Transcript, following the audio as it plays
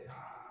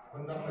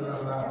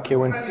Okay,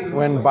 when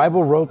when God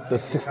wrote the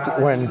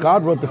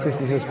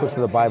 66 books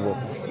of the Bible,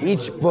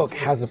 each book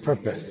has a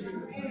purpose.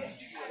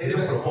 Tiene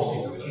un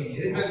propósito.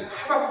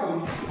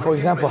 For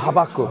example,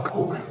 Habakkuk,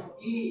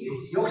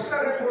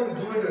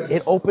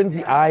 it opens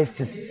the eyes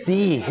to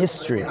see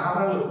history.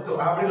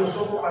 Abre los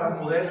ojos para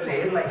poder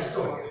leer la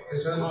historia.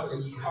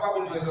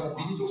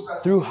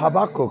 Through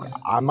Habakkuk,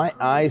 my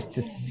eyes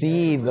to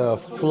see the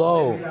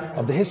flow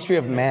of the history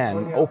of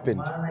man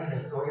opened.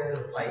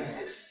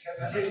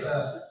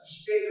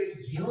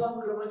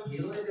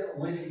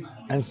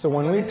 And so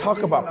when we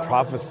talk about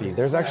prophecy,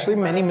 there's actually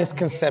many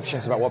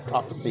misconceptions about what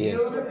prophecy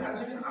is.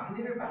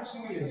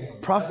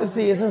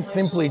 Prophecy isn't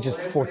simply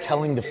just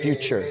foretelling the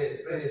future.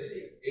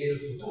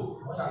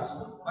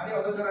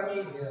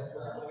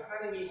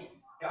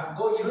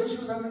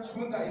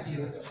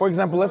 For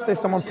example, let's say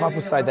someone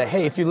prophesied that,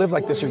 hey, if you live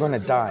like this, you're going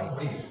to die.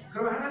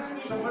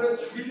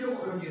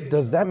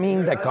 Does that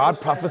mean that God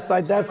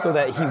prophesied that so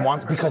that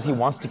because he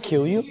wants to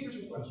kill you?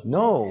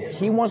 No,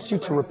 he wants you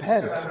to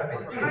repent.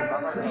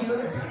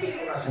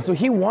 And so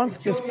he wants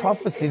this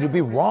prophecy to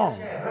be wrong.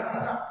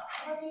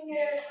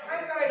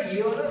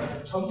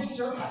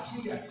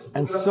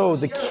 And so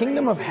the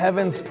kingdom of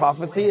heaven's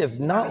prophecy is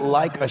not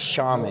like a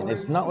shaman.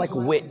 It's not like a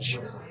witch.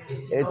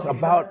 It's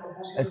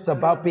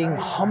about being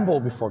humble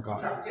before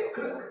God.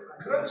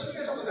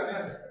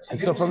 And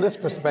so from this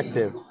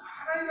perspective,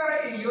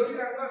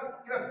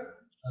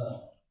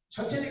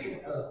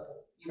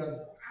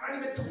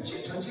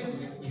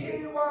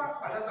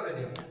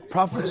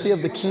 prophecy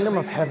of the kingdom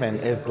of heaven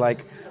is like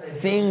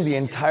seeing the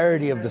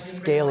entirety of the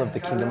scale of the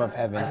kingdom of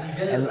heaven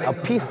and a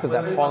piece of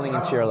that falling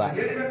into your lap.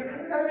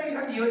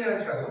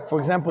 For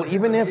example,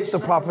 even if the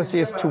prophecy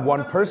is to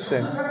one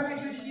person,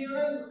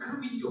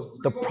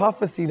 the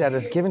prophecy that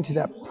is given to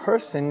that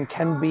person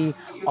can be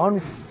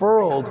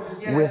unfurled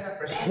with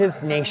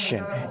his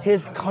nation,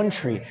 his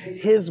country,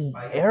 his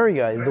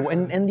area,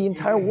 and the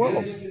entire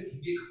world.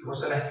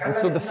 And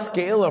so the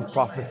scale of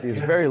prophecy is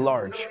very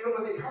large.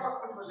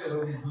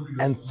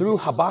 And through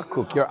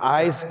Habakkuk, your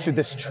eyes to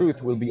this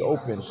truth will be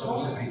opened.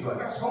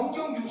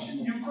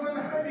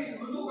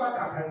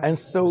 And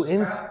so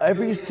in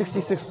every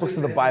 66 books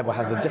of the Bible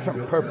has a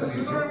different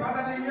purpose.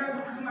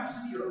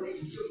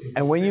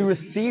 And when you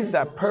receive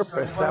that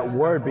purpose, that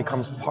word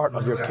becomes part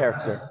of your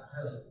character.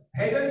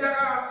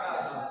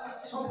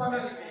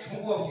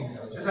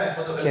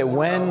 Okay,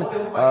 when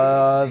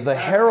the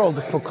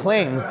herald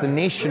proclaims, the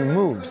nation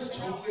moves.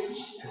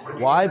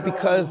 Why?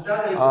 Because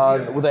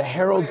the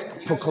herald's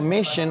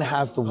proclamation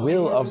has the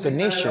will of the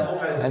nation.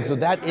 And so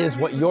that is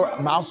what your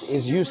mouth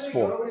is used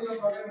for.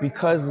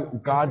 Because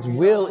God's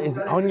will is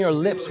on your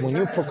lips. When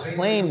you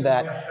proclaim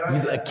that,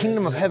 the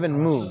kingdom of heaven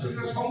moves.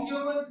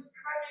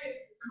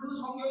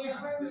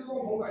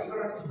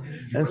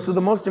 And so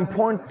the most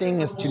important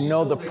thing is to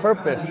know the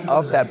purpose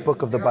of that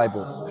book of the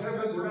Bible.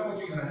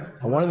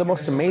 And one of the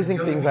most amazing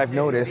things I've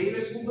noticed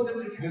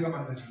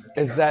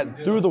is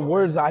that through the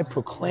words I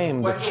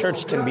proclaim, the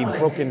church can be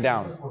broken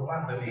down.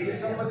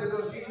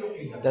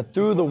 That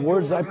through the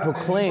words I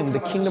proclaim, the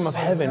kingdom of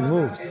heaven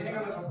moves.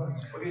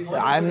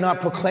 I'm not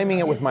proclaiming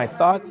it with my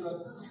thoughts,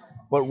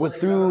 but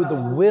through the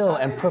will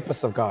and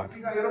purpose of God.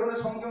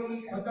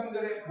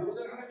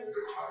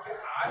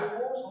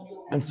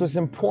 And so it's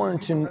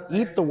important to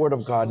eat the Word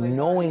of God,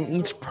 knowing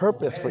each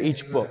purpose for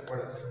each book.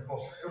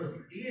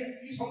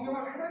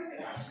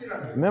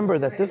 Remember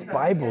that this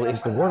Bible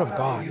is the Word of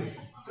God.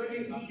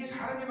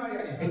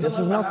 This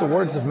is not the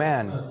words of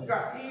man.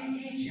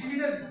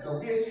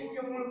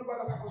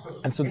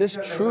 And so this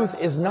truth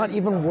is not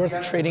even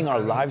worth trading our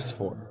lives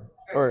for,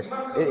 or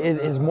it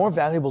is more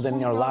valuable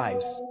than our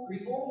lives.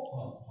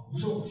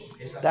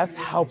 That's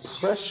how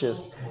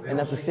precious, and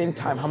at the same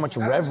time, how much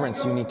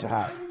reverence you need to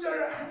have.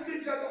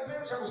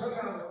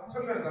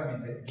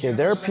 Okay,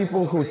 there are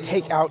people who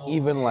take out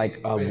even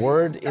like a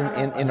word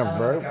in a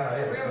verb.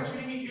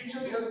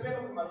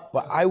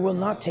 But I will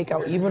not take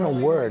out even a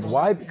word.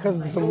 Why? Because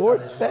the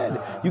Lord said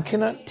you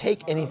cannot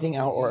take anything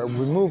out or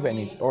remove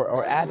anything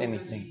or add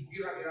anything.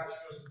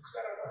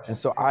 And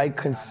so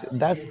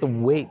that's the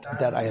weight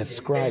that I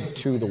ascribe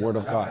to the Word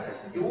of God.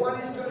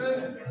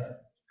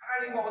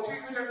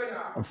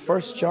 And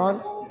 1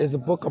 John is a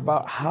book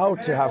about how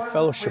to have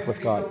fellowship with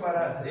God.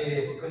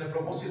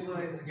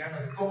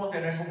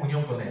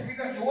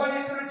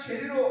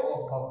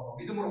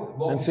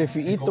 And so if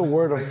you eat the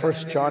word of 1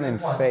 John in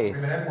faith,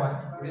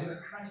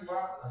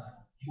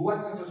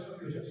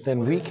 then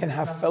we can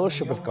have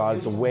fellowship with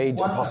God the way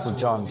Apostle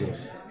John did.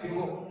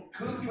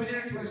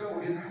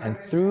 And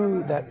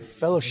through that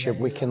fellowship,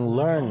 we can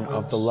learn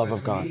of the love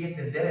of God.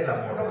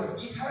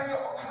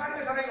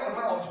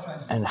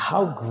 And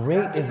how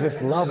great is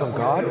this love of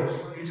God?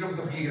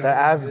 That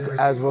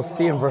as we'll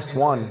see in verse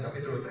 1,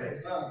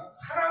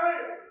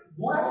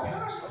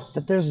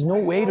 that there's no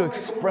way to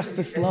express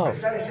this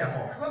love.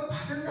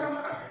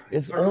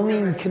 It's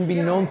only can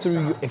be known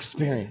through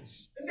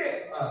experience.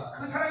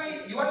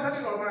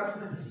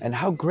 And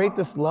how great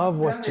this love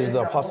was to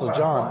the Apostle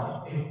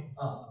John.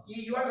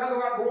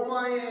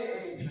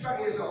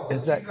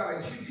 is that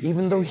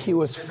even though he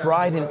was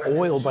fried in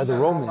oil by the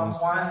Romans,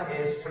 Juan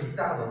es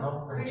fritado,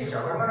 ¿no? Como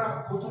chicharrón.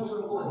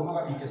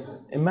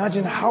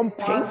 imagine how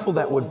painful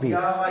that would be.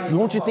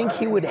 Don't you think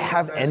he would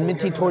have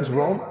enmity towards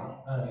Rome?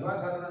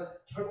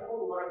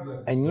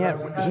 And yet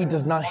he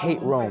does not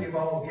hate Rome.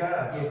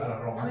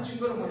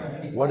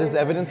 What is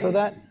evidence of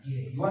that?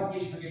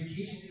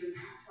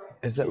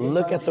 Is that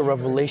look at the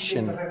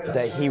revelation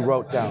that he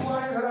wrote down.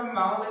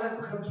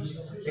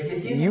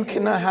 You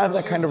cannot have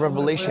that kind of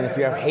revelation if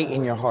you have hate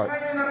in your heart.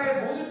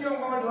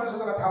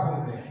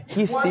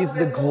 He sees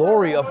the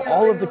glory of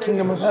all of the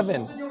kingdom of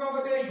heaven.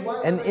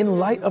 And in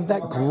light of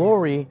that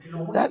glory,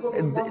 that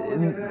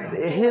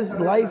his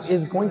life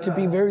is going to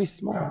be very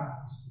small.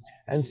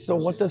 And so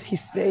what does he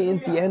say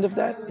at the end of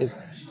that? Is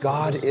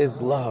God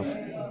is love.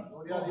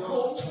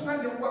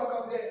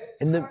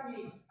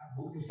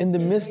 In the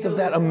midst of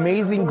that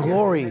amazing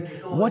glory,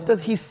 what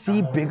does he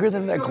see bigger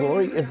than that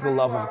glory is the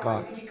love of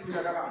God.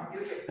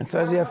 And so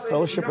as you have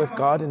fellowship with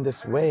God in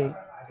this way,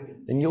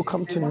 then you'll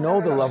come to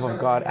know the love of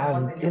God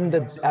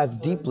as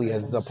deeply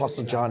as the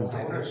Apostle John did.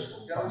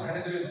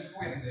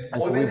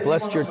 And so we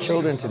blessed your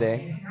children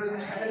today.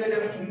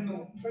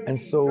 And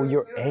so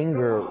your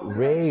anger,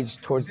 rage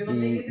towards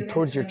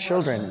your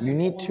children, you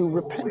need to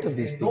repent of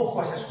these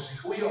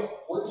things.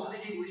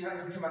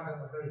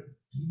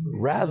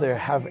 Rather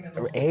have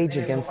rage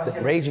against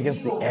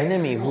the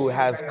enemy who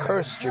has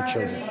cursed your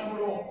children.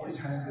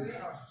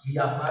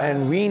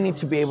 And we need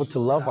to be able to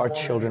love our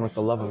children with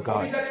the love of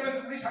God.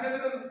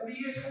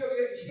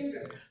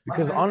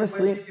 Because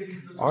honestly,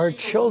 our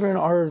children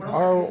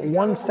are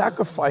one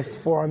sacrifice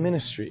for our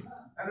ministry.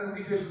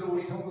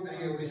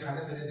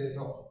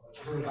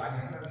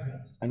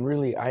 And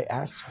really, I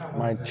ask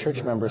my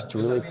church members to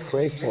really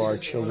pray for our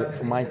children,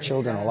 for my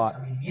children a lot.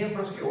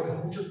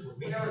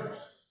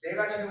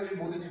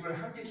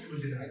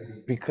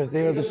 Because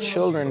they are the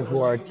children who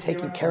are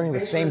carrying the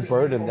same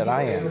burden that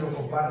I am.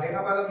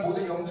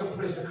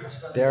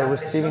 They are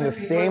receiving the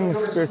same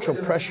spiritual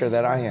pressure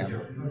that I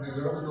am.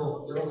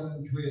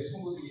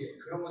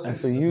 And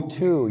so you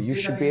too, you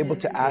should be able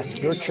to ask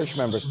your church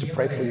members to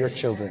pray for your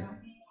children,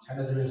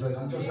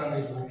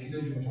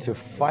 to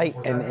fight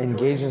and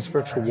engage in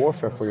spiritual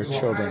warfare for your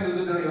children.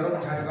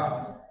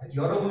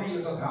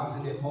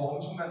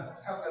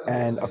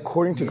 And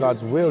according to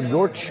God's will,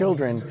 your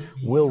children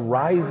will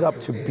rise up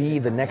to be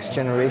the next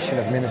generation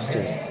of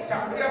ministers.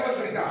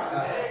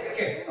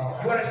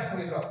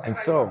 And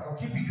so,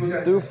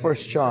 through 1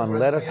 John,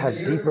 let us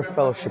have deeper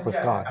fellowship with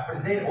God.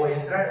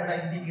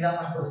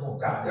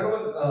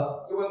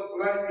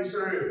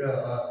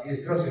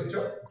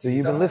 So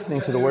you've been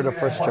listening to the word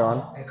of 1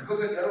 John.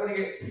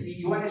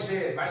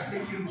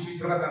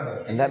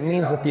 And that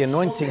means that the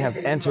anointing has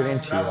entered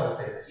into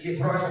you.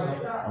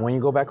 And when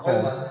you go back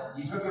home,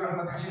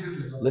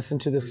 listen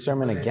to this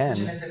sermon again.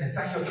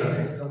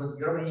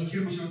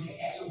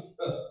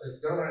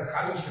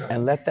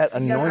 And let that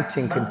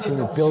anointing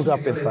continue to build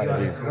up inside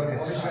of you.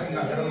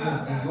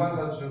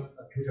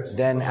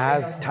 Then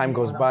as time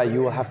goes by,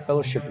 you will have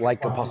fellowship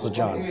like Apostle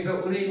John.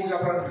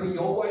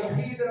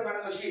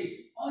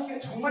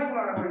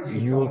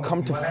 You will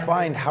come to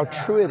find how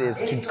true it is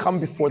to come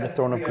before the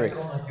throne of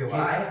grace.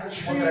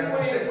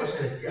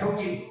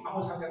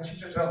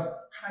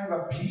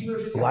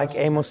 Like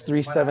Amos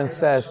 3:7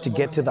 says, to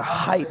get to the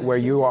height where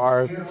you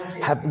are,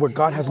 where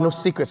God has no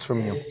secrets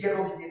from you.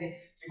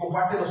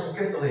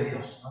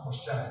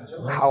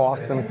 How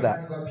awesome is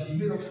that?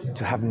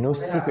 To have no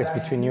secrets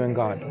between you and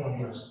God.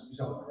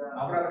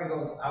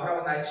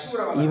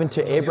 Even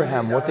to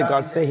Abraham, what did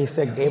God say? He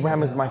said,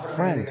 Abraham is my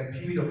friend,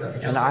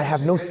 and I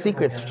have no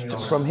secrets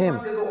from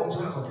him.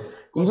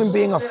 Even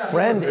being a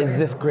friend is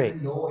this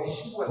great.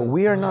 But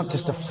we are not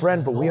just a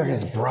friend, but we are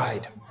his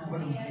bride.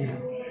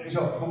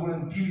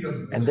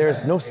 And there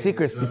is no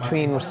secrets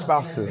between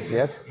spouses,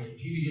 yes?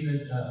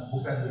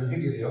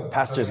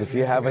 Pastors, if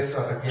you have a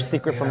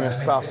secret from your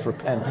spouse,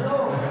 repent.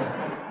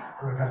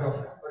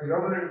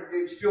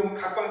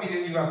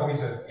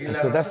 And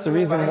so that's the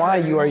reason why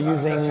you are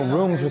using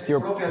rooms with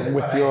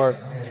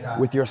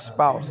your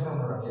spouse,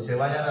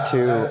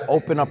 to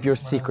open up your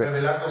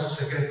secrets.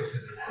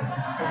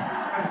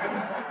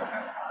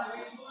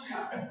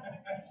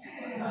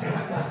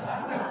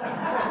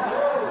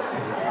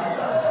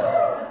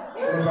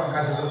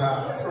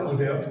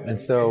 And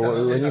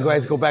so when you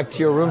guys go back to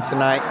your room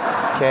tonight,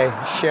 okay,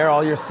 share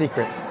all your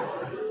secrets.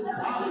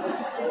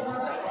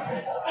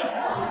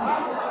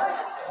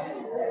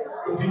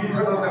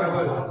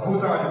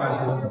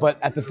 But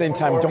at the same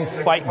time, don't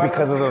fight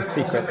because of those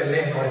secrets.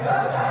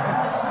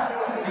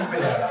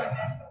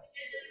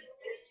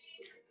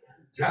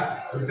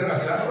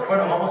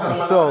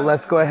 So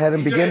let's go ahead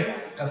and begin.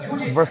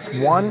 Verse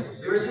 1,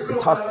 it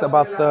talks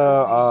about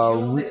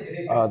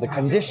the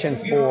condition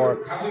for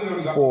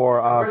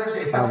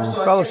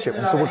fellowship.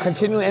 And so we're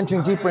continually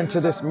entering deeper into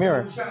this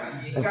mirror.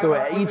 And so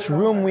at each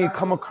room we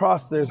come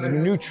across, there's a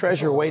new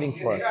treasure waiting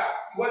for us.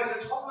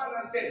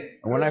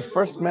 And when I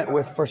first met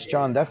with First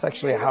John, that's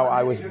actually how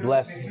I was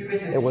blessed.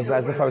 It was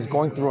as if I was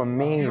going through a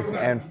maze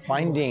and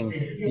finding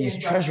these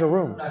treasure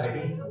rooms.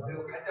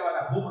 그리고 갈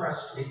때마다 보물을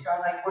하시고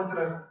cada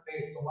encuentro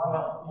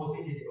tomaba un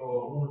botín,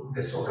 un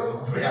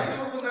tesoro.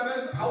 대략적으로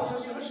본다면 바울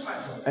서신이 훨씬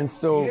많죠. And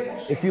so,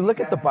 if you look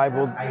at the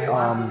Bible,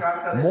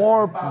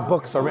 more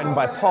books are written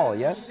by Paul,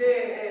 yes?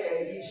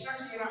 시대의 이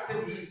신학책이나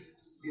하여튼 이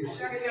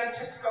신학에 대한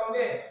책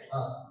가운데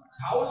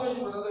바울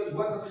서신보다도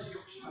요한 서신이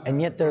훨씬 많아요.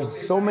 And yet there's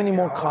so many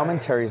more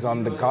commentaries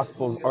on the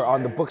Gospels or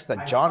on the books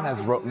that John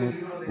has wrote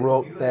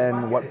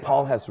than what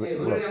Paul has wrote.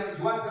 왜냐하면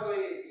요한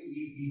사도의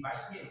이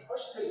말씀이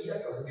훨씬 더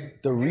이야기가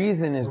어렵게. The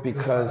reason is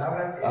because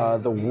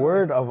the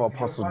word of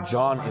Apostle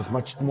John is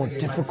much more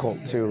difficult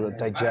to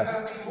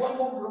digest.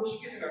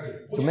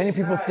 So many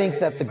people think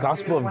that the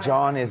Gospel of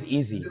John is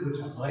easy.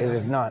 It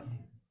is not.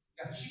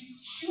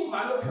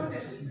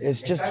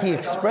 It's just he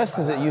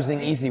expresses it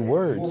using easy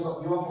words.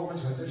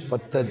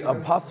 But the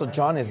Apostle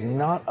John is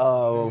not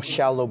a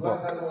shallow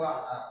book.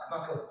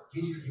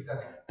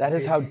 That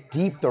is how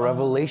deep the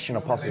revelation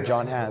Apostle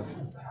John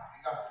has.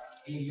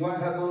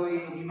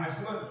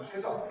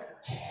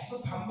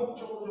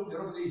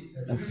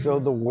 And so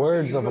the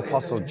words of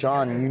Apostle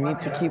John, you need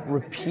to keep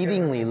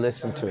repeatedly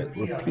listen to it.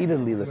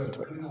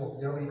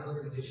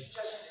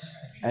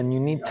 And you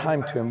need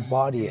time to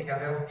embody it.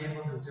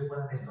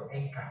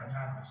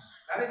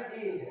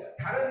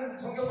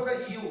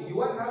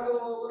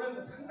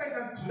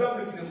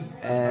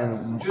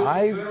 And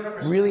I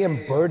really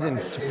am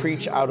burdened to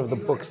preach out of the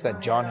books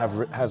that John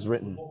has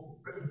written.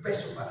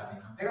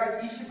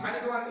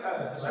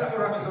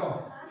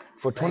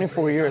 For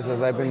 24 years,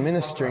 as I've been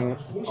ministering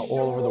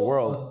all over the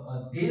world,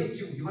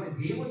 this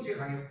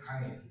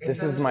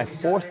is my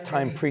 4th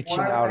time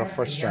preaching out of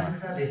 1 John.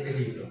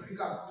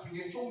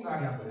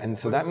 And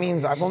so that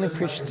means I've only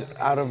preached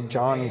out of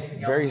John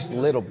very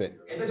little bit.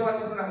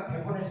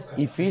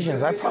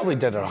 Ephesians, I probably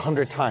did it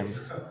 100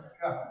 times.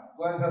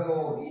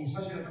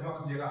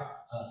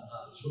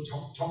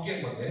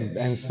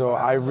 And so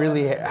I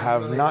really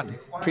have not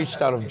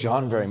preached out of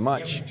John very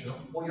much.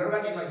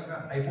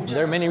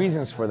 There are many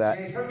reasons for that.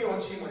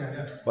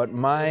 But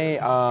my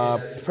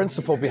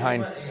principle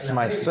behind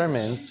my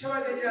sermons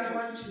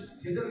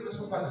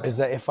is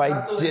that if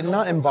I did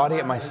not embody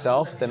it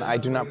myself, then I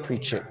do not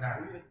preach it.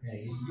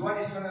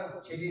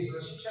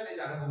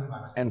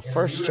 And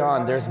 1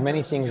 John, there's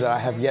many things that I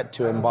have yet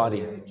to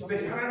embody.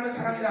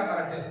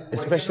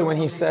 Especially when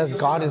he says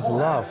God is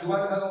love.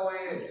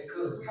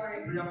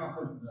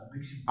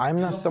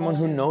 I'm not someone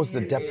who knows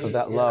the depth of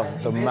that love,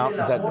 the amount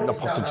that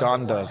Apostle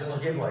John does.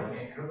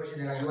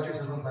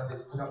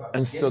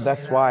 And so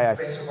that's why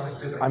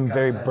I'm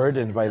very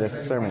burdened by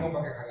this sermon.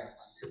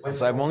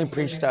 So I've only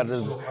preached out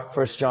of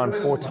 1 John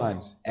 4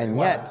 times. And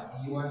yet,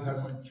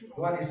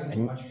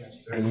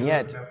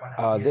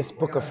 this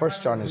book of 1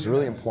 John is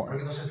really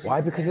important.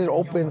 Why? Because it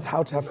opens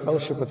how to have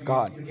fellowship with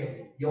God.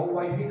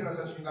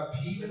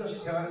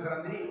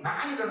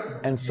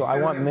 And so I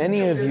want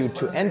many of you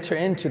to enter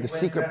into the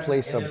secret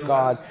place of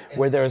God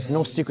where there is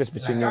no secrets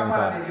between you and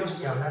God.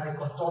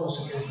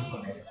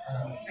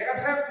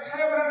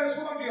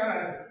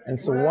 And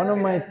so one of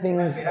my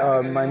things,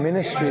 my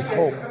ministry's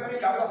hope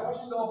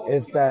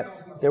is that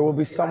there will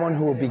be someone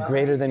who will be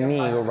greater than me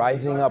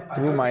rising up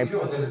through my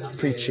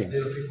preaching.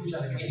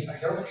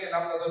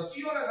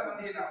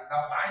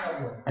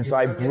 And so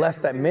I bless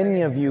that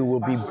many of you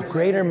will be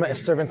greater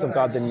servants of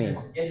God than me.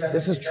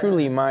 This is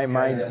truly my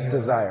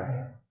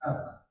desire.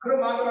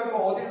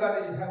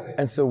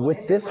 And so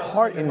with this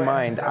heart in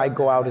mind, I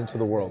go out into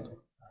the world.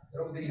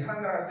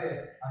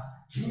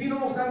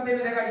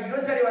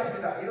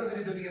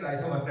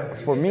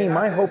 For me,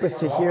 my hope is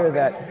to hear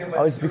that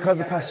it's because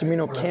of Pastor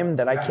Minho Kim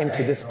that I came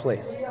to this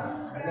place.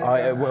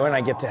 When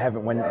I get to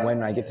heaven,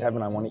 when I get to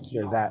heaven, I want to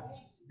hear that.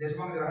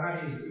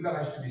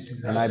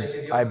 And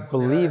I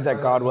believe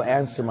that God will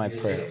answer my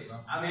prayers.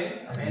 Amen.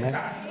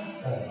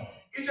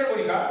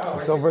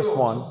 So verse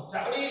 1.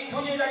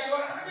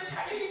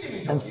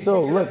 And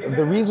so, look,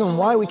 the reason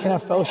why we can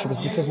have fellowship is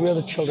because we are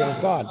the children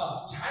of God.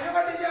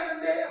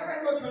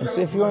 And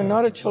so if you are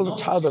not a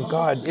child of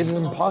God, it is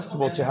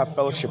impossible to have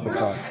fellowship with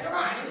God.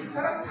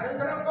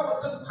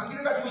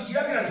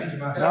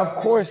 Now, of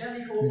course,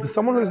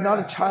 someone who is not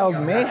a child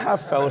may have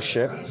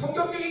fellowship.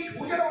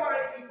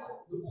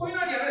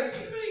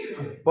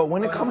 But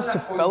when it comes to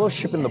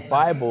fellowship in the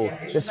Bible,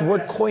 this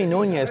word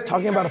koinonia is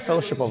talking about a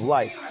fellowship of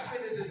life.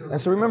 And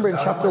so remember in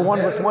chapter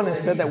 1, verse 1, it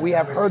said that we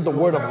have heard the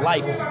word of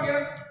life.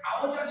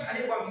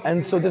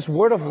 And so this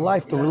word of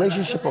life, the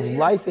relationship of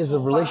life, is a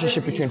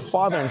relationship between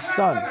father and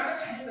son.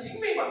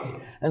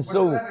 And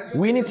so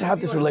we need to have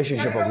this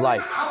relationship of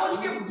life.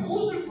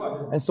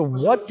 And so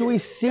what do we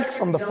seek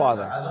from the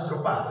Father?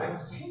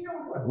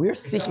 We're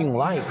seeking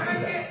life.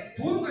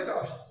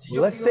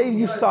 Let's say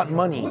you sought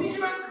money,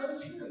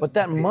 but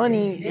that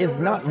money is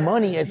not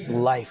money, it's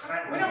life.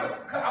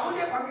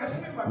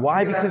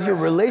 Why? Because your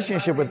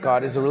relationship with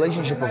God is a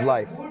relationship of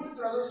life.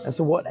 And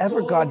so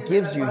whatever God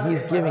gives you,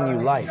 He's giving you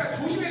life.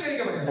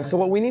 And so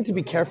what we need to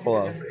be careful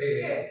of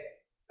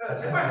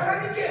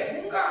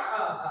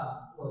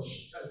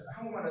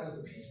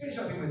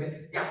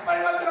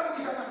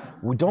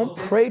We don't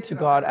pray to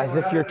God as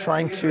if you're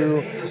trying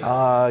to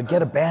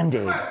get a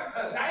Band-Aid.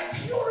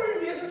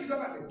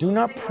 Do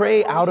not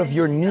pray out of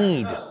your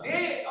need.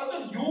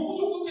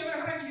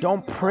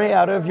 Don't pray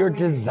out of your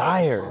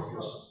desire.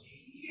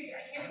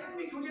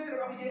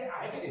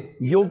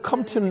 You'll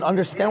come to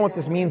understand what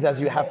this means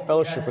as you have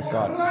fellowship with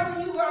God.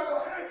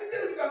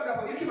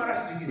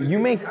 You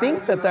may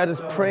think that that is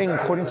praying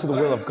according to the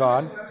will of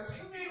God,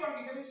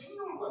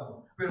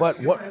 but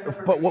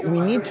what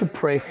we need to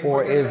pray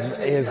for is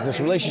this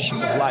relationship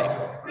of life.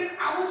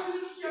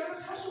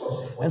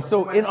 And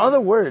so, in other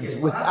words,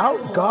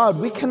 without God,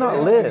 we cannot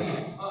live.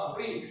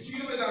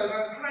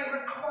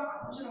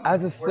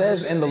 As it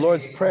says in the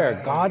Lord's Prayer,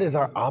 God is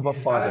our Abba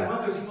Father.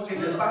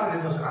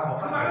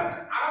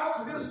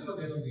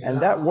 And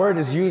that word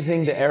is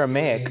using the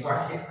Aramaic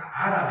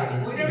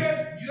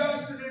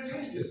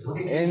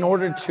in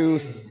order to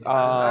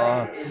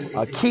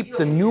keep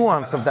the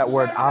nuance of that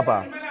word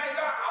Abba.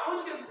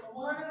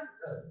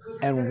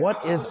 And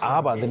what is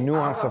Abba, the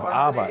nuance of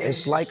Abba?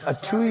 It's like a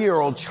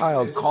 2-year-old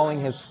child calling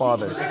his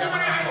father.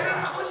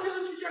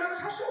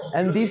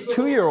 And these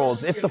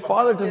 2-year-olds, if the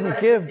father doesn't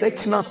give, they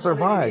cannot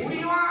survive.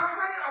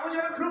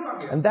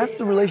 And that's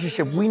the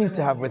relationship we need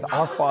to have with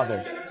our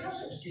Father.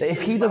 That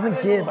if He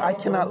doesn't give, I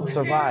cannot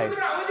survive.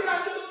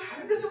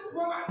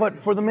 But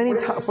for the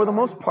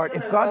most part,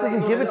 if God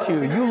doesn't give it to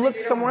you, you look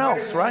somewhere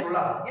else, right?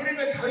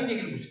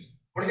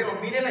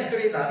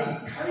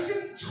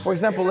 For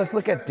example, let's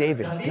look at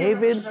David.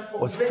 David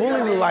was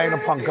fully reliant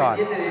upon God.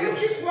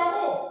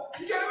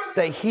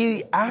 That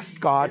he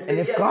asked God, and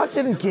if God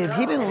didn't give,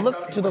 he didn't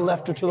look to the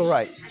left or to the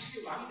right.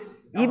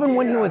 Even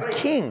when he was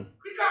king.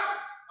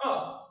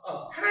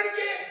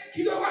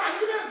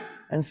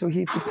 And so if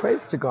he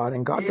prays to God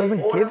and God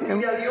doesn't give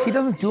him, he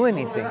doesn't do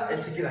anything.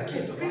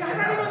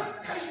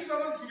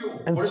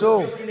 And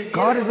so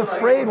God is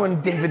afraid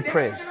when David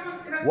prays.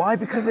 Why?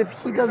 Because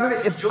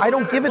if I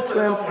don't give it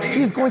to him,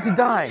 he's going to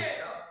die.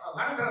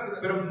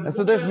 And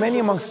so there's many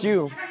amongst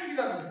you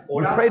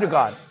pray to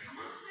God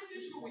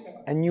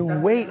and you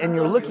wait and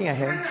you're looking at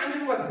him,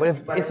 but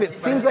if it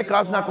seems like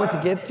God's not going to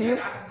give to you,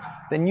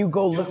 then you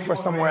go look for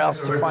somewhere else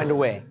to find a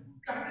way.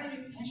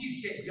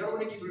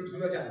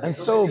 And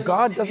so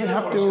God doesn't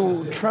have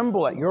to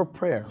tremble at your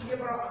prayer.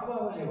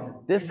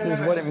 This is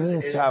what it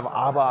means to have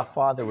Abba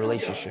Father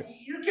relationship.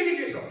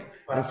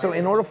 And so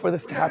in order for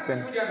this to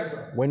happen,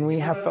 when we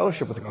have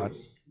fellowship with God,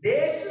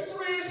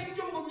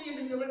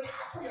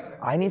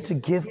 I need to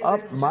give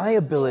up my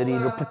ability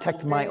to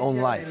protect my own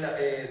life.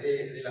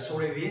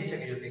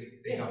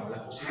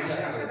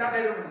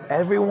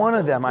 Every one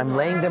of them, I'm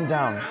laying them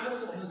down.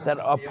 That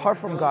apart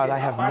from God, I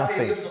have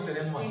nothing.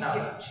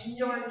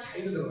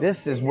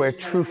 This is where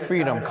true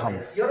freedom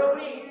comes.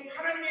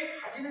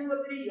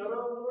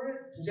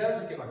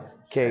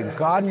 Okay,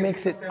 God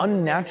makes it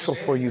unnatural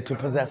for you to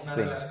possess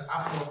things.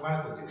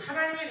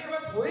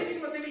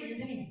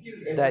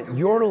 That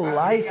your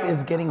life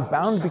is getting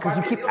bound because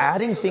you keep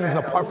adding things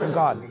apart from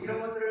God.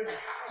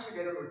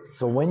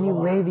 So when you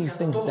lay these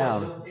things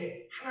down,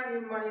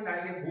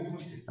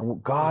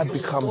 and God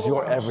becomes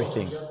your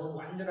everything.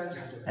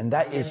 And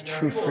that is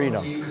true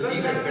freedom.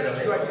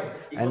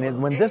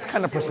 And when this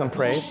kind of person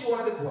prays,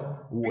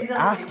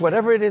 ask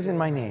whatever it is in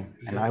my name,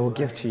 and I will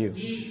give to you.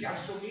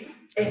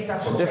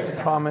 And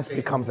this promise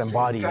becomes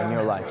embodied in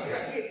your life.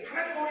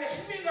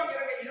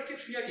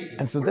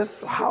 And so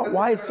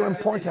why it's so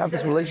important to have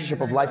this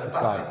relationship of life with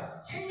God.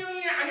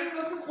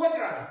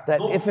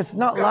 That if it's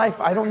not life,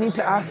 I don't need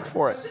to ask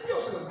for it.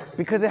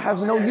 Because it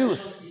has no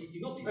use.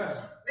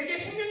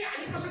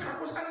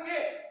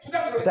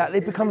 That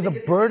it becomes a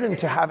burden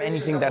to have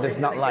anything that is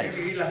not life.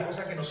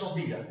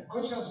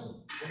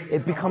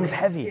 It becomes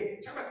heavy.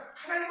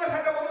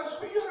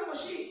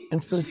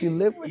 And so if you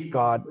live with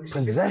God,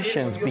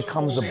 possessions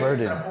becomes a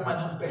burden.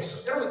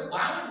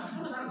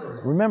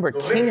 Remember,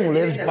 king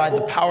lives by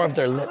the power of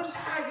their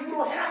lips.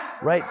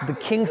 Right? The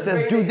king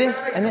says, do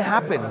this, and it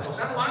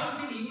happens.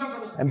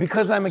 And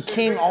because I'm a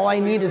king, all I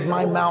need is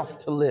my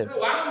mouth to live.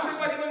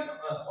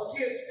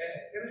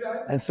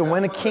 And so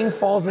when a king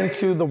falls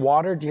into the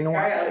water, do you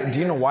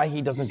know why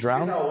he doesn't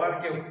drown?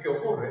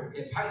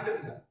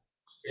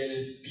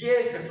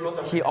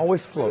 He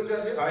always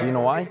floats. Do you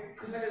know why?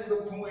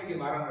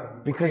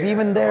 Because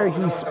even there,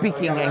 he's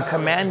speaking and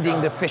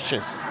commanding the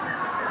fishes.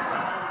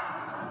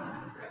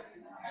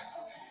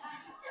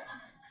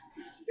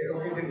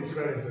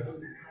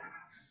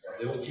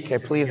 Okay,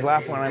 please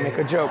laugh when I make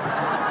a joke.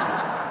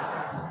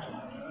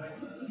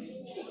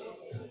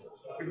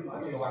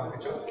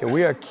 Okay,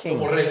 we are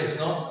kings.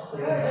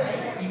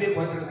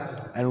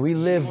 And we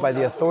live by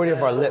the authority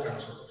of our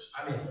lips.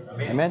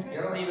 Amen?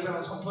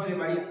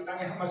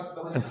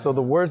 And so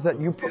the words that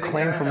you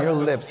proclaim from your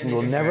lips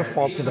will never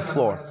fall to the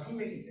floor.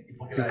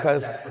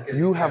 Because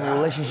you have a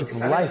relationship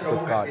of life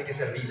with God.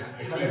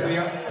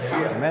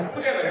 Amen?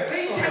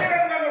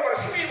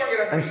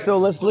 And so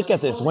let's look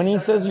at this. When he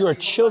says you are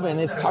children,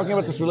 it's talking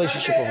about this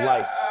relationship of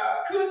life.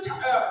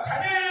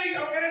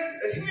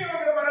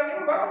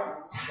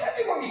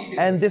 사랑의 관계이기 때문에.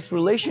 And this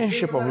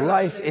relationship of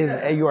life is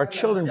you are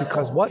children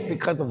because what?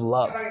 Because of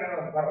love. 사랑이라는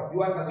건 바로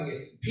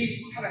요한사도의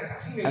빛, 사랑이 다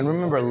생명이죠. And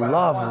remember,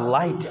 love,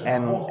 light,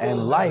 and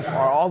life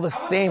are all the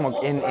same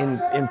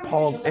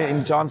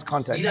in John's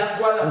context.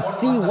 And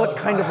see what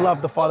kind of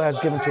love the Father has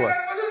given to us.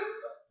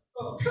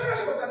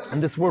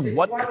 And this word,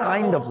 what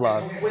kind of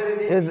love,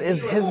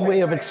 is his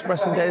way of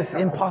expressing that it's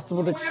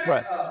impossible to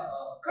express.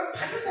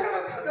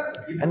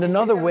 And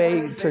another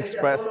way to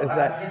express is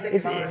that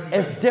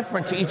it's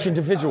different to each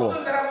individual.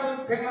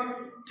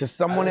 To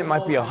someone it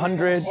might be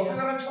 100,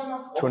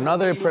 to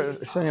another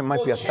person it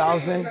might be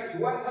 1,000.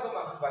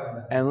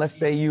 And let's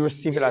say you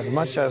receive it as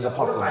much as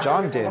Apostle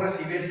John did.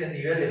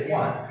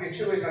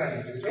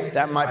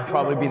 That might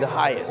probably be the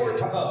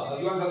highest.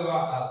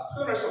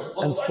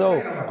 And so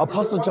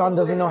Apostle John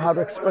doesn't know how to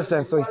express that,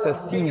 and so he says,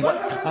 see what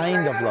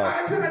kind of love.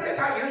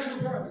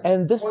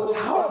 And this is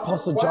how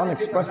Apostle John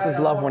expresses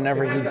love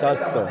whenever he does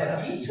so.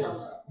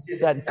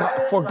 That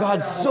for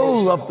God so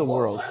loved the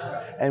world.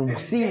 And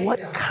see what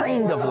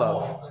kind of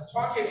love.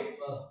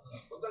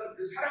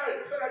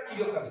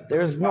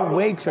 There's no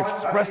way to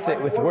express it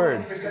with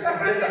words.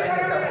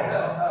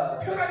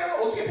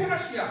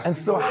 And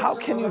so how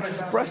can you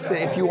express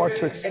it if you are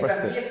to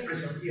express it?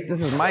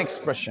 This is my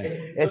expression.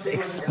 It's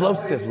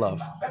explosive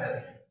love.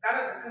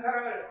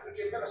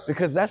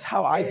 Because that's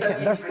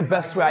the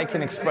best way I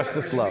can express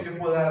this love.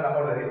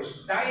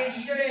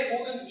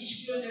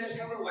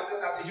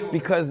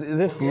 Because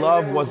this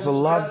love was the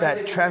love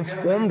that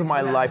transformed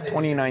my life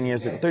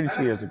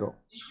 32 years ago.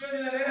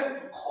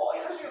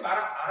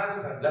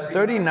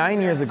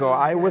 39 years ago,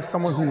 I was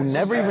someone who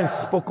never even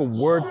spoke a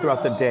word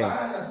throughout the day.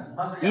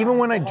 Even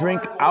when I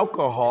drink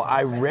alcohol,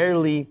 I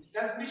rarely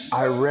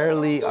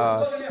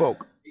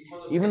spoke.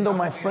 Even though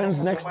my friends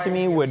next to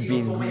me would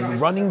be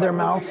running their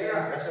mouth,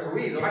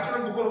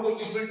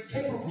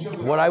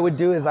 what I would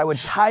do is I would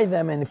tie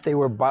them, and if they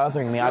were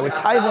bothering me, I would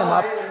tie them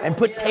up and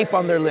put tape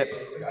on their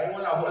lips.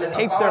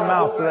 Tape their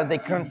mouth so that they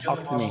couldn't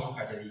talk to me.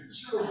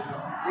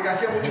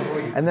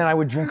 And then I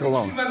would drink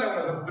alone.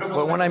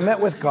 But when I met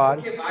with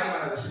God,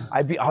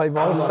 I've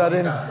all of a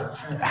sudden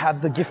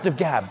had the gift of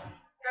gab.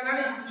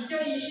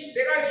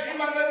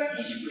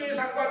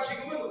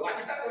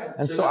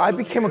 And so I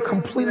became a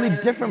completely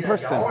different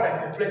person.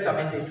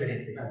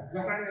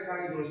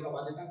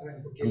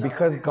 And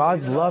because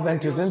God's love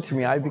enters into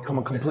me, I become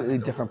a completely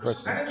different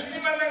person.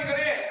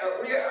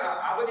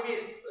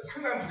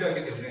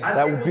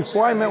 That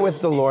before I met with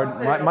the Lord,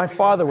 my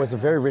father was a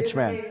very rich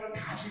man.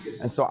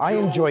 And so I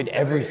enjoyed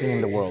everything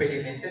in the world.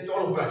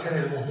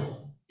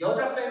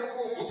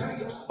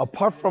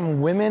 Apart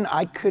from women,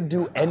 I could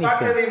do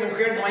anything.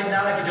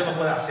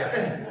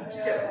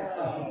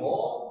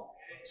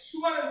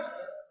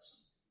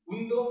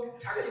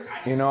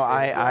 You know,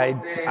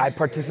 I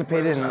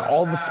participated in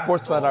all the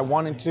sports that I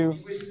wanted to.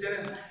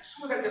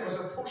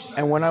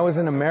 And when I was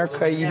in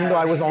America, even though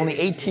I was only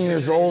 18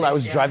 years old, I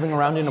was driving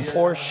around in a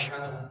Porsche.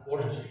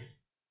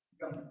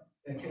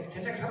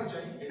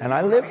 And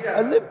I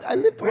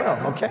lived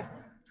well, okay?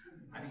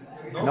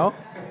 No?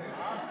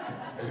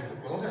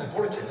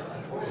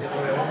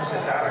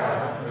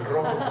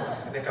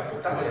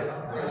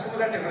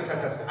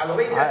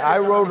 I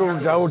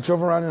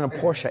drove around in a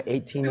Porsche at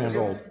 18 years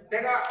old.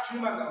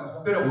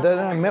 And then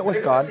I met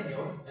with God.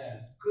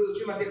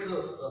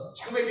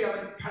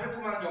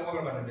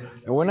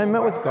 And when I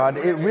met with God,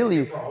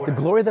 the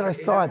glory that I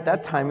saw at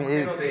that time,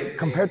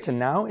 compared to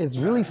now, is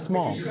really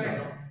small.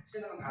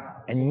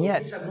 And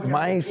yet,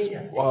 my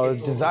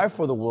desire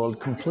for the world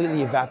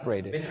completely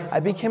evaporated. I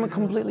became a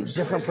completely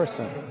different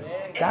person.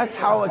 That's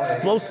how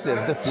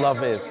explosive this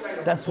love is.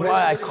 That's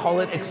why I call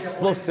it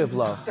explosive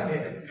love.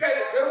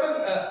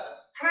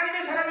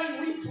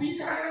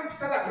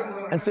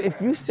 And so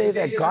if you say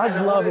that God's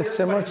love is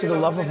similar to the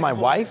love of my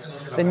wife,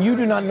 then you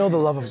do not know the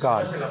love of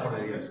God.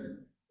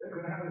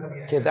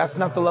 Okay, that's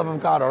not the love of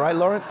God, all right,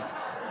 Laurent?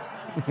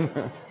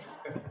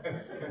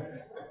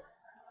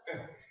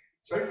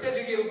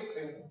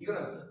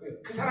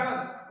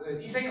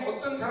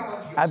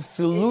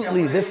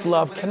 Absolutely, this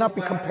love cannot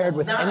be compared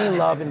with any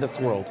love in this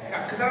world.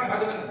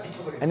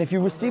 And if you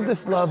receive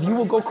this love, you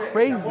will go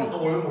crazy.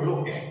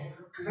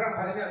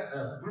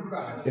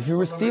 If you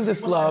receive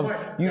this love,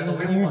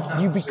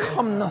 you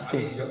become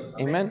nothing.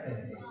 Amen?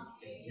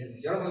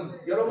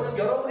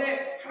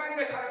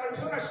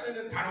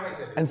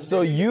 And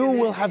so you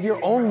will have your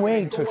own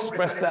way to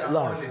express that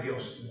love.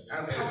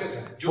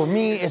 For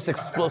me, it's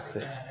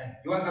explosive.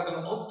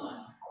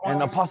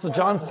 And Apostle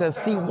John says,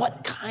 see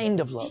what kind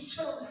of love.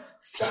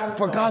 See,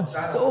 for God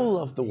so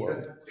loved the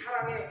world.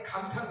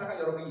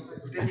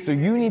 And so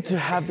you need to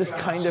have this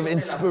kind of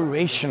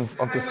inspiration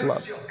of this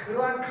love.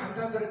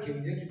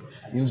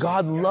 And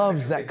God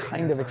loves that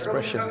kind of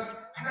expression.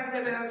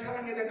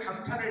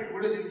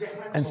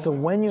 And so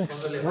when you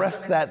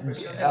express that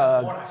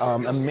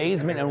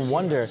amazement and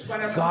wonder,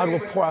 God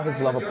will pour out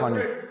His love upon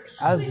you.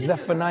 As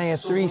Zephaniah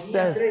 3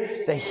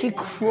 says, that He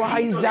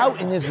cries out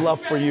in His love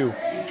for you.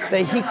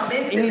 That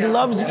He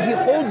loves you, He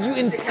holds you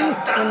in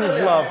peace in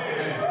His love.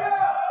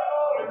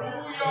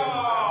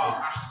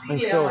 And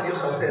so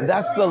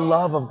that's the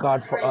love of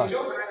God for us.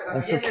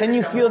 And so can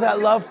you feel that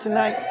love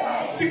tonight?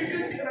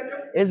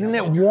 Isn't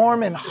it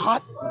warm and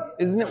hot?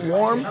 Isn't it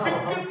warm?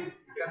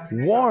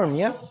 Warm,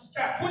 yes?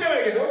 자, 보자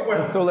말이죠.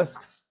 And so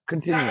let's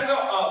continue. 자, 그래서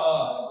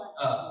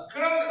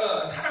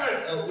그런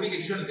사랑을 우리에게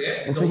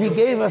주셨는데. And so he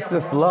gave us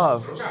this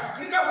love. 자,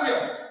 그러니까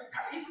보세요.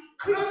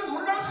 그런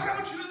놀라운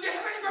사랑을 주는데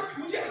하나님과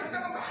교제 안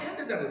한다는 건 말이 안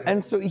된다는 거죠.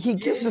 And so he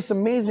gives us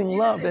amazing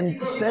love, and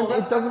then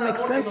it doesn't make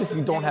sense if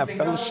you don't have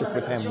fellowship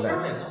with him.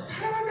 Then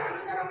사랑하지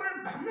않는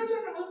사람을 만나지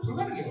않는 건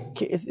불가능해요.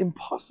 it's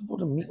impossible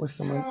to meet with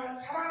someone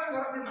사랑하는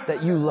사람을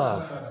that you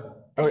love.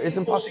 Or it's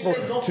impossible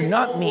to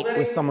not meet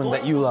with someone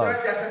that you love.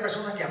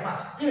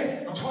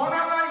 예,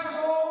 전화가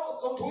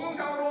있어서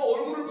동영상으로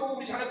얼굴을 보고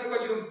우리 자녀들과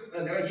지금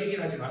내가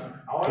얘기를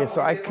하지만. Okay,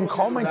 so I can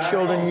call my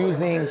children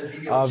using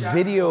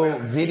video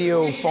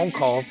phone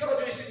calls.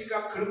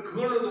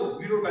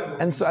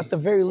 And so at the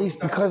very least,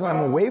 because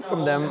I'm away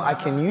from them, I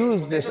can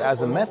use this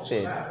as a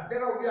method.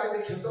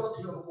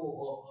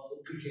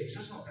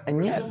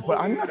 And yet, but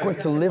I'm not going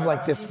to live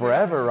like this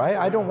forever, right?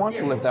 I don't want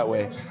to live that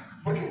way.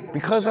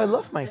 Because I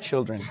love my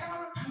children.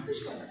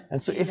 And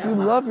so if you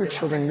love your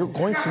children, you're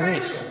going to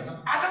meet.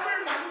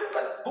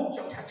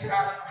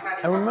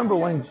 And remember,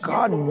 when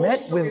God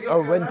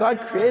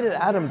created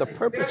Adam, the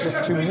purpose was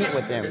to meet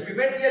with him.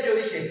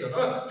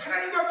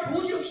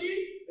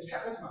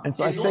 And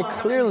so I said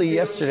clearly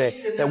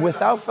yesterday that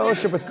without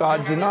fellowship with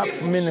God, do not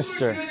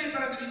minister.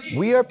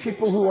 We are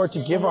people who are to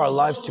give our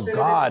lives to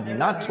God,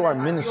 not to our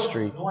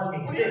ministry.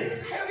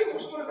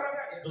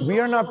 We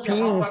are not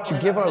beings to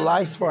give our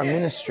lives for our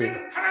ministry.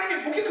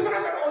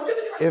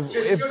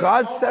 If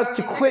God says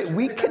to quit,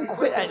 we can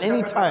quit at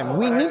any time.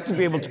 We need to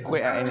be able to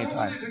quit at any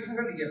time.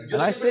 And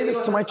I say this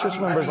to my church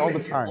members all the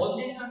time.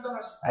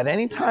 At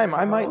any time,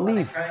 I might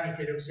leave.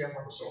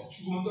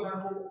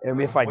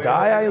 If I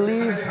die, I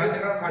leave.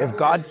 If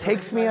God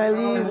takes me, I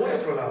leave.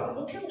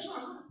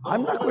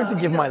 I'm not going to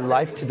give my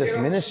life to this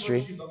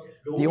ministry.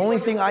 The only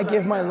thing I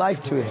give my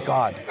life to is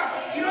God.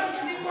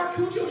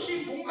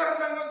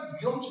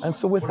 And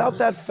so without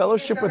that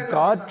fellowship with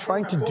God,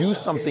 trying to do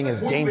something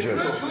is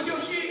dangerous.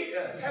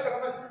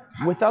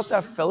 Without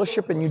that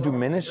fellowship and you do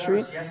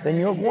ministry, then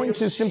you're going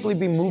to simply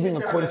be moving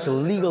according to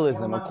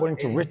legalism, according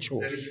to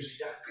ritual.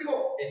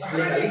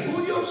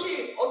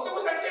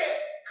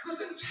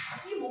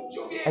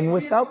 And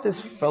without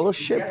this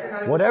fellowship,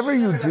 whatever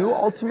you do,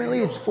 ultimately,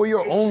 is for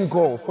your own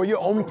goal, for your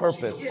own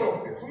purpose.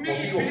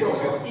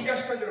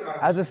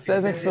 As it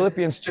says in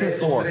Philippians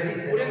 2:4,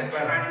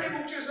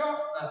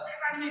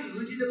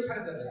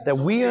 that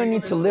we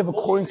need to live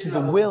according to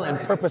the will and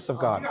purpose of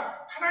God.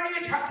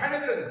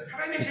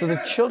 And so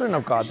the children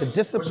of God, the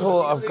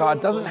disciple of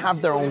God, doesn't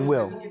have their own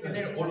will.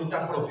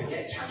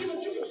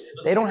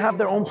 They don't have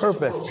their own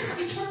purpose.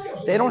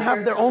 They don't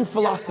have their own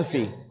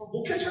philosophy.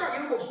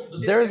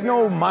 There is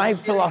no my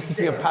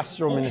philosophy of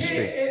pastoral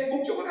ministry.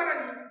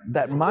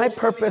 That my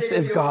purpose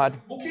is God,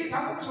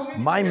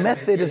 my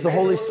method is the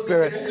Holy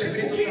Spirit,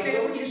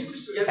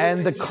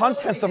 and the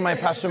contents of my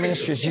pastoral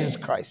ministry is Jesus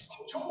Christ.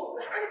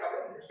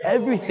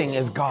 Everything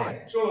is God.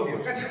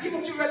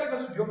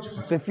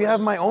 So if you have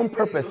my own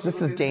purpose,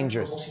 this is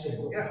dangerous.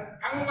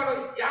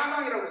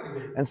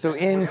 And so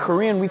in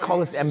Korean, we call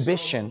this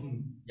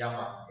ambition.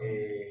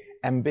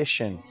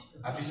 Ambition.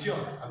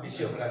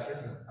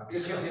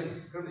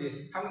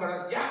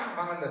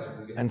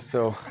 And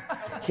so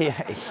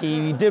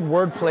he did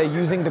wordplay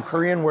using the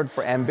Korean word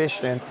for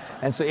ambition.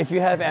 And so if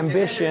you have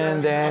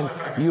ambition, then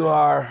you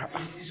are...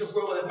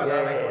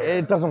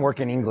 it doesn't work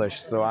in English,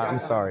 so I'm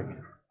sorry.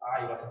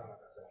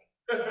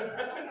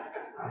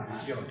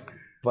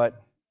 But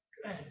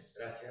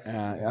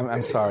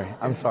I'm sorry.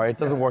 I'm sorry. It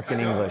doesn't work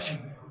in English.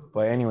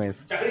 But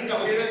anyways.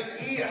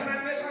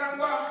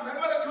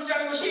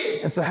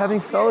 And so having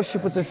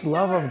fellowship with this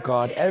love of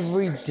God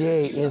every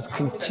day is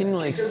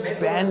continually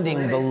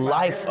expanding the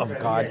life of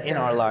God in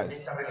our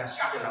lives.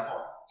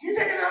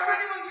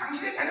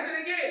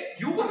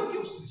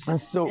 And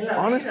so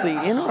honestly,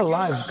 in our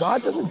lives,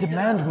 God doesn't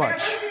demand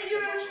much.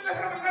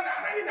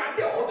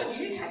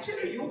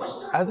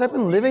 As I've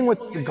been living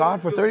with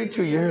God for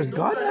 32 years,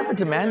 God never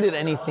demanded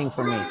anything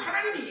from me.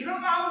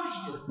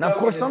 Now, of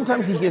course,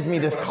 sometimes He gives me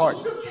this heart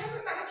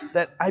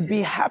that I'd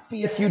be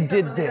happy if you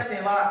did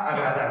this.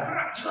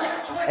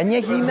 And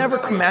yet He never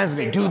commands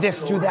me, do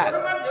this, do that.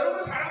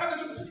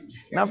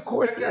 Now, of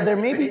course, there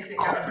may be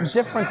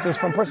differences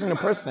from person to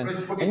person,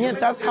 and yet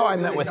that's how I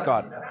met with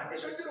God.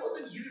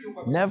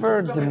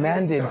 Never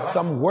demanded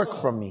some work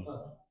from me.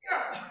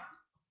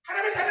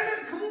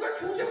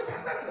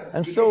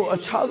 And so a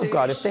child of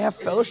God, if they have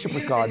fellowship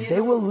with God, they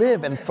will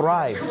live and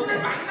thrive.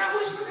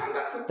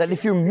 That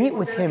if you meet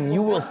with Him,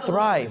 you will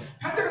thrive.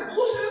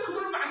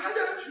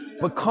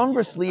 But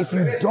conversely, if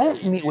you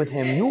don't meet with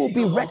Him, you will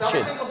be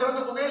wretched.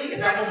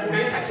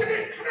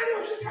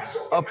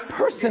 A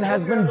person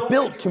has been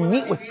built to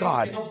meet with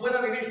God.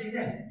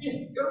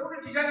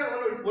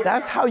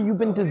 That's how you've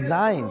been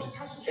designed.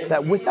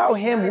 That without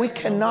Him, we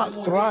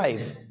cannot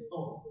thrive.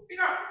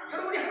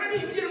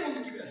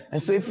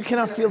 And so if you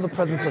cannot feel the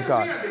presence of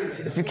God,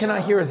 if you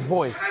cannot hear His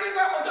voice,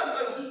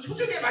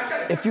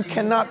 If you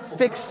cannot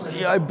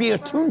be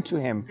attuned to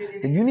him,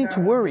 then you need to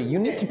worry. You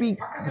need to be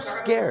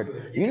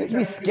scared. You need to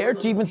be scared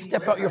to even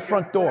step out your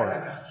front door.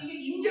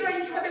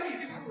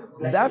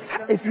 That's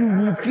if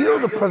you feel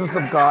the presence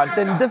of God,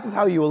 then this is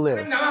how you will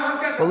live.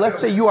 But let's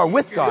say you are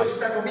with God,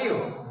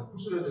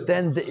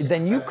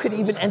 then you could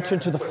even enter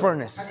into the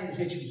furnace,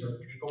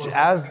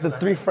 as the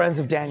three friends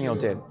of Daniel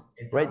did.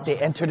 Right? They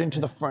entered into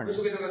the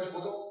furnace.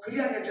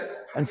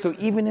 And so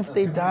even if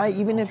they die,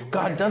 even if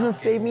God doesn't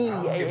save me,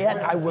 yet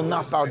I will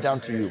not bow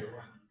down to you.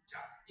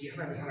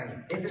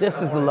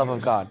 This is the love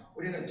of God.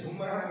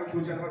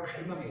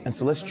 And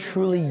so let's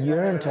truly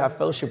yearn to have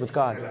fellowship with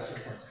God.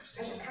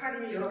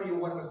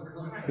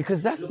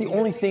 Because that's the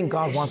only thing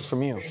God wants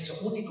from you.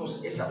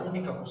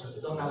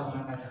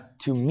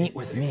 To meet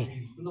with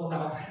me.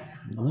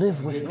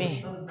 Live with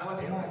me.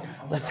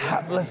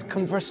 Let's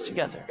converse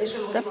together.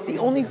 That's the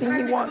only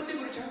thing he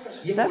wants.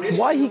 That's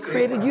why he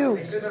created you.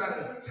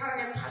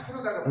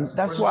 And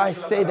that's why I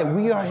say that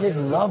we are his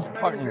love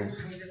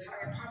partners.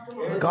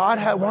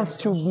 God wants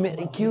to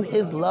make you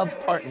his love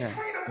partner.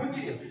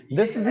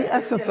 This is the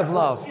essence of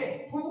love.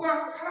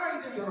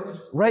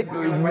 Right?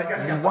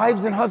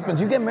 Wives and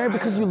husbands, you get married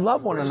because you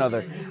love one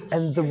another.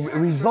 And the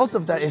result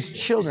of that is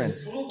children.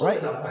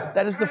 Right?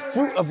 That is the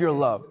fruit of your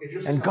love.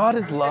 And God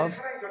is love.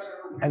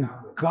 And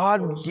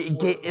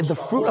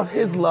the fruit of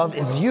his love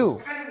is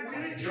you.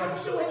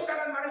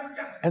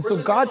 And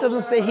so God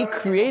doesn't say he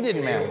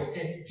created man.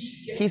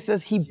 He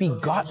says he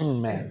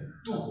begotten man.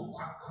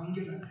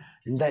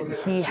 That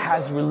he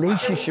has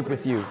relationship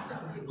with you.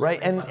 Right?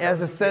 And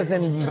as it says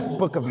in the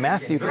book of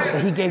Matthew,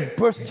 that he gave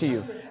birth to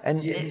you. And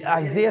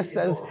Isaiah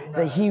says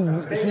that he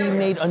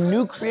made a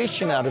new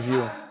creation out of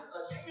you.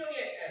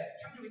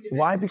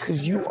 Why?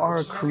 Because you are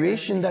a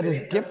creation that is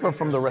different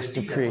from the rest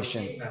of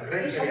creation.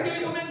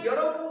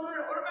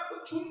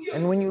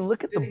 And when you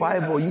look at the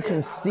Bible, you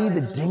can see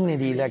the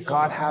dignity that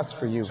God has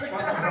for you.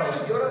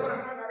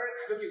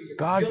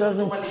 God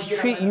doesn't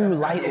treat you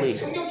lightly.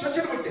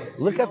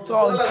 Look at the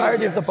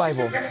entirety of the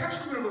Bible.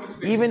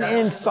 Even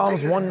in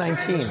Psalms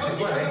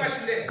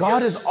 119,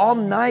 God is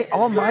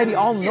almighty,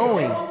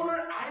 all-knowing.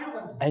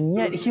 And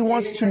yet he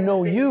wants to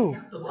know you.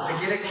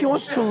 He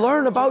wants to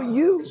learn about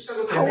you.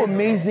 How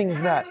amazing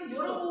is that?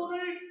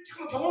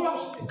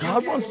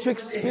 God wants to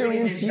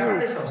experience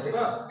you.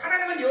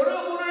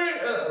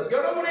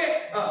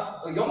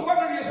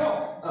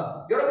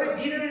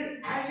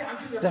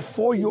 That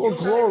for your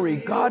glory,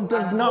 God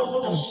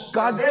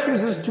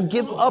chooses to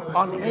give up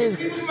on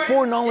his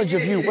foreknowledge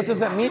of you. What does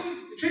that mean?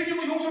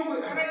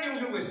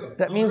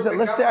 That means that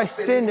let's say I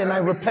sinned and I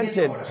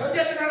repented.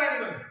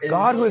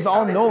 God, who is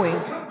all-knowing,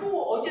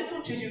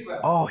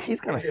 he's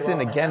going to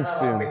sin again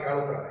soon.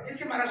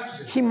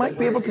 He might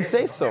be able to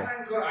say so.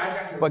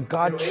 But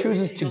God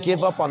chooses to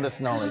give up on this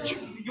knowledge.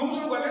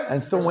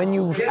 And so when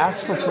you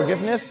ask for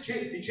forgiveness,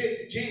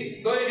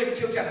 he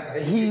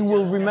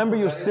will remember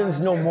your sins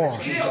no more.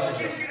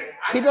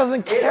 He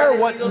doesn't care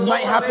what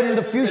might happen in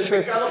the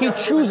future. He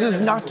chooses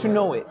not to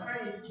know it.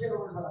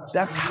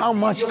 That's how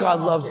much God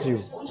loves you.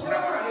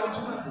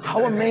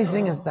 How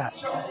amazing is that?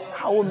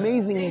 How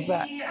amazing is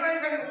that?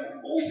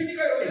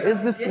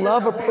 Is this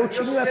love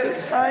approaching you at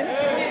this time?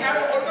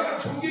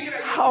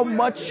 How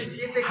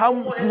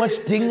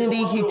much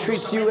dignity he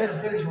treats you with?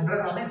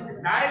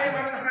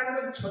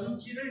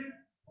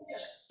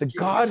 The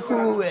God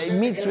who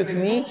meets with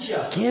me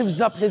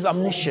gives up his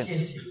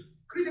omniscience.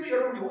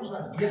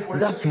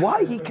 That's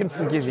why he can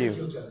forgive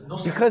you.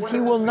 Because he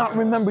will not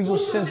remember your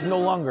sins no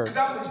longer.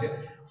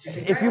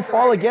 If you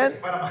fall again,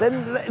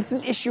 then it's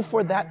an issue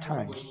for that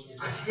time.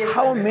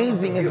 How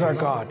amazing is our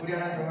God?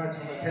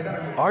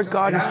 Our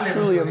God is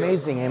truly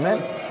amazing,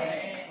 amen?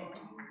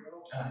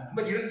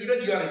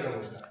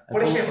 So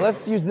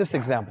let's use this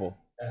example.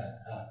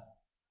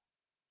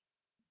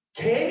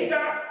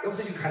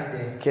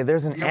 Okay,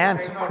 there's an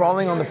ant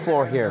crawling on the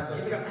floor here.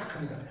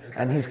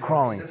 And he's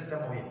crawling.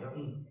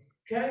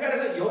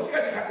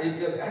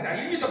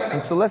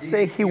 And so let's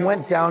say he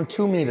went down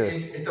 2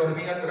 meters.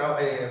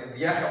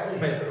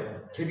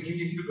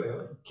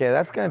 Okay,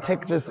 that's going to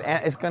take this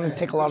ant, it's going to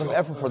take a lot of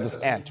effort for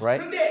this ant, right?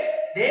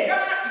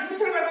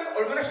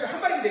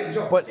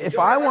 But if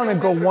I want to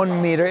go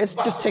 1 meter, it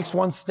just takes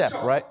one step,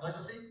 right?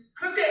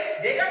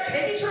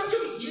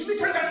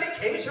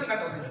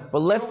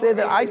 But let's say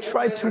that I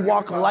tried to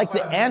walk like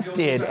the ant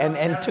did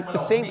and took the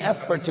same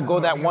effort to go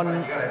that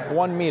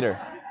one meter.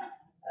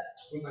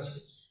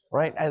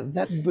 Right?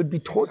 That would be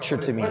torture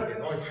to me.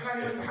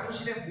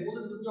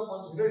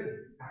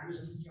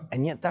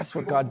 And yet that's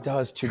what God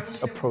does to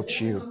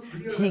approach you.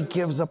 He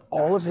gives up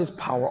all of his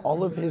power,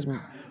 all of his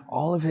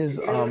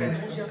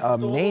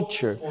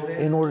nature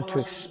in order to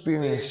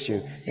experience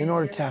you, in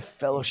order to have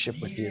fellowship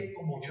with you.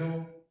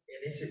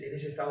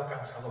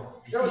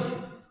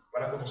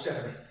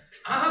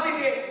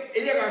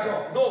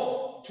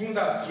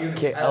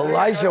 Okay,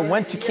 Elijah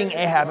went to King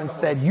Ahab and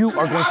said, "You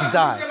are going to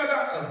die."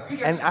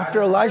 And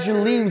after Elijah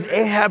leaves,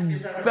 Ahab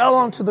fell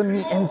onto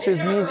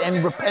his knees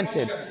and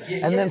repented.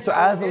 And then so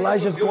as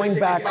Elijah's going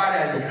back,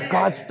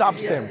 God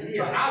stops him.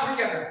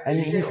 And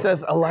he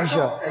says,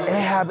 Elijah,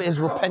 Ahab is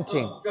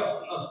repenting.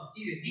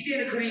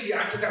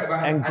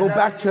 And go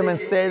back to him and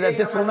say that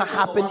this will not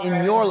happen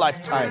in your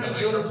lifetime.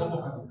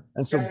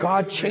 And so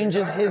God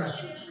changes his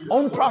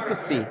own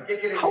prophecy.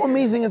 How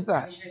amazing is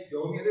that?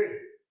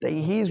 That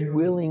he's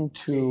willing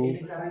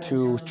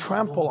to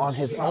trample on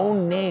his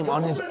own name,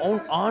 on his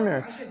own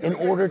honor, in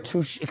order to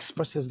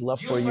express his love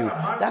for you.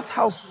 That's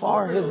how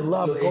far his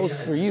love goes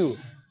for you.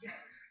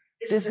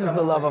 This is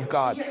the love of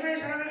God.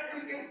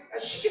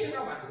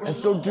 And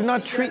so do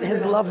not treat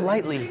his love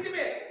lightly.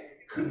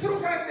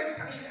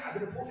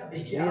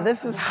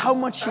 This is how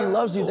much he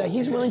loves you, that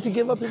he's willing to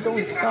give up his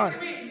own son.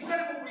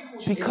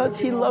 Because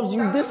he loves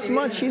you this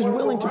much, he's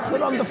willing to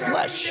put on the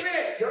flesh.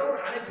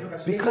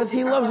 Because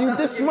he loves you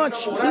this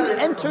much, he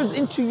enters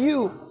into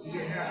you.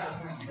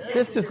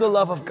 This is the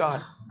love of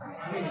God.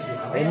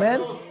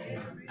 Amen?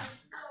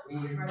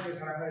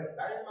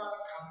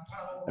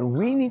 And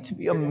we need to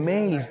be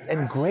amazed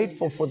and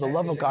grateful for the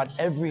love of God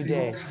every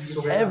day,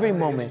 every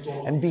moment,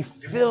 and be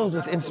filled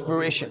with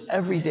inspiration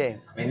every day.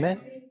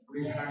 Amen?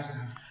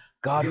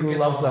 God who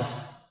loves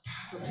us,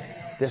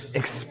 this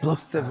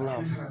explosive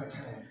love.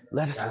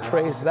 Let us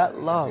praise that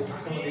love.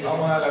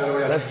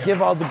 Let's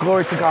give all the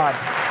glory to God.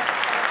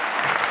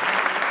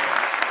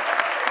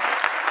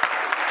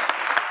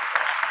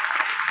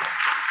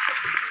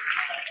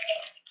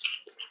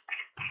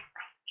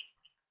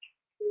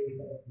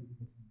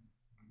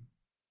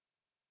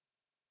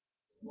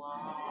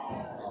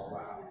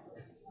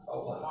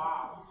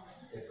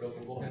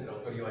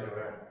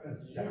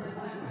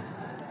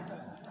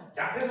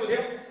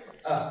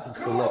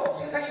 So look,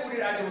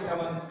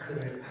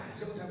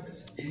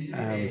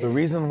 the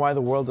reason why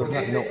the world does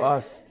not know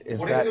us is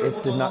that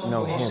it did not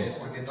know him.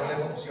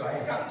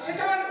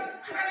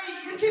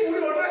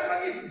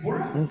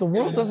 And the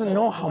world doesn't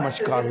know how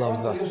much God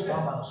loves us.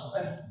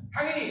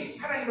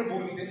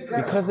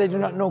 Because they do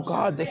not know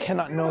God, they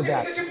cannot know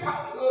that.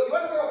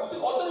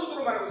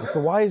 So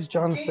why is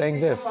John saying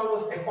this?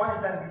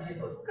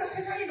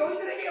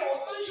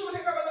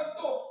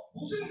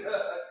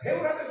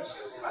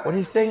 What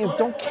he's saying is,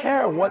 don't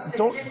care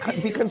don't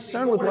be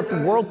concerned with what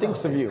the world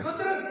thinks of you.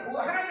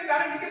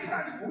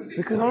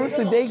 Because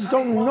honestly, they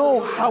don't know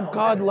how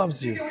God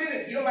loves you.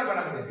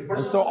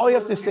 And so all you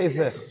have to say is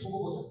this: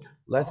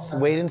 let's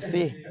wait and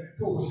see.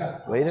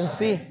 Wait and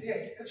see.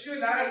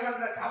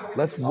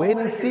 Let's wait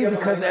and see,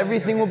 because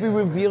everything will be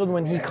revealed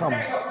when he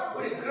comes.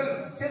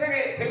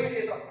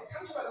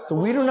 So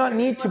we do not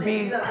need to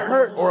be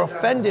hurt or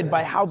offended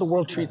by how the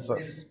world treats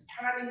us.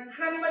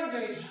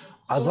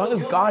 As long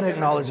as God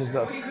acknowledges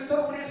us,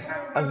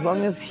 as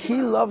long as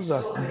he loves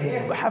us,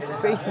 have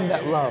faith in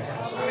that love.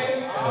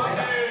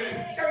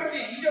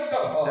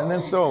 And then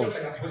so,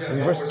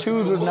 in verse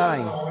 2 to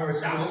 9,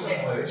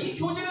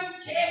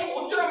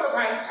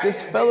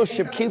 this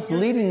fellowship keeps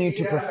leading you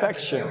to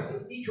perfection.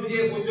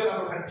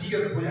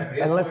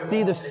 And let's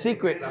see the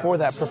secret for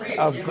that,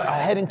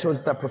 heading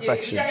towards that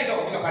perfection.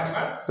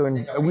 So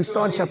we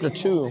saw in chapter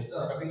 2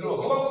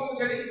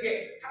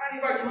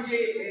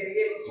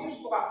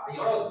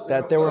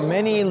 that there were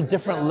many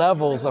different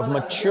levels of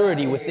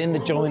maturity within the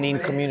Johannine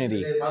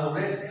community.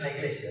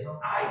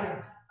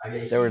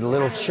 There were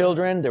little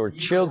children, there were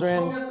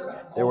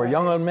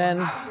young men,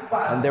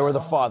 and there were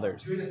the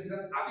fathers.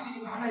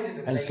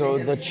 And so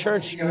the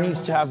church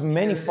needs to have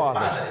many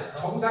fathers.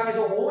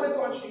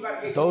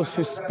 Those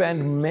who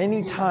spend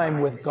many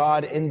time with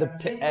God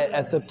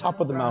at the top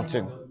of the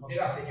mountain.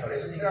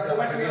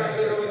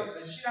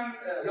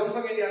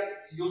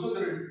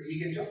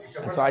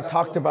 And so I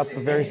talked about the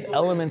various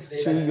elements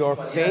to your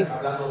faith.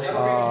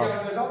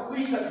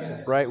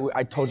 Right?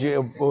 I told you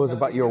it was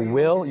about your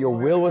will. Your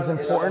will was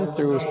important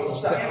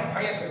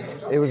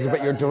it was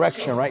about your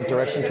direction, right?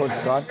 Direction towards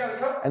God.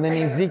 And then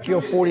Ezekiel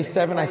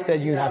 47, I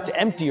said you have to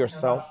empty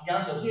yourself.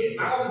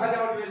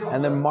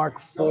 And then Mark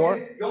 4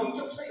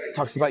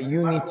 talks about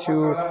you need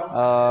to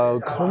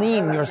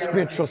clean your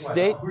spiritual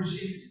state,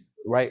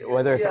 right?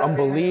 Whether it's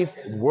unbelief,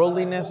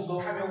 worldliness,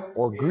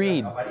 or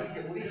greed.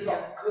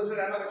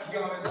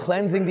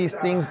 Cleansing these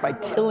things by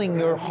tilling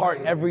your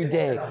heart every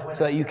day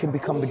so that you can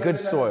become the good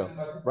soil,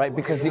 right?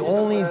 Because the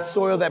only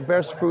soil that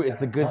bears fruit is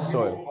the good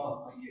soil.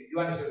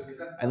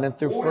 And then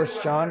through 1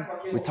 John,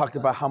 we talked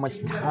about how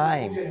much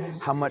time,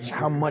 how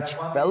much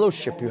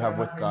fellowship you have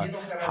with God,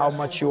 how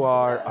much you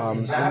are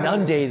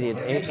inundated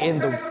in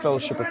the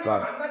fellowship with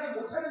God.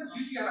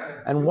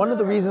 And one of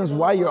the reasons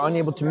why you're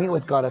unable to meet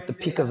with God at the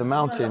peak of the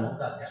mountain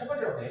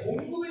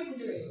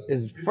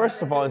is,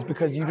 first of all, is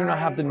because you do not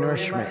have the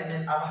nourishment.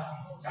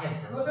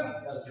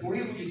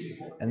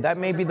 And that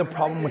may be the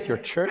problem with your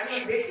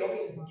church,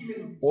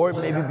 or it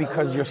may be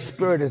because your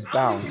spirit is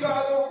bound.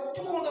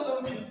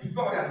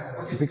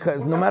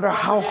 Because no matter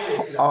how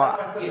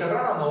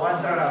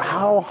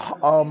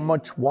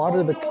much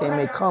water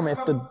may come, if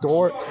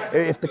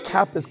the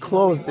cap is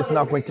closed, it's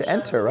not going to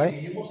enter,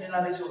 right?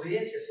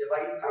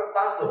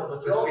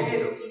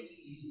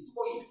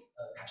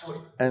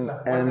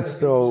 And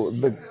so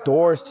the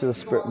doors to the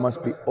Spirit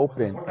must be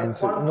open. And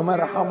so no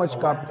matter how much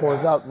God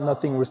pours out,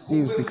 nothing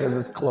receives because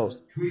it's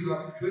closed.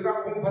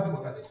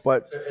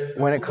 But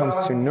when it comes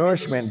to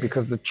nourishment,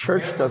 because the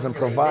church doesn't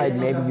provide,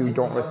 maybe you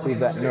don't receive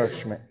that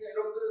nourishment.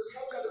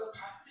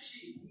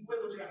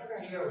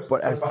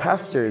 But as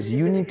pastors,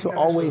 you need to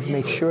always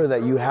make sure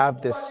that you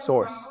have this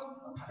source.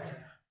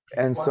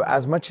 And so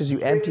as much as you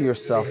empty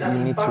yourself, you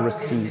need to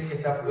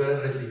receive.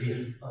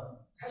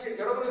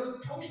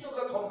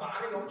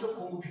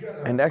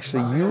 And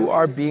actually, you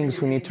are beings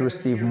who need to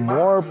receive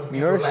more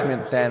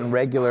nourishment than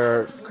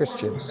regular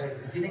Christians.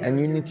 And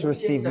you need to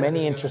receive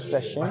many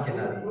intercession.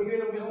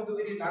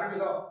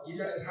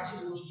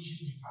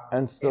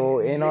 And so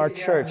in our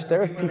church,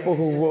 there are people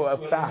who will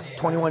fast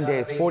 21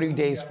 days, 40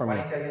 days for me.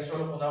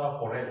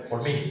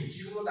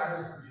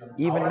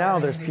 Even now,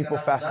 there's people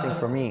fasting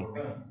for me.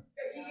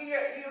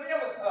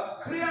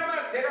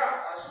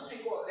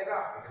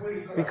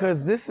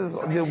 Because this is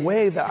the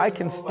way that I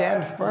can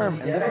stand firm,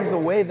 and this is the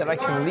way that I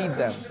can lead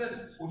them.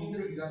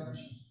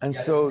 And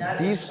so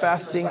these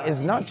fasting is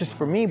not just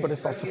for me, but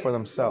it's also for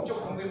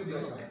themselves.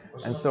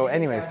 And so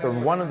anyway, so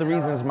one of the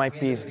reasons might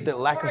be the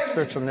lack of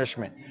spiritual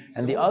nourishment.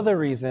 And the other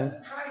reason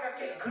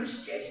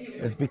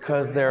is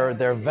because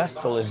their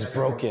vessel is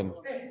broken.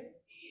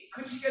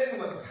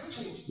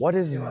 What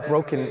is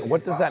broken?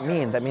 What does that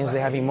mean? That means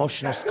they have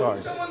emotional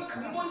scars.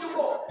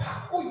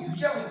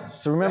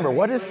 So remember,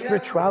 what is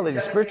spirituality?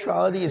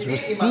 Spirituality is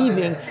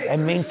receiving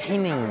and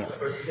maintaining it.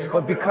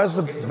 But because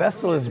the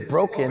vessel is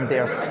broken, they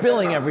are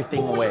spilling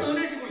everything away.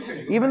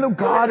 Even though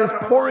God is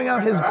pouring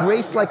out His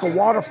grace like a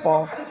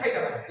waterfall,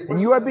 and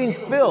you are being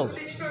filled.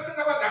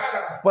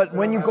 But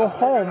when you go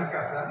home,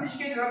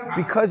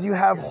 because you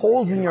have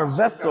holes in your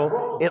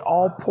vessel, it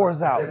all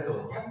pours out.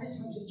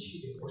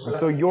 And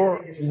so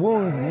your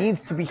wounds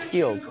needs to be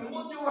healed.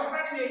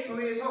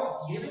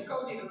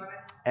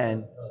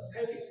 And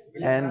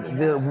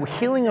the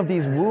healing of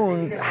these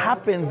wounds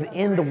happens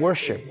in the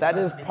worship. That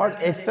is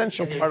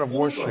essential part of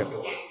worship.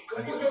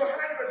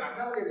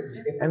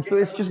 And so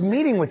it's just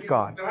meeting with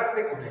God.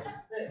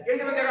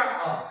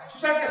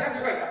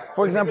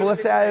 For example,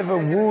 let's say I have a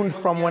wound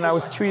from when I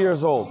was 2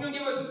 years old.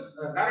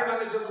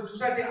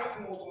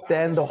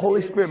 Then the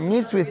Holy Spirit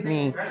meets with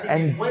me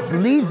and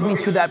leads me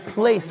to that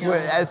place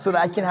where, so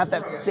that I can have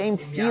that same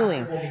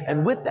feeling.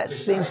 And with that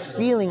same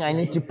feeling, I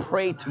need to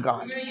pray to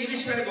God.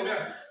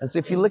 And so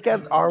if you look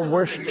at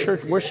our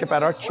church worship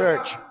at our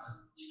church,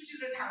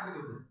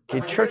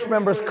 okay, church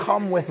members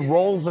come with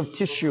rolls of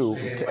tissue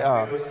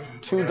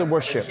to the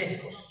worship.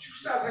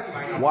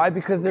 Why?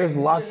 Because there's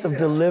lots of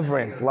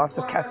deliverance, lots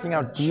of casting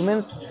out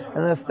demons.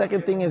 And the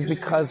second thing is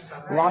because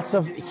lots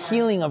of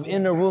healing of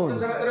inner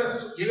wounds.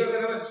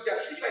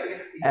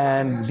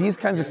 And these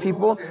kinds of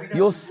people,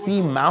 you'll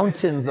see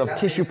mountains of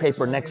tissue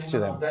paper next to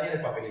them.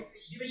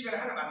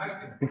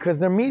 Because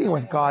they're meeting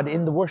with God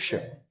in the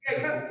worship.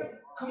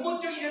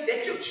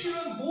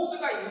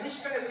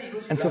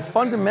 And so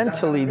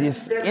fundamentally,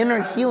 this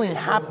inner healing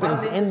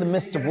happens in the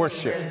midst of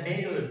worship.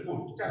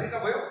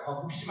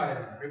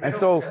 And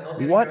so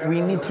what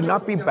we need to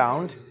not be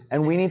bound,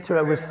 and we need to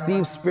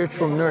receive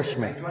spiritual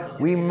nourishment.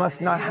 We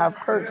must not have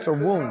hurts or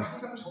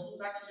wounds.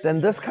 Then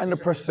this kind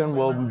of person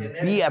will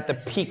be at the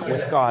peak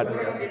with God.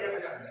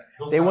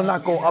 They will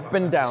not go up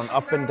and down,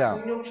 up and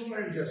down.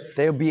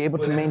 They'll be able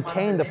to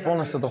maintain the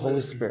fullness of the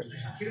Holy Spirit.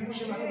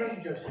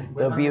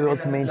 They'll be able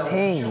to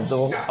maintain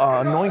the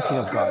anointing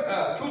of God.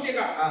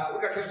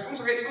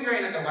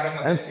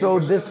 And so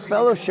this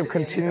fellowship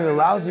continually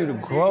allows you to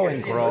grow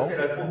and grow.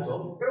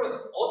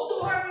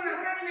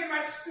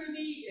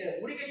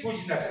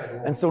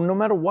 And so no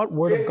matter what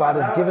word of God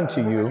is given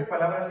to you,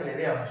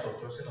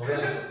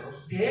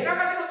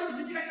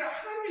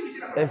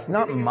 it's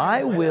not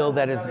my will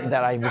that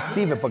I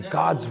receive it, but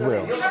God's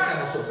will.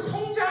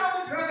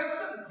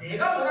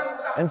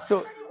 And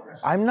so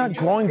I'm not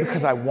growing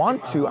because I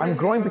want to. I'm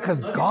growing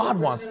because God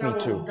wants me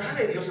to.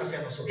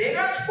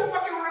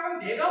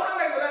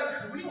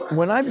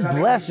 When I'm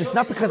blessed, it's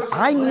not because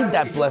I need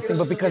that blessing,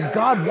 but because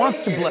God wants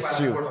to bless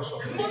you.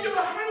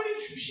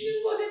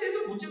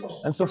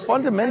 And so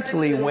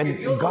fundamentally,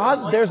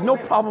 there's no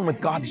problem with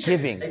God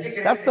giving.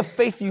 That's the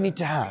faith you need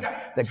to have.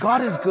 That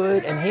God is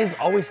good and He is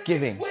always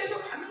giving.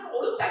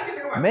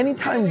 Many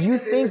times you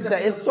think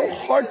that it's so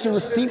hard to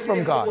receive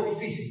from God.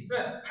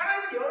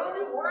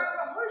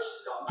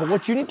 But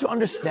what you need to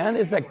understand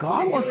is that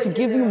God wants to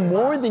give you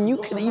more than you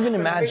can even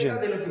imagine.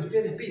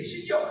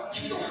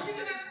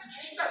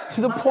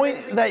 To the point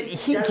that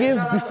He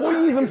gives before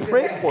you even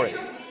pray for it.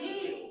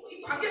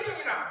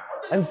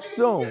 And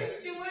so,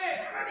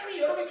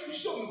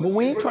 what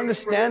we need to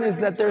understand is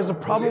that there's a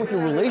problem with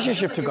your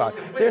relationship to God.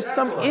 There's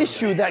some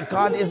issue that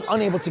God is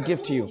unable to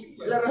give to you.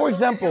 For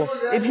example,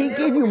 if He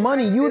gave you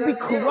money, you would be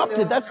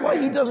corrupted. That's why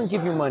He doesn't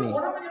give you money.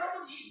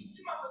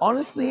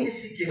 Honestly,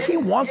 He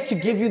wants to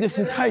give you this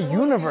entire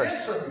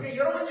universe.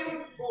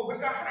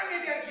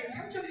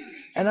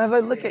 And as I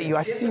look at you,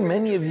 I see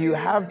many of you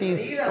have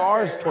these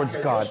scars towards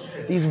God,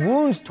 these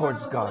wounds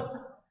towards God.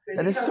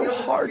 that it's so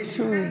hard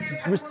to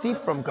receive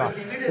from God.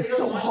 It's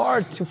so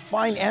hard to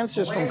find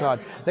answers from God,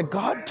 that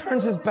God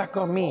turns his back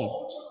on me.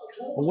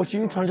 But what you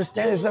need to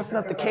understand is that's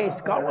not the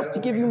case. God wants to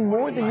give you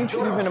more than you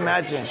can even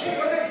imagine.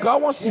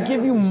 God wants to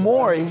give you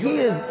more. He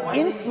is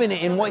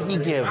infinite in what he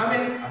gives.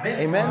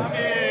 Amen?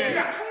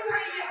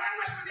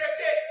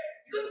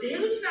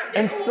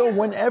 And so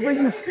whenever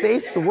you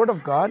face the word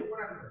of God,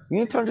 you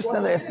need to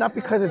understand that it's not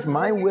because it's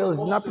my will,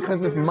 it's not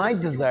because it's my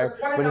desire,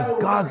 but it's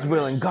God's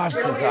will and God's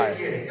desire.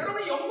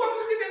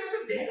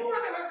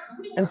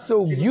 And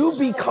so you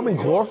becoming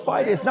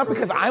glorified, it's not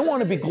because I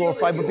want to be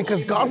glorified, but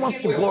because God wants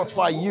to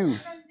glorify you.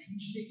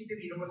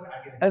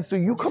 And so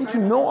you come to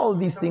know all of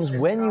these things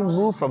when you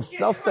move from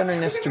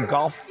self-centeredness to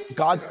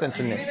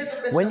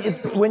God-centeredness.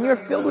 When you're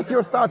filled with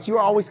your thoughts, you're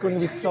always going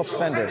to be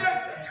self-centered.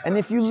 And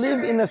if you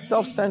live in a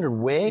self-centered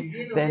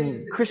way,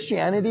 then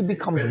Christianity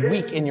becomes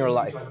weak in your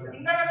life.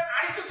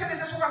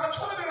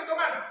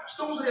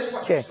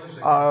 Okay,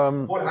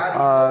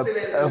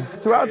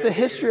 throughout the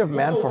history of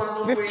man, for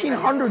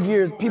 1,500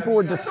 years, people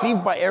were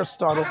deceived by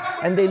Aristotle,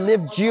 and they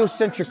lived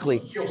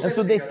geocentrically. And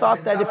so they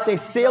thought that if they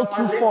sailed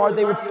too far,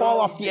 they would fall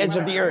off the edge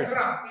of the earth.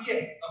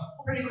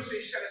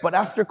 But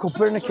after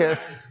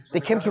Copernicus, they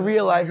came to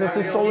realize that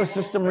the solar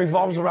system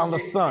revolves around the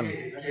sun.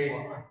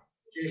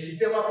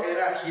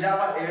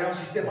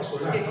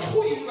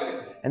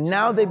 And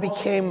now they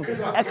became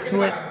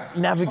excellent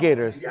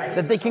navigators,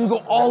 that they can go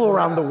all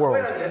around the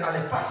world.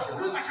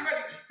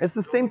 It's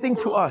the same thing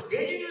to us.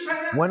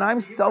 When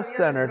I'm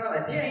self-centered,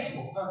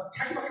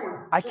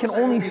 I can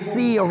only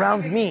see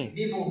around me.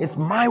 It's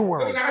my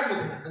world.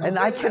 And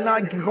I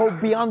cannot go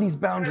beyond these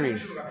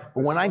boundaries.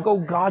 But when I go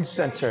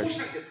God-centered,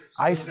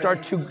 I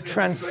start to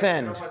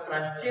transcend.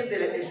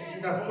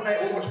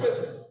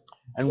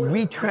 And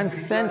we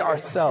transcend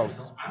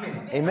ourselves.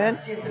 Amen?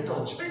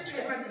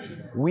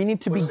 We need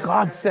to be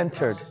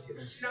God-centered.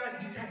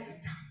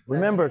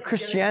 Remember,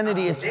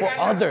 Christianity is for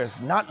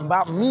others, not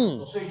about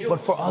me, but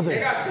for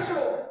others.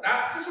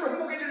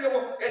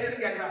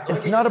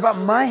 It's not about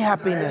my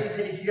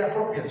happiness,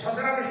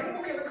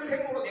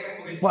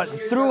 but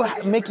through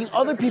making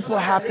other people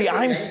happy,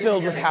 I'm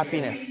filled with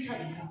happiness.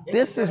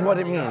 This is what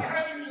it means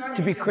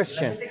to be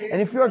Christian.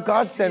 And if you're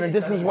God-centered,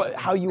 this is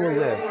how you will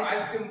live.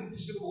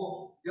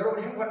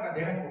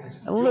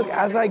 And look,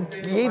 as I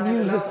gave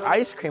you this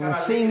ice cream and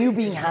seeing you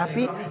being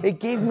happy, it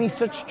gave me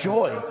such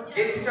joy.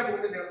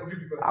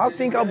 I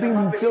think I'll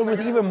be filled with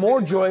even more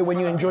joy when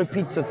you enjoy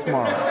pizza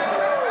tomorrow.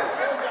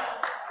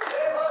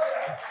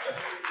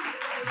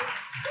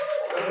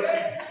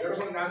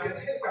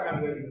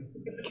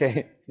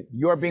 Okay,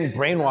 you are being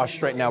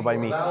brainwashed right now by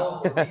me.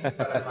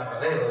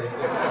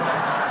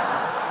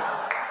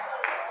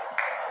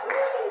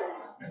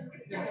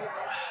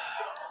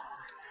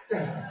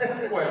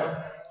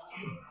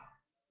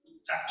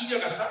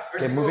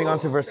 Okay, moving on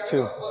to verse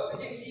 2.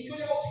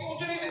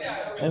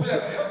 And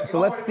so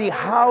let's see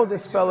how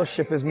this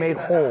fellowship is made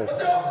whole.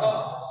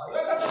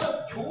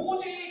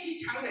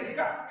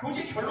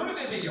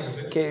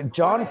 Okay,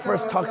 John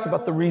first talks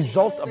about the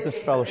result of this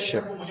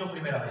fellowship.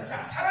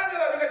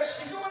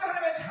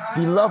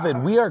 Beloved,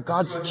 we are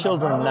God's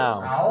children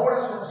now.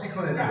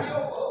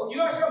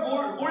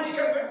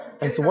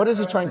 And so what is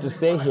he trying to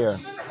say here?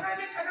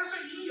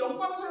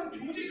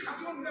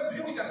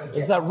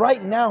 Is that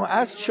right now,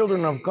 as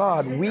children of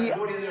God, we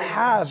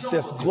have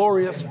this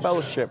glorious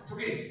fellowship.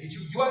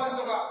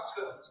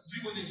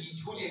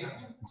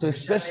 So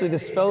especially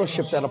this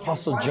fellowship that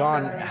Apostle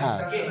John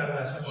has.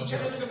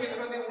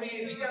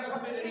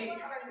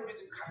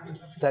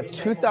 That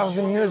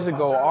 2,000 years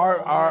ago,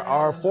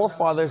 our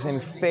forefathers in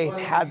faith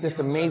had this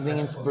amazing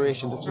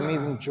inspiration, this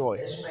amazing joy.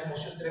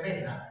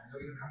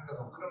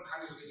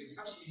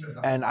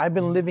 And I've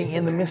been living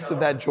in the midst of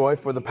that joy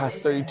for the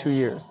past 32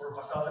 years.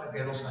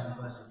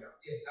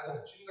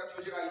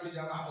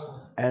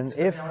 And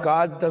if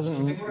God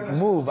doesn't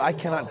move, I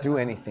cannot do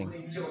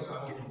anything.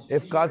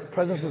 If God's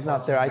presence is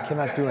not there, I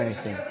cannot do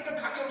anything.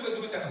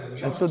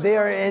 And so they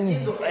are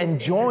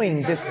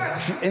enjoying this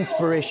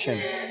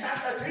inspiration.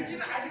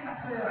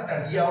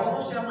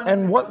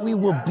 And what we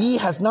will be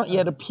has not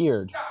yet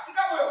appeared.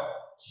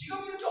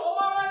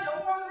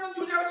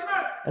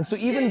 And so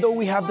even though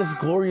we have this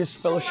glorious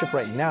fellowship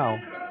right now,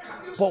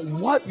 but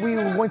what we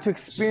are going to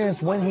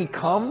experience when he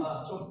comes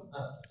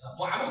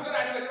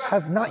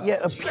has not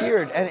yet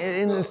appeared, and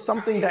it is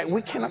something that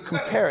we cannot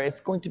compare. It's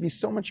going to be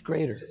so much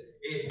greater.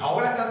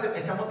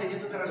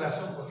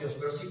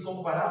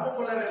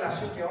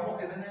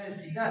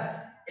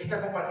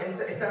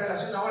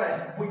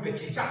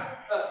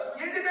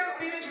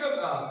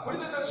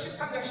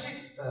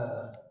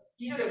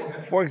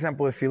 For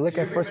example, if you look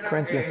at 1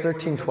 Corinthians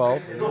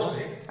 13:12,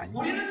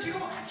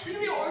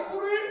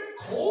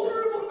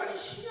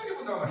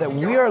 that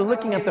we are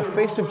looking at the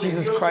face of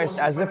Jesus Christ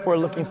as if we're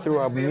looking through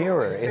a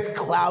mirror. It's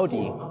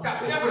cloudy.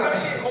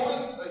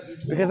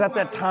 Because at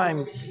that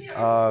time,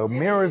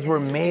 mirrors were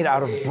made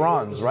out of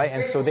bronze, right?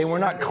 And so they were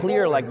not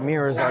clear like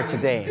mirrors are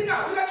today.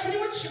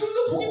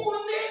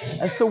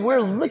 And so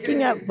we're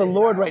looking at the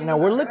Lord right now.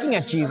 We're looking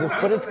at Jesus,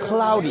 but it's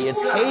cloudy.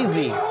 It's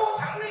hazy.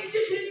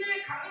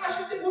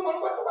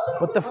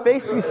 But the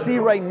face we see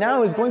right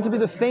now is going to be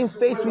the same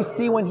face we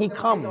see when he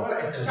comes.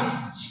 자,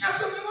 신약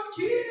성경은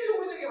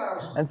계속 우리에게 말하고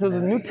있습니다. And so the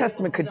New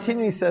Testament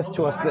continually says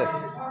to us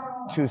this: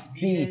 to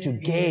see, to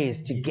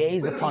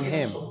gaze upon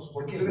him.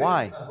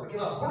 Why?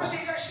 고린도서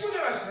 1장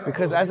 15절 말씀처럼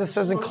Because as it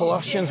says in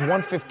Colossians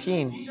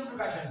 1:15,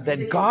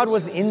 that God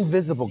was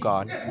invisible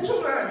God.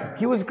 보셔도 하나님.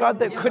 He was God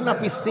that could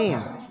not be seen,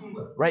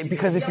 right?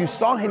 Because if you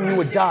saw him, you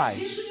would die.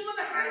 예수님은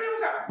하나님의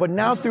형상. But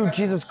now through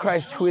Jesus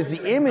Christ, who is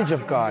the image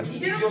of God,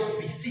 이제는 봐야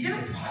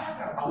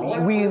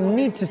살아. we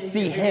need to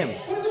see him.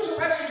 고린도서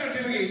 4장 6절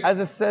계속 얘기해. As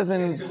it says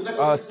in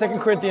 2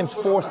 Corinthians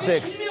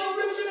 4:6,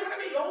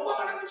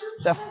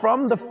 that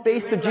from the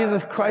face of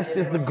Jesus Christ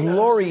is the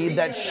glory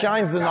that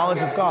shines the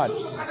knowledge of God.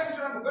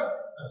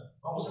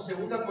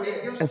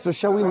 And so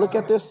shall we look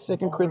at this?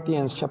 2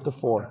 Corinthians chapter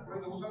 4.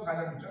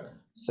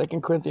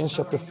 2 Corinthians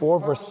chapter 4,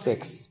 verse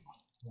 6.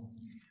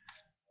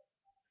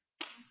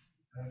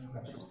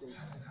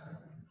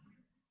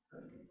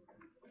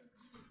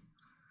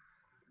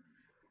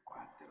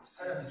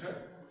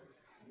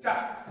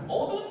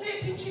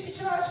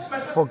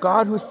 For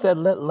God who said,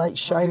 let light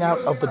shine out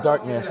of the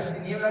darkness.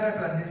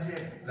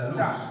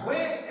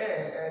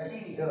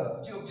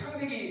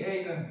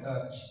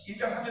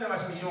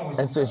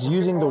 And so it's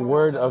using the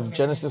word of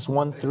Genesis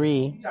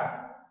 1:3.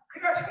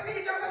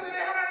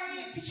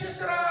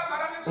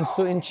 And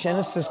so in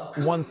Genesis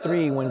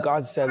 1:3, when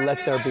God said,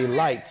 let there be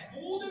light,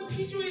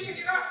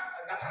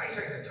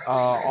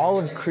 all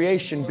of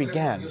creation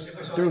began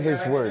through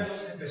his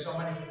words.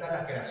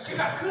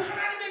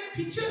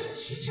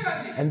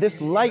 And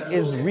this light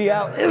is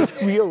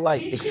real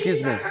light,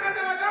 excuse me.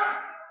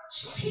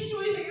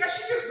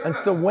 And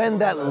so when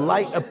that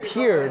light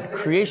appeared,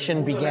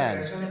 creation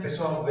began.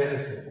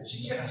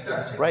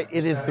 Right?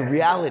 It is the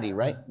reality,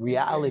 right?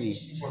 Reality.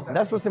 And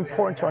that's what's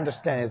important to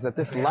understand, is that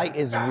this light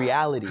is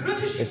reality.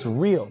 It's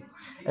real.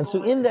 And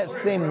so in that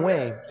same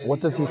way,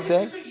 what does he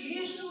say?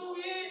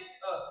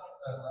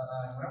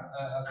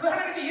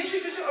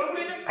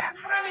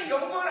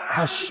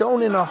 Has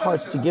shown in our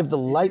hearts to give the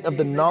light of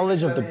the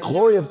knowledge of the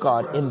glory of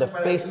God in the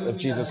face of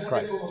Jesus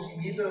Christ.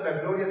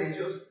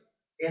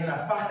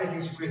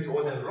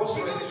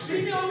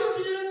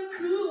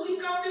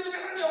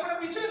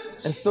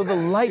 And so the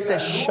light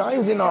that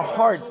shines in our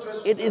hearts,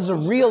 it is a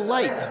real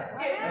light.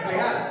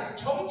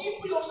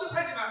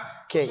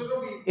 Okay,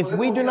 if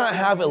we do not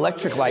have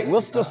electric light,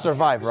 we'll still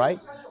survive, right?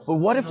 But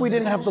what if we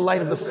didn't have the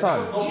light of the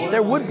sun?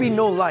 There would be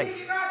no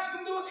life.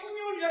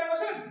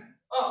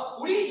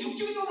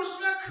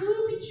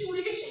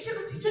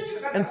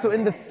 And so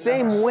in the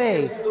same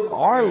way,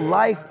 our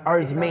life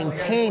is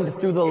maintained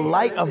through the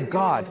light of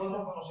God.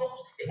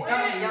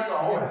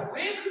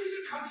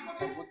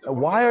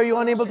 Why are you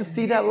unable to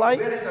see that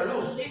light?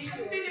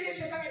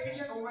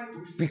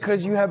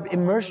 Because you have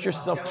immersed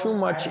yourself too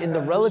much in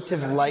the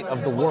relative light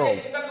of the world.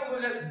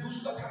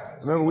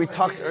 Remember, we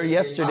talked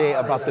yesterday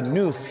about the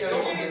noose.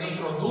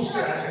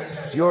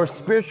 Your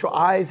spiritual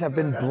eyes have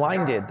been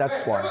blinded,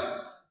 that's why.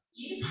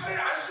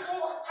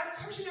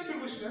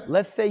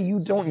 Let's say you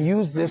don't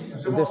use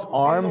this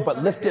arm,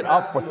 but lift it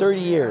up for 30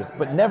 years,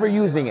 but never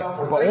using it,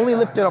 but only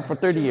lift it up for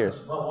 30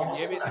 years.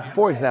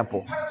 For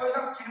example,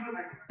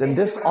 then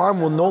this arm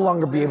will no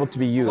longer be able to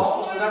be used.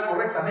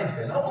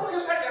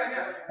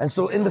 And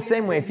so in the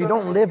same way, if you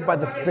don't live by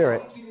the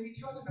Spirit,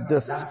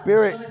 the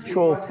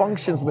spiritual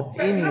functions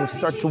within you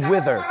start to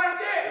wither.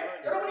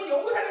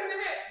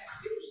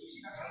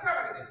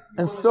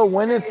 And so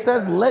when it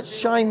says, let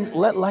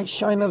light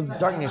shine out of the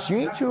darkness, you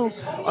need to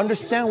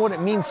understand what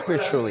it means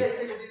spiritually.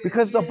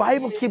 Because the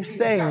Bible keeps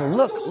saying,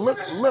 look.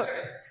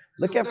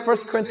 Look at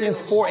 1 Corinthians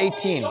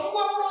 4:18.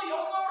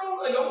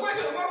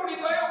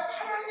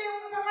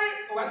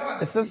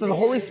 It says that the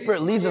Holy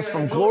Spirit leads us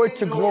from glory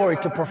to glory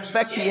to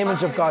perfect the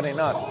image of God in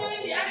us.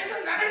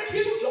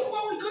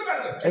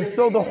 And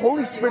so the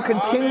Holy Spirit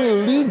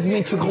continually leads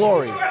me to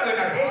glory.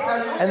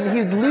 And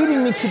he's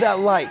leading me to that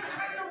light.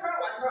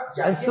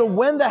 And so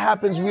when that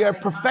happens, we are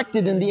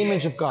perfected in the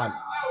image of God.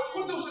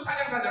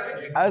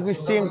 As we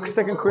see in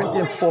 2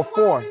 Corinthians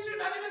 4:4,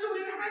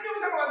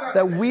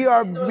 that we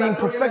are being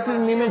perfected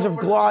in the image of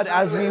God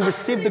as we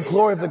receive the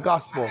glory of the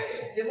gospel.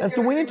 And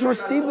so we need to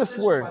receive this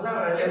word.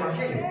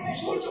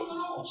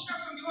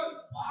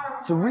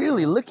 So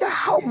really, look at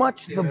how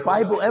much the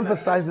Bible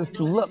emphasizes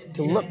to look.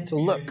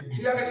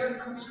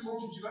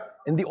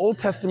 In the Old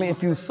Testament,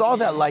 if you saw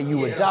that light, you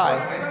would die.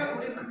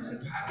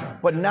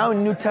 But now in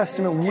New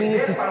Testament, we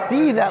need to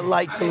see that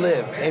light to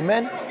live.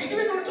 Amen?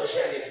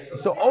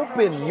 So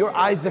open your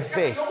eyes of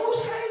faith.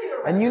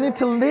 And you need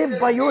to live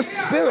by your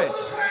spirit.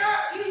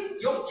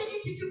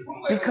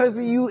 Because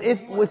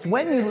it's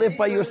when you live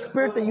by your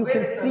spirit that you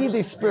can see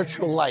the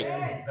spiritual light.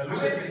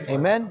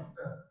 Amen?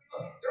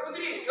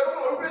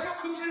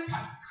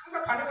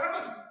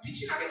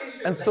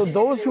 And so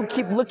those who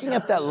keep looking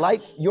at that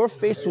light, your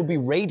face will be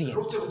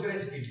radiant.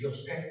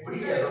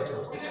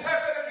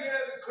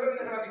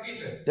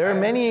 There are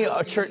many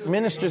church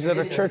ministers at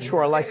our church who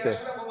are like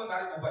this,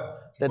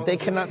 that they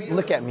cannot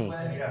look at me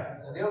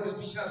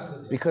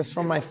because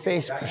from my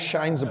face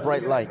shines a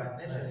bright light.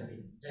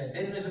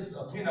 내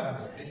눈에서 불이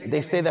나간대요. 내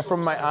They say that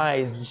from my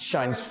eyes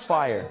shines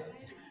fire.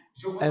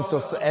 And so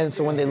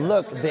when they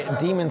look, the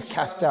demons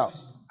cast out.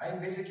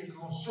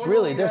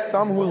 Really, there's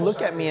some who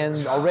look at me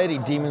and already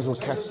demons will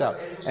cast out.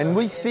 And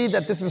we see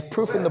that this is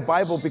proof in the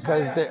Bible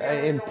because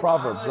in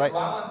Proverbs, right?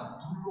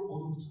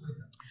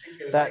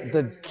 That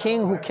the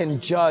king who can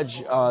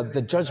judge,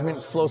 the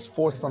judgment flows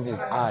forth from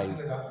his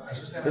eyes.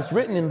 It's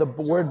written in the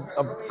word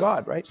of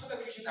God, right?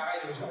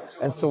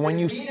 And so when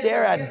you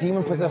stare at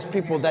demon-possessed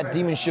people, that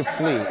demon should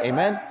flee.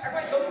 Amen?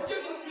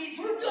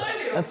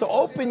 And so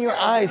open your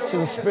eyes to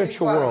the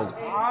spiritual world.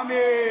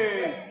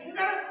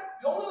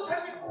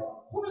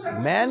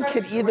 Man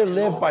can either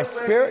live by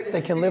spirit,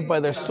 they can live by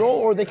their soul,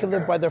 or they can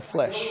live by their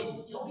flesh.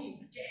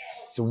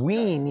 So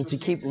we need to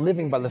keep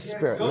living by the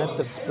Spirit. Let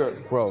the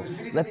Spirit grow.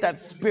 Let that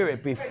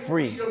Spirit be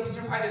free.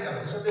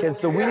 Okay,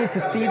 so we need to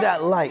see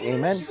that light.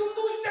 Amen?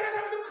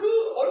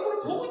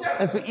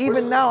 And so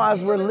even now,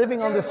 as we're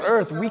living on this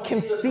earth, we can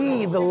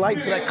see the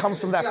light that comes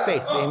from that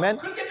face. Amen?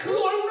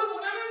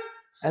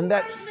 And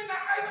that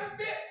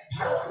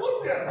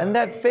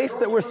face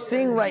that we're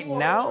seeing right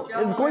now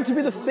is going to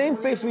be the same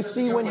face we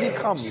see when He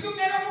comes.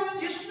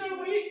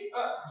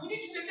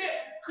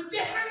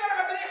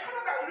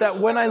 That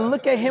when I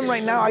look at Him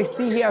right now, I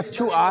see He has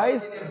two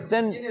eyes,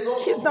 then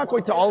He's not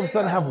going to all of a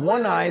sudden have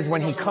one eye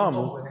when He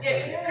comes.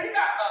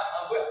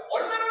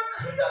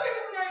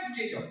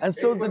 And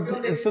so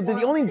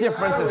the only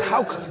difference is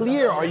how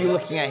clear are you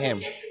looking at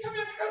Him.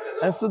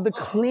 And so the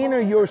cleaner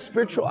your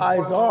spiritual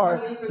eyes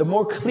are, the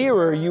more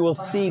clearer you will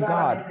see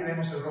God.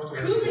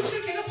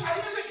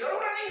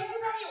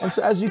 And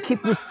so as you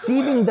keep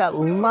receiving that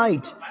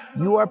light,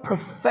 you are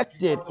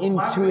perfected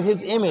into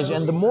His image.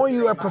 And the more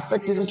you are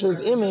perfected into His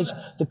image,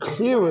 the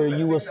clearer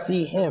you will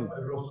see Him.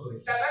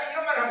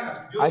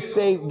 I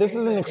say, this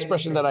is an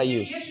expression that I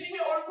use,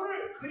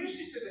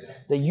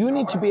 that you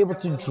need to be able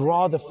to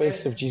draw the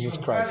face of Jesus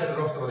Christ.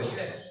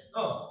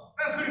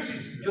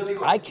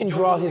 I can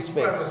draw His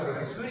face.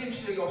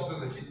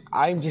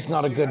 I'm just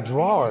not a good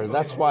drawer.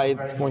 That's why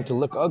it's going to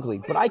look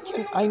ugly. But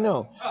I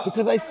know,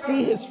 because I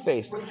see His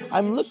face.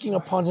 I'm looking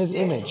upon His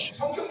image.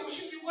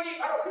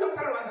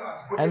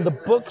 And the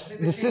books,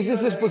 the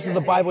 66 books of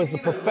the Bible is the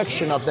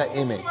perfection of that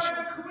image.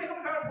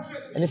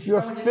 And if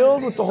you're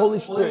filled with the Holy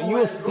Spirit, you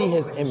will see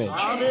His image.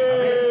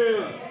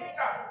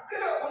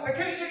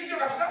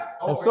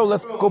 And so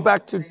let's go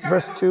back to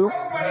verse 2.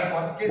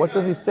 What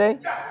does he say?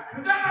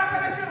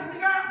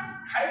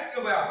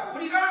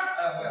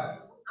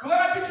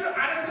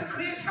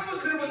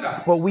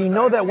 But we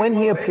know that when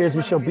He appears,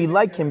 we shall be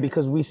like Him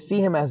because we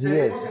see Him as He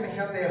is.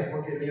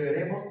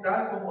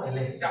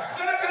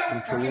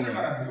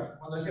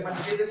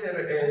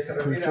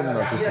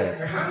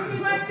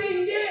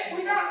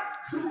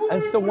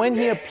 And so when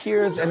He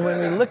appears and when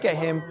we look at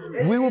Him,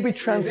 we will be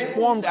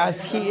transformed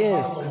as He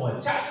is.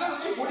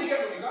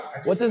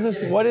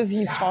 What is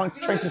he trying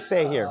to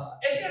say here?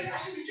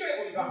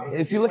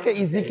 If you look at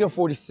Ezekiel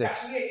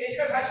 46,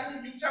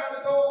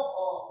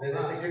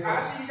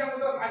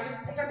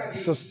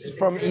 so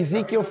from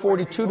Ezekiel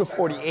 42 to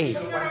 48,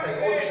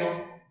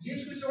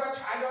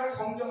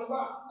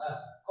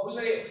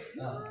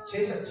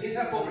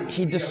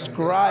 he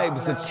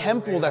describes the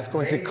temple that's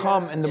going to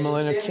come in the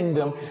millennial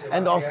kingdom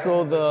and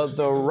also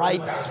the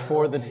rites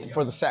for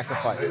the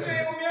sacrifice.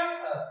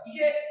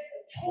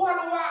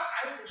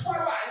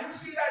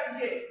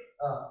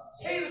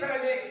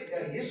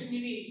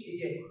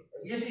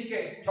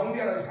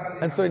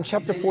 And so in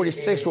chapter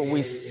 46, what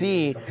we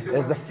see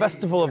is the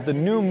festival of the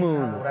new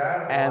moon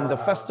and the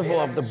festival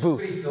of the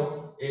booths.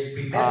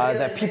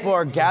 That people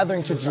are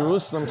gathering to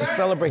Jerusalem to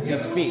celebrate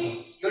these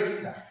feasts.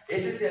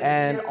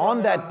 And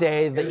on that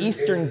day, the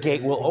eastern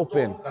gate will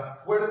open.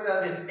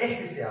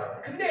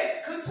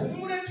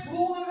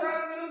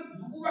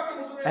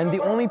 And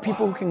the only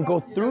people who can go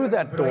through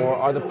that door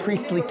are the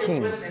priestly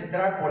kings.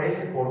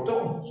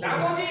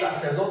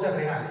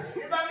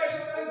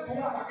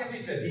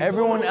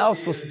 Everyone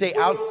else will stay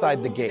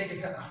outside the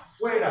gates.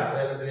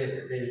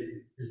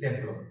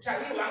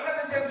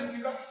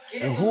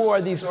 And who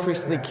are these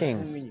priestly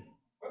kings?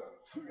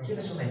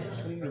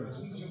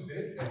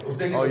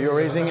 Oh, you're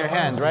raising your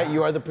hand, right?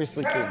 You are the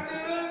priestly kings.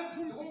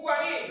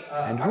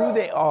 And who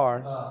they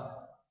are,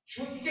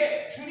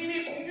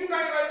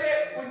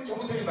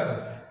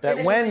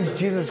 that when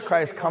Jesus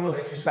Christ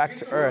comes back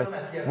to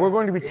earth, we're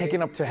going to be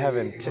taken up to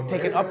heaven,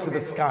 taken up to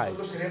the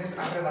skies.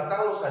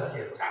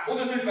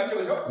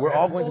 We're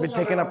all going to be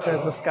taken up to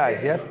the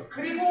skies, yes?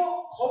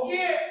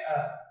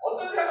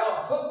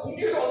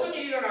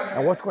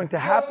 And what's going to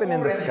happen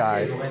in the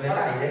skies,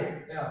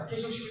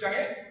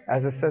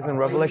 as it says in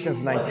Revelation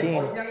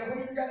 19,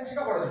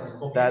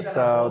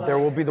 that there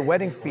will be the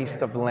wedding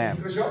feast of the Lamb,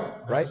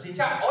 right?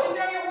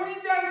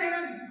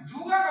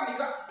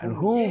 And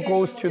who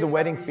goes to the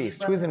wedding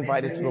feast? Who is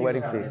invited to the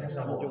wedding feast?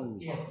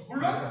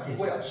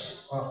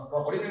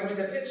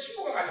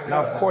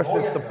 Now, of course,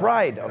 it's the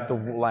bride of the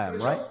Lamb,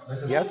 right?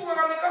 Yes?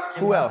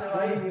 Who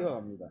else?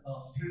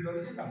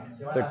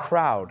 The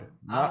crowd.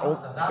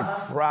 The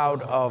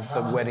crowd of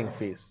the wedding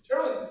feast.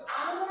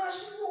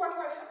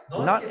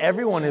 not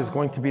everyone is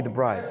going to be the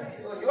bride.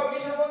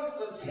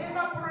 요한계시록은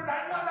세마포를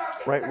날마다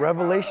Right?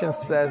 Revelation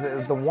says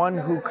the one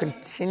who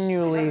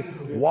continually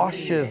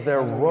washes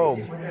their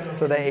robes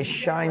so that it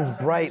shines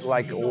bright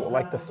like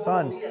the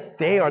sun,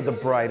 they are the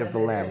bride of the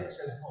Lamb.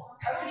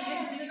 단순히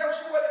예수 믿는다고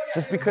신부가 되는 게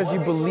Just because you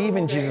believe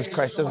in Jesus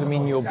Christ doesn't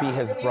mean you'll be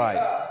his bride.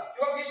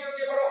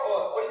 요한계시록에 바로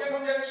어린 양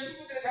혼자는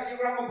신부들의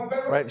자격을 한번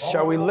볼까요? Right?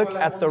 Shall we look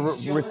at the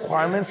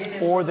requirements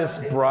for this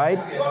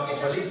bride?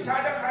 요한계시록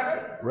 14장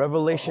 4절.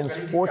 Revelations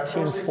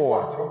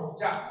 14:4.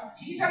 자,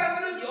 이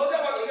사람들은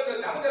여자와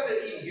이게 남은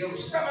자들이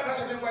 14만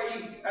 4천 명과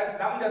이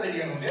남은 자들이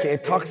있는데. Okay,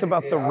 it talks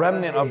about the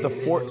remnant of the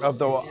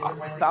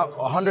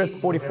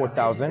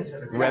 144,000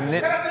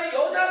 remnant. 사람들이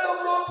여자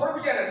더불어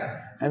더럽히지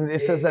않는다. And it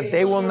says that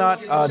they will not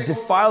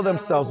defile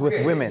themselves with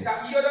women.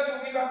 자, 이 여자들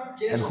뭡니까?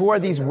 And who are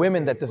these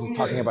women that this is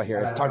talking about here?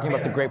 It's talking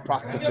about the great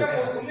prostitute.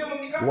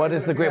 What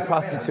is the great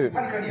prostitute?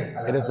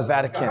 It is the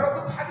Vatican.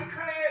 바로 그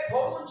바티칸의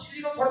더러운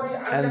진리로 더럽히지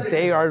않는 And 자들이.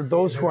 they are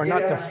those who are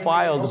not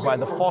defiled by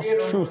the false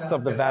truth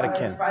of the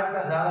Vatican.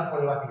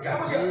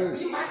 보세요.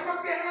 이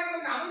마지막 때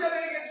하나님은 남은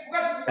자들에게 두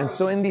가지 And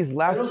so in these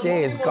last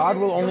days, God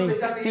will only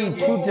see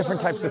two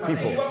different types of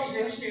people.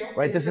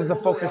 Right? This is the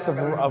focus of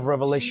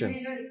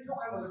Revelations.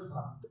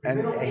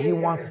 And he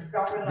wants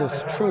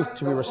this truth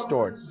to be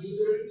restored.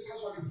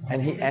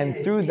 And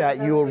through that,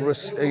 you will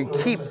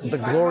keep the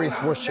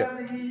glorious worship.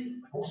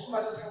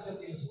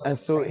 And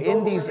so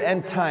in these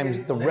end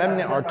times, the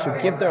remnant are to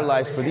give their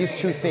lives for these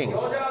two things.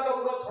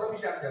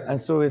 And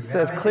so it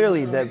says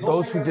clearly that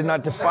those who did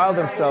not defile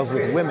themselves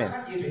with women,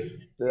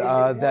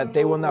 that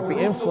they will not be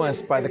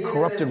influenced by the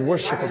corrupted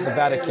worship of the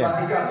Vatican,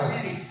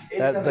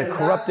 that the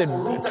corrupted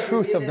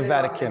truth of the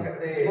Vatican,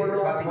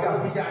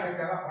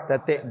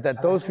 that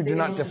those who do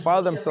not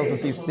defile themselves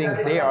with these things,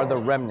 they are the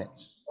remnant.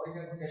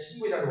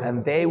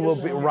 And they will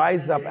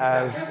rise up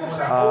as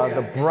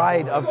the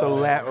bride of the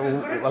Lamb.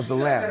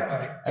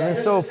 And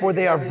so, for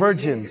they are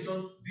virgins.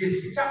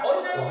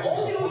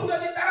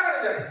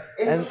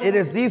 And it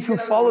is these who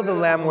follow the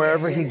Lamb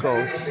wherever he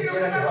goes.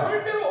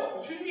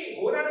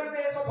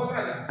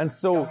 And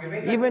so,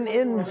 even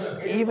in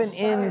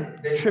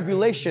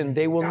tribulation,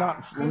 they will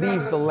not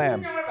leave the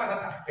Lamb.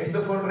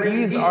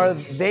 These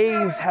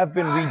have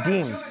been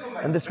redeemed.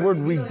 And this word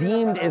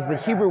redeemed is the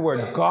Hebrew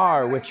word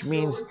gar, which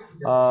means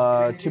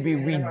to be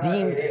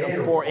redeemed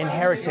for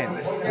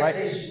inheritance,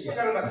 right?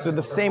 So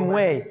the same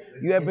way,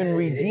 you have been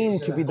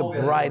redeemed to be the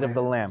bride of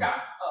the Lamb.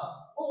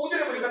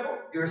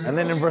 And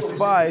then in verse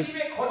 5,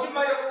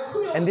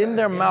 and in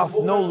their mouth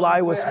no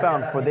lie was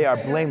found, for they are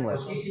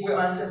blameless.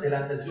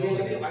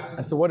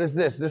 And so what is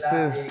this? This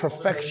is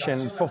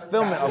perfection,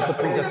 fulfillment of the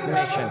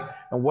predestination.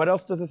 And what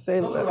else does it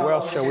say? Where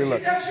else shall we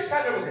look?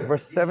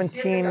 Verse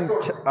 17,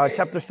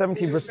 chapter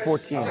 17, verse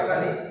 14.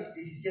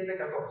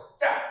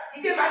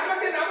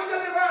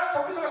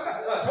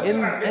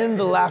 In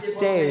the last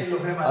days,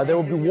 there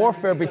will be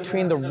warfare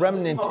between the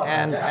remnant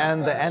and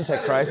the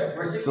Antichrist.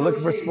 So look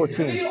at verse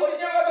 14.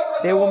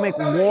 They will make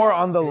war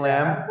on the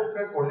Lamb,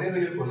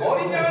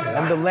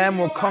 and the Lamb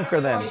will conquer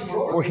them,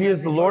 for he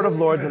is the Lord of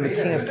lords and the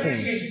King of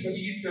kings.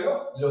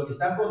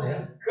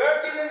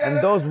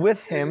 And those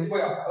with him,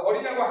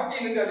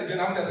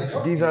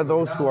 these are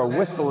those who are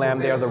with the Lamb,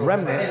 they are the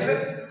remnant.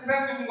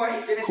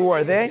 Who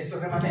are they?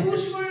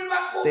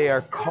 They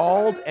are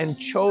called and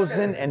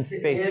chosen and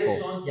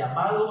faithful.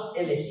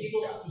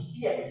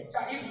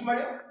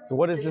 So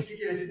what is this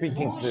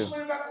speaking to?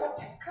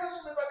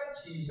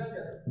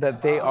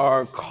 That they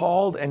are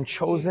called and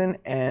chosen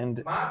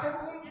and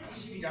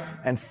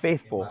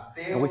faithful.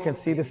 And we can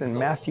see this in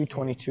Matthew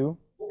 22.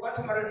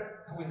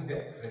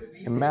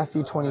 In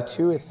Matthew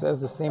 22, it says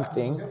the same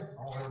thing.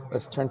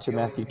 Let's turn to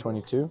Matthew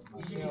 22.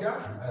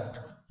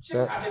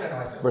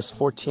 Verse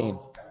 14.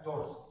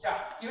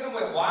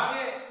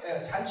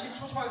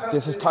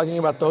 This is talking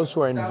about those who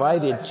are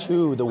invited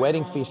to the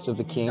wedding feast of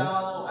the King.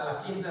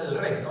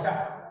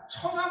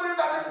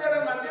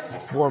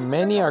 For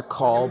many are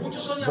called,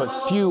 but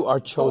few are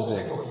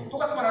chosen.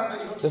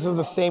 This is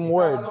the same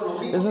word.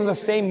 This is the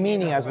same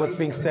meaning as what's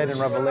being said in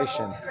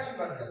Revelations.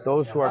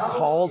 Those who are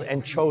called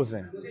and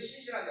chosen,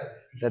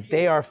 that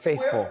they are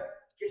faithful.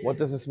 What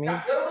does this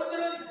mean?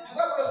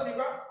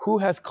 Who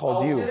has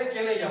called you?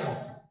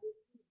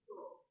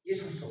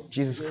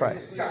 Jesus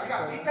Christ.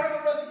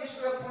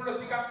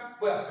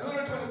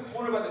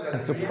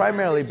 And so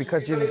primarily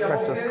because Jesus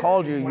Christ has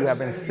called you, you have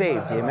been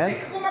saved. Amen?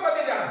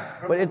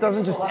 But it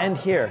doesn't just end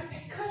here.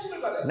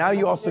 Now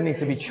you also need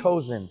to be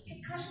chosen.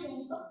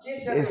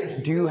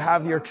 Do you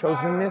have your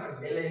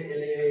chosenness?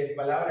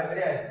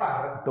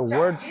 The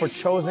word for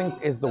chosen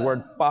is the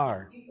word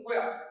par.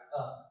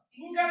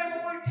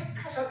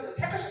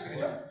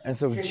 And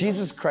so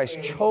Jesus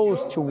Christ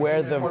chose to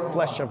wear the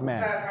flesh of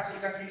man,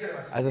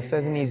 as it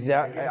says in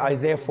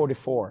Isaiah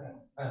 44.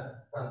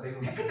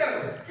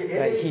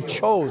 That he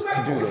chose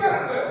to do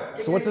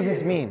this. So what does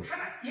this mean?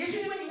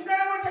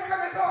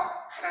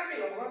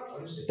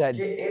 That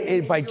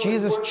by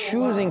Jesus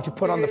choosing to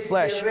put on the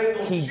flesh,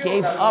 he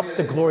gave up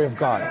the glory of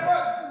God.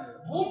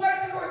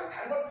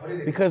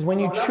 Because when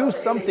you choose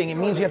something, it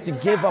means you have to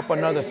give up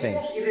another thing.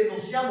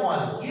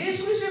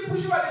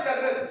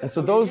 And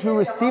so those who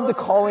receive the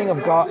calling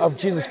of God, of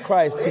Jesus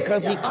Christ,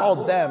 because He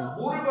called them,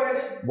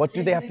 what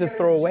do they have to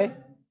throw away?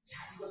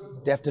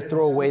 They have to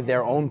throw away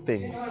their own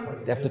things.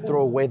 They have to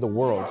throw away the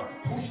world.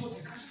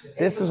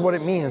 This is what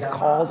it means,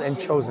 called and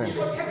chosen.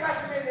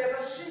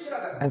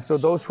 And so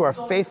those who are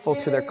faithful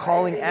to their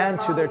calling and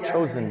to their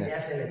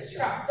chosenness.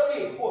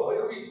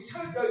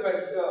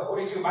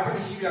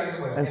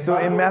 And so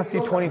in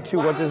Matthew 22,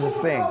 what does it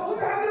say?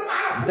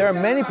 There are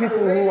many people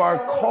who are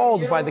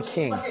called by the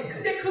King.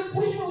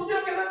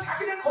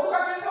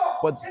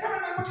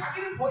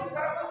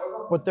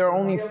 But there are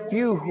only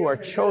few who are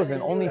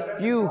chosen, only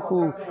few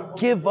who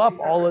give up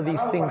all of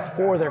these things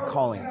for their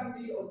calling.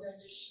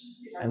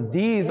 And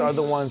these are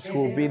the ones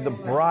who will be the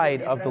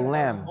bride of the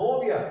Lamb.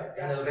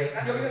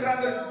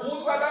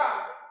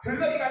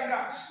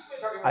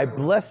 I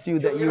bless you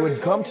that you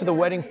would come to the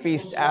wedding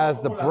feast as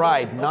the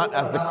bride, not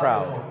as the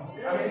crowd.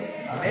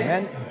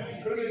 Amen.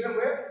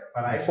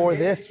 For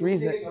this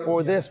reason,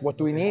 what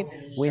do we need?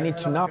 We need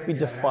to not be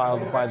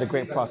defiled by the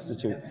great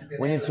prostitute.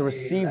 We need to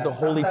receive the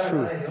holy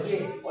truth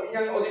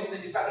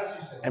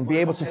and be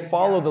able to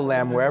follow the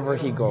Lamb wherever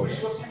He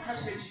goes,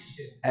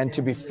 and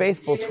to be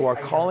faithful to our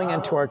calling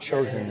and to our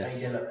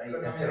chosenness.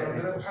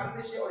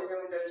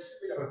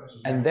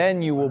 And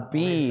then you will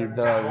be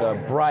the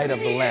bride of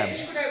the Lamb.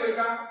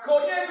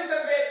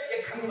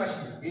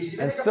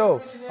 And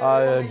so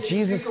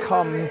Jesus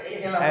comes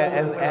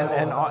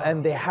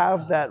and they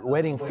have that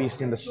wedding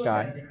feast in the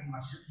sky.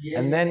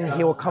 And then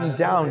He will come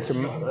down to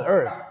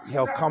earth.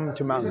 He'll come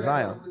to Mount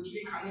Zion.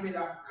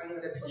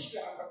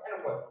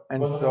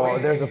 And so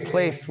there's a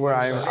place where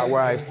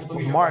I've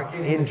marked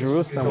in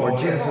Jerusalem where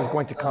Jesus is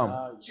going to come.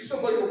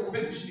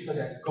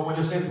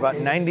 It's about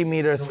 90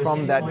 meters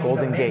from that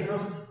Golden Gate.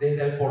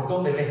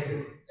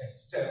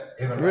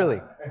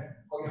 Really?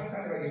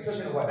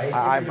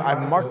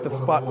 I've marked the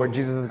spot where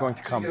Jesus is going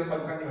to come.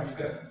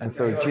 And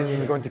so Jesus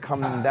is going to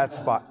come in that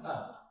spot.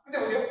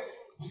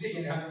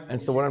 And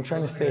so what I'm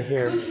trying to say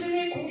here is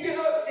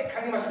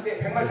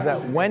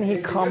that when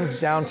He comes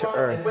down to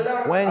earth,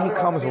 when He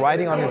comes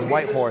riding on His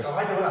white horse,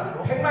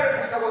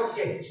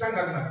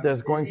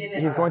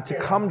 He's going to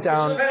come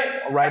down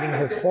riding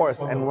His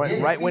horse. And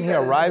right when He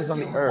arrives on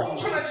the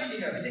earth,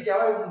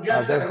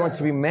 there's going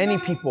to be many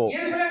people.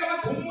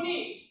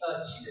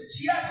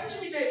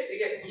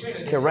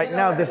 Okay, right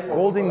now this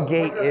Golden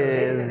Gate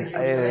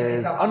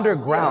is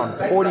underground,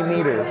 40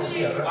 meters.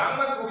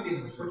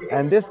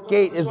 And this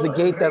gate is the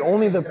gate that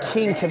only the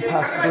King can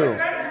pass through.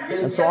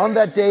 And so on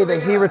that day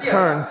that He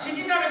returns,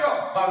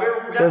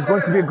 there's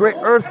going to be a great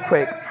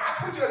earthquake.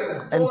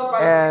 And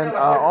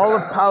all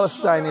of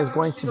Palestine is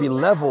going to be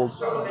leveled.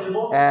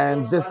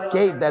 And this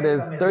gate that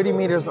is 30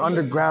 meters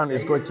underground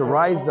is going to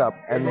rise up.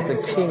 And the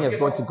King is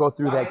going to go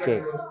through that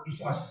gate.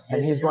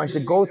 And He's going to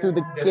go through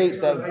the gate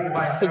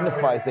that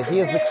signifies that He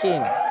is the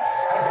King.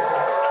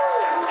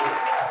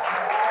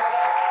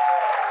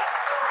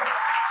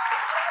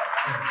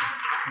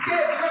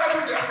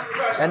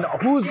 And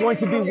who's going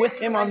to be with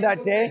Him on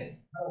that day?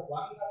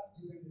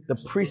 The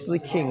priestly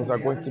kings are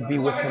going to be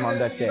with Him on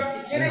that day.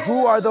 And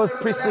who are those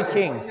priestly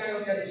kings?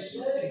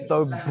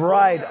 The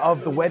bride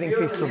of the wedding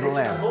feast of the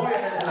Lamb.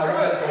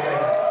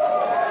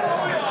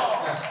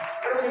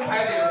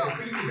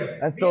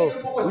 And so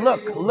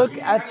look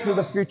at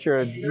the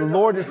future. The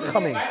Lord is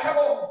coming.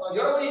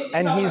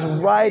 And He's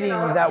riding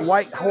that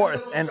white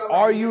horse. And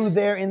are you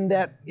there in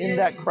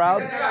that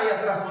crowd?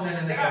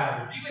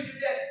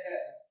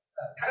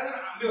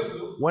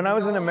 When I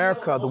was in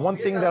America, the one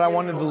thing that I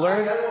wanted to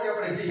learn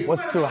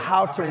was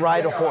how to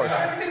ride a horse.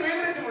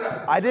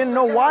 I didn't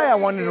know why I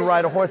wanted to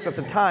ride a horse at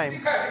the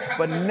time,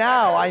 but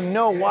now I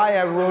know why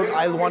I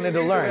wanted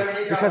to learn.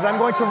 Because I'm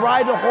going to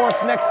ride a horse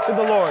next to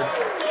the Lord.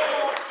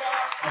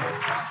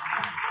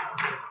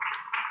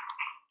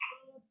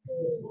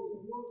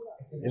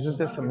 Isn't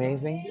this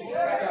amazing?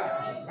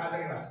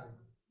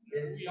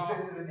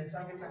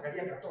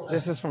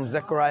 This is from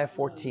Zechariah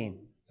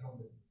 14.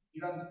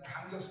 이런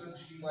감격스러운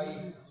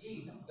주님과의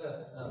이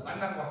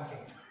만남과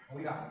함께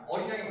우리가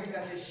어린 양의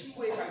우리한테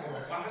신부의 장으로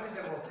왕같은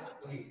장으로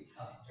여기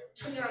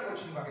천년한 걸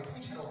주님께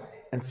통치하러 가야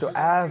돼. And so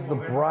as the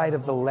bride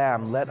of the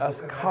Lamb, let us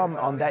come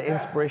on that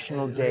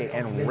inspirational day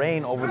and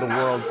reign over the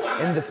world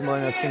in this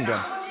millennial kingdom.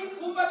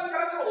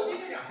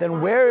 Then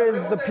where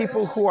is the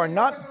people who are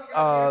not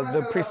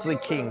the priestly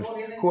kings,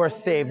 who are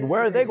saved?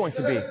 Where are they going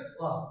to be?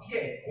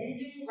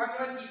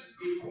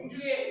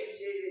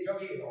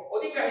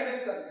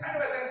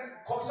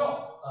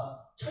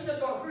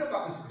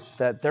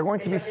 That they're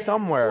going to be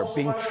somewhere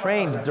being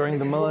trained during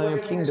the millennial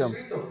kingdom.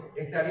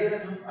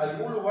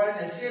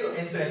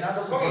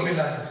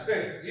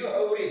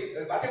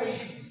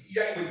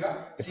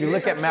 If you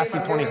look at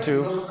Matthew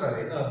 22,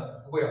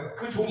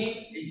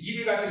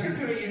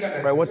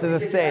 right, what does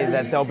it say?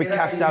 That they'll be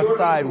cast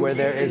outside where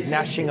there is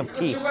gnashing of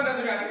teeth.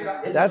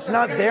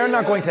 They're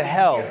not going to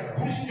hell.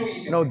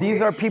 No, these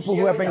are people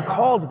who have been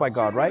called by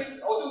God, right?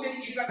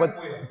 But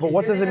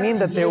what does it mean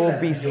that there will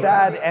be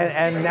sad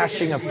and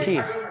gnashing of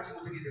teeth?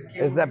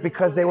 is that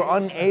because they were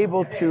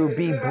unable to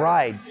be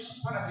brides.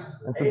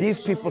 And so these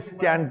people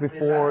stand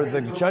before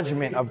the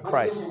judgment of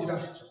Christ,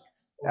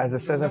 as it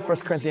says in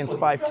 1 Corinthians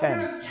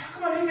 5:10.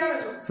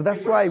 So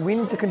that's why we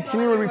need to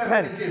continually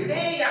repent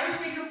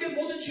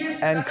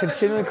and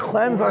continually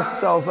cleanse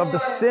ourselves of the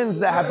sins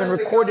that have been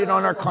recorded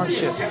on our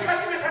conscience,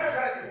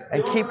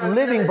 and keep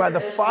living by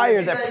the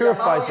fire that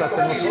purifies us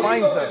and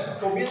refines us.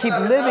 Keep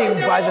living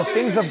by the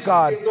things of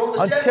God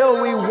until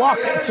we walk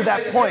to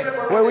that point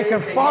where we can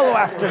follow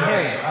after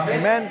Him.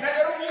 Amen.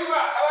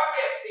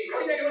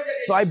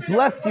 So I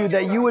bless you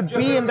that you would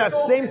be in that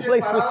same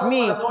place with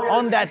me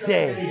on that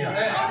day.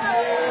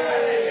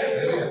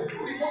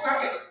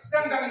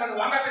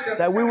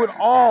 That we would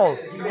all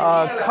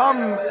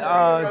come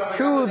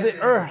to the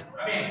earth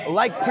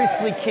like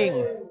priestly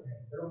kings.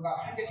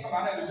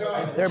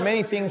 There are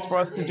many things for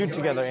us to do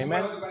together,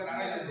 amen?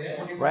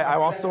 Right? I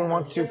also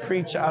want to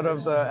preach out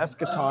of the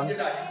eschaton.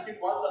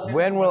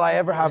 When will I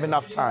ever have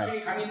enough time?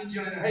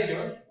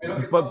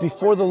 But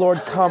before the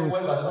Lord comes,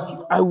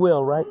 I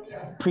will, right?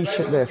 Preach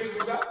this.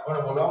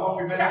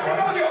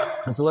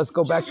 And so let's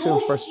go back to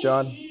 1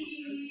 John.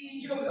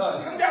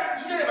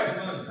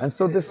 And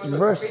so this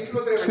verse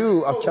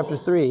 2 of chapter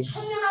 3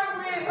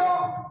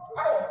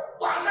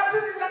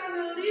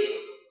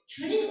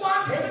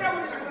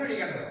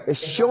 is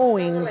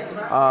showing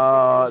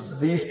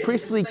these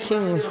priestly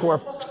kings who are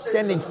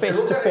standing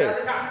face to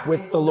face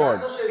with the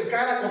Lord.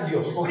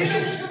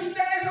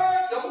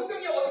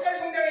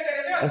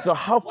 And so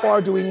how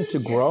far do we need to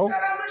grow?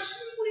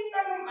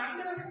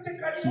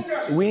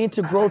 We need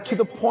to grow to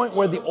the point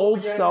where the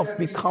old self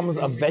becomes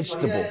a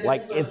vegetable,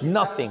 like it's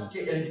nothing.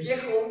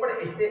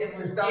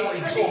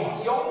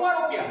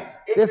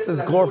 This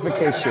is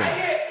glorification.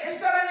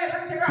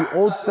 The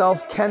old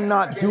self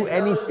cannot do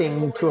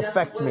anything to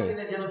affect me.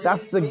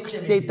 That's the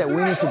state that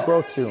we need to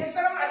grow to.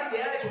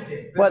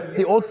 But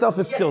the old self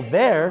is still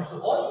there.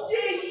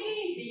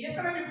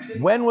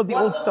 When will the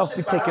old self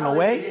be taken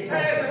away?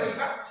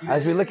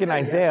 As we look in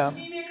Isaiah,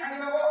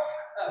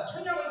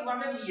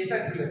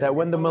 that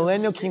when the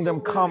millennial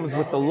kingdom comes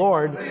with the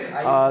Lord,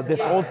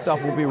 this old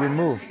self will be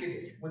removed.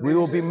 We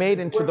will be made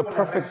into the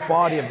perfect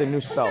body of the new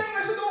self.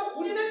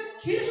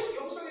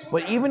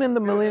 But even in the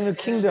millennial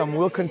kingdom,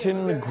 we'll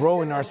continually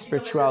grow in our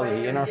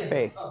spirituality, in our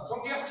faith.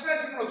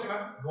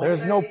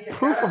 There's no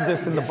proof of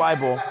this in the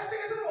Bible.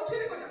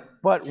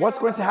 But what's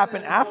going to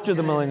happen after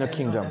the millennial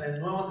kingdom?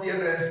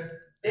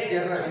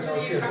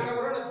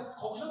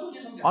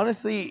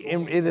 Honestly,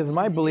 it is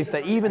my belief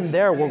that even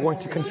there we're going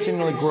to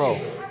continually grow.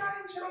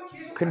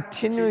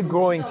 Continually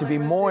growing to be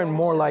more and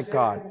more like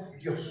God.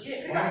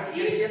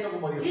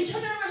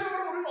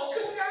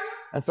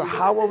 And so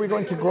how are we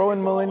going to grow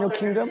in millennial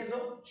kingdom?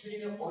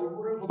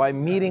 By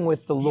meeting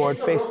with the Lord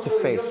face to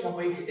face.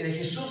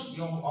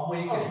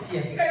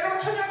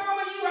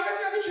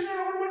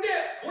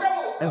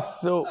 And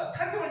so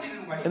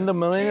in the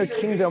millennial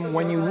kingdom,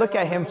 when you look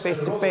at Him face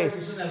to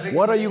face,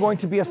 what are you going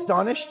to be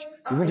astonished?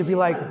 You're going to be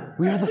like,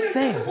 we are the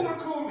same.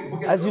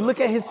 As you look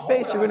at His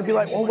face, you're going to be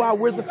like, oh wow,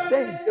 we're the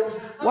same.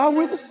 Wow,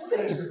 we're the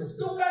same.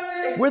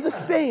 We're the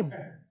same.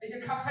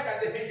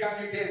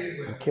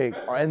 Okay,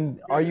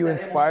 and are you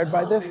inspired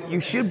by this? You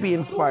should be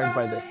inspired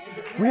by this.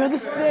 We are the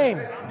same.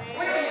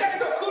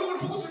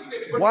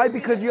 Why?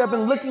 Because you have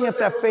been looking at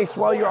that face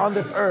while you're on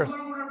this earth.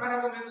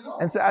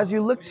 And so as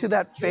you look to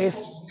that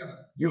face,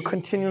 you're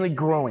continually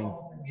growing.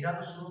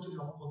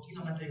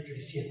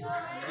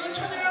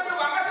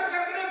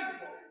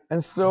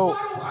 And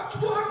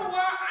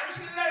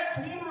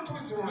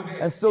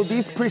so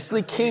these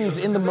priestly kings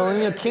in the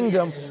millennial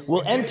kingdom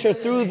will enter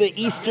through the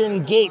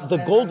eastern gate, the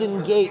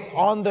golden gate,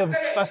 on the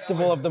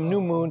festival of the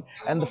new moon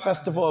and the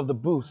festival of the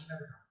booths.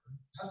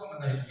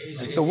 And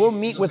so we'll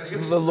meet with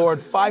the Lord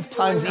 5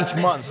 times each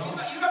month.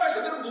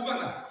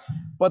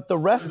 But the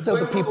rest of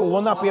the people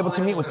will not be able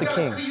to meet with the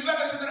king.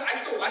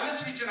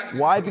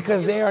 Why?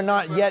 Because they are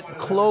not yet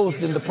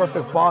clothed in the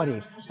perfect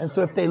body. And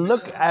so if they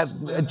look at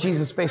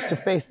Jesus face to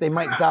face, they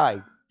might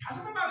die.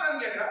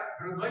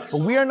 But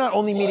we are not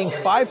only meeting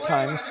 5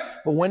 times,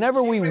 but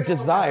whenever we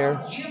desire,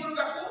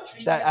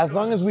 that as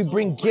long as we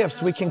bring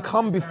gifts, we can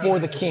come before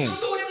the king.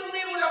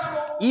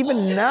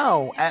 Even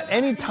now, at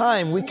any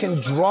time, we can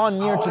draw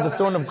near to the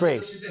throne of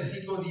grace.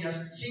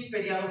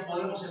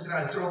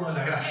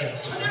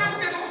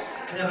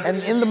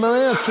 And in the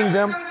millennial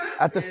kingdom,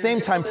 at the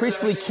same time,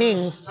 priestly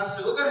kings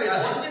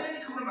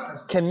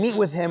can meet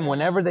with Him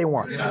whenever they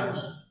want.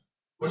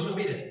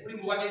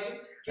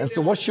 And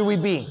so what should we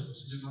be?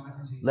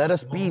 Let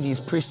us be these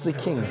priestly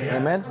kings.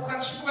 Amen?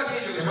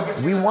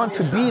 We want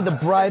to be the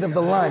bride of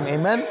the Lamb.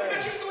 Amen?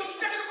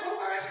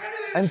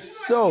 And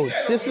so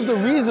this is the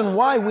reason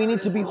why we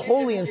need to be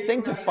holy and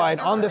sanctified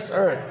on this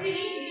earth.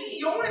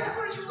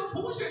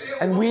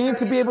 And we need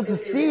to be able to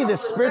see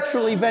this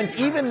spiritual event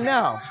even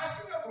now.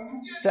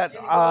 That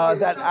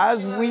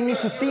as we need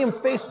to see Him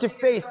face to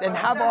face and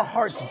have our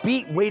hearts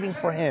beat waiting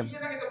for Him.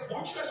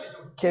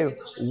 Okay,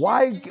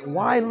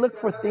 why look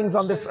for things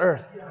on this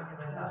earth?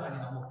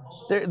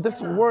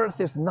 This worth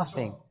is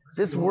nothing.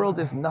 This world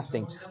is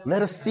nothing.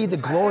 Let us see the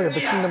glory of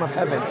the kingdom of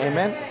heaven.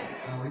 Amen.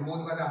 우리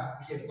모두가 다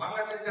이렇게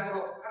왕같은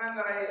세상으로 하나님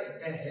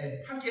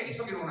나라에 함께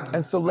서기로 원합니다.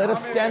 And so let us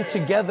stand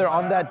together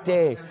on that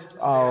day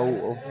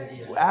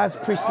as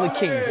priestly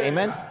kings.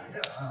 Amen.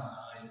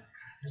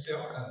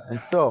 And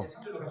so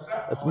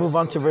let's move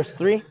on to verse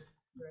 3.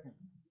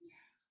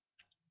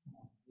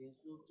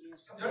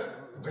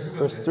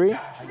 Verse 3.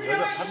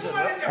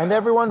 And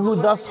everyone who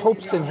thus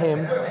hopes in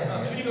him,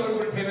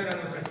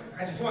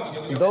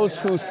 those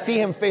who see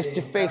him face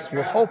to face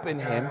will hope in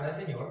him.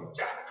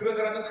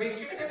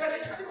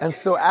 And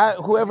so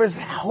whoever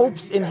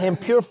hopes in him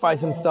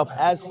purifies himself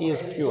as he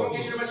is pure.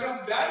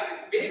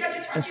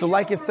 And so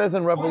like it says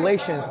in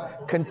Revelations,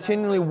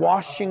 continually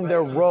washing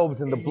their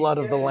robes in the blood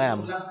of the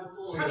Lamb.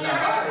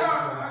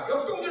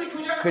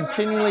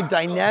 Continually,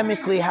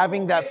 dynamically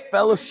having that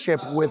fellowship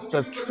with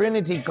the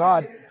Trinity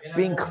God,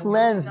 being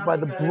cleansed by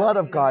the blood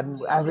of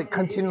God as I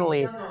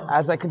continually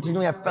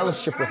have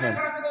fellowship with him.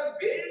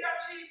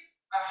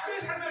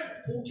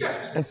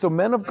 And so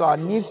men of God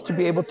needs to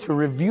be able to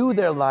review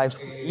their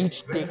lives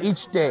each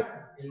day.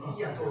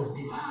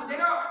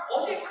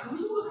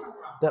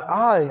 That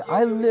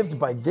I lived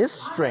by this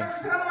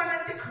strength.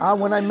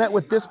 When I met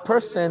with this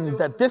person,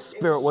 that this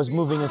spirit was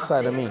moving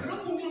inside of me.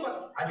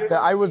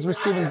 That I was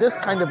receiving this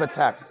kind of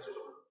attack.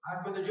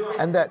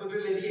 And that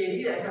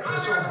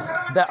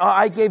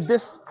I gave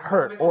this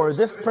hurt, or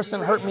this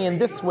person hurt me in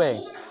this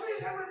way.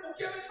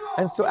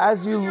 And so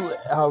as you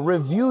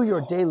review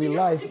your daily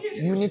life,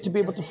 you need to be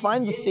able to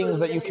find the things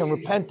that you can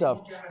repent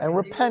of, and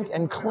repent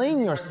and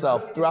clean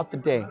yourself throughout the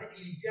day.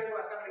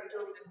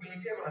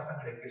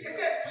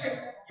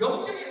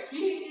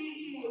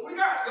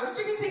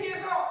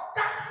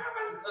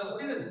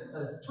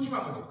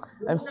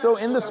 And so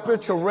in the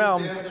spiritual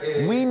realm,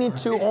 we need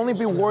to only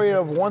be worried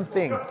of one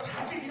thing.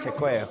 제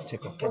거예요.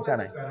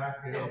 괜찮아요.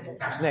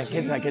 네,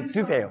 괜찮아요.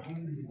 드세요.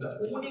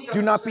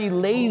 Do not be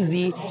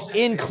lazy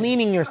in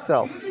cleaning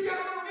yourself.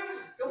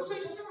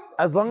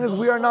 As long as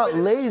we are not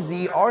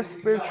lazy, our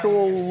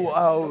spiritual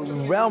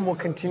realm will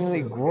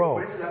continually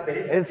grow.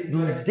 It's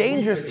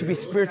dangerous to be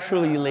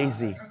spiritually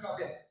lazy.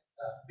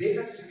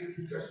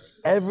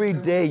 Every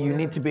day you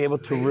need to be able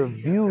to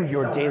review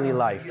your daily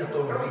life.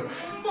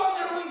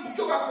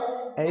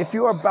 And if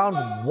you are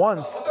bound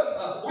once,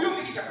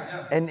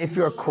 and if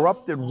you are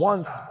corrupted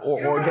once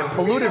or get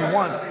polluted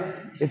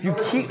once, if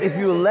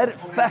you let it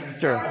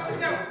fester,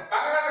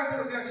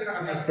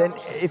 then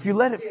if you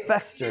let it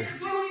fester,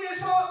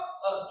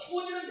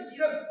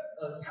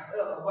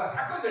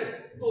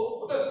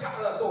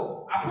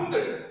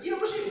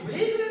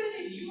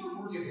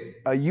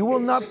 you will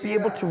not be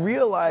able to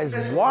realize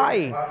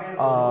why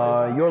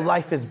your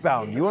life is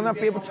bound. You will not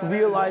be able to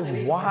realize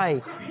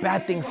why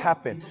bad things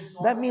happen.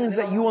 That means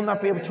that you will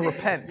not be able to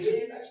repent.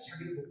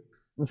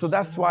 And so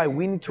that's why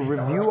we need to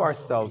review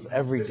ourselves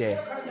every day.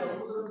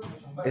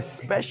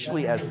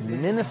 Especially as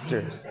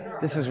ministers,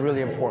 this is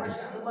really important.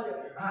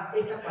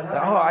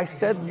 That, I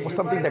said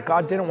something that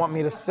God didn't want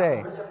me to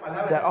say.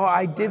 That,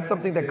 I did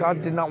something that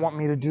God did not want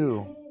me to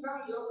do.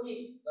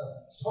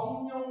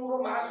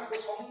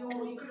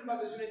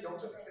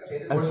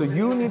 And so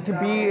you need to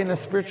be in a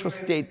spiritual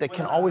state that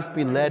can always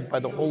be led by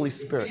the Holy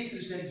Spirit.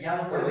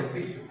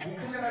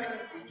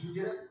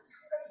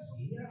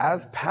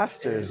 As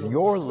pastors,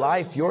 your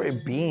life, your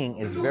being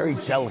is very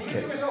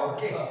delicate.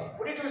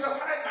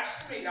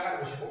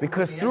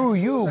 Because through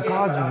you,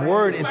 God's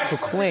word is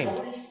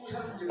proclaimed.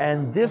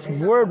 And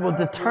this word will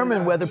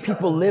determine whether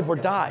people live or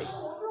die.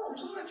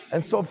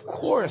 And so, of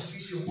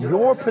course,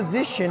 your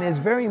position is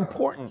very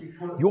important.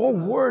 Your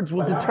words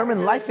will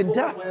determine life and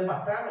death.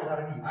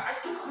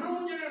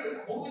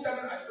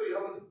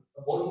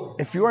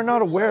 If you are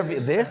not aware of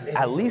this,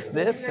 at least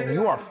this, then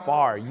you are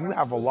far. You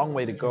have a long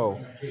way to go.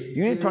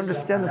 You need to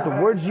understand that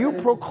the words you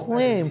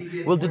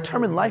proclaim will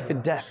determine life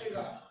and death.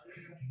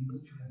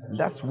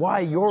 That's why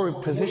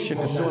your position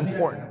is so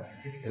important.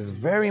 It's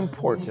very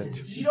important.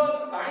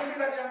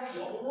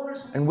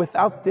 And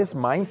without this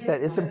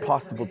mindset, it's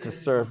impossible to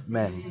serve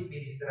men.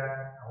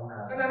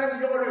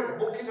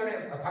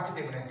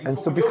 And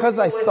so because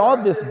I saw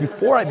this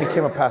before I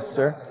became a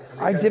pastor,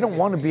 I didn't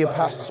want to be a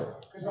pastor.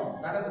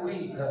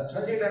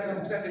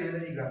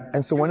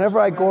 And so whenever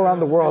I go around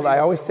the world, I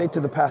always say to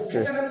the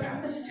pastors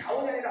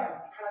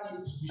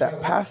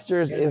that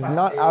pastors is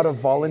not out of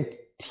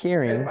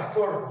volunteering.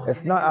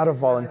 It's not out of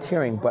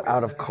volunteering, but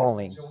out of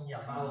calling.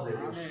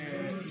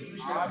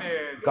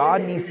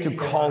 God needs to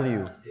call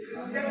you.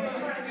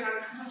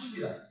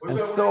 And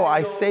so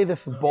I say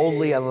this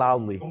boldly and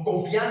loudly.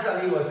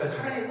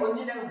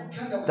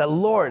 The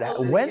Lord,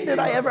 when did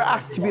I ever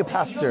ask to be a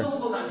pastor?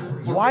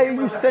 Why are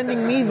you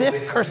sending me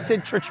this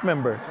cursed church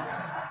member?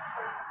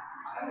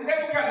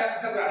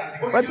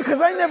 Right? Because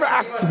I never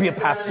asked to be a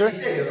pastor.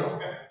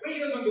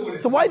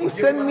 So why do you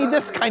send me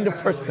this kind of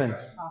person?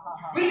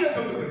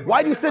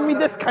 Why do you send me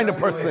this kind of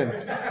person?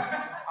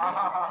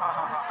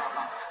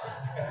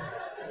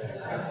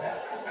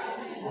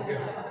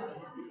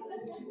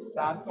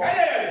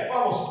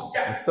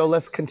 And so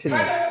let's continue.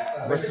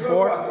 Verse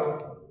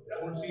 4.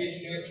 우리의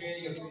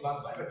주인에게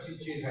빨리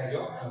뒤에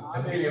가야죠.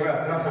 Tenemos que llevar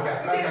atrás porque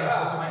atrás están las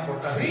cosas más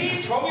importantes.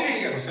 죄의 정의를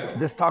얘기하고 있어요.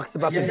 This talks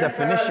about the Ya está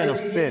definition of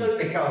definiendo sin. el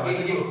pecado,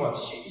 versículo 4.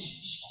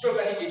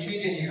 10절까지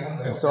죄에 대한 얘기를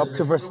합니다. And so up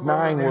to verse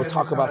 9, we'll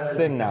talk about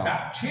sin now.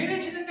 자, 죄를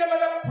짓는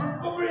자마다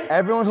불법을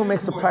Everyone who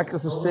makes a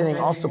practice of sinning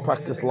also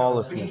practice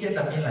lawlessness. Finge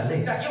también la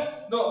ley. 자,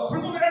 너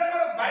불법이라는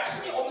거는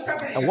말씀이 없는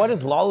상태니까. And what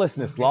is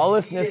lawlessness?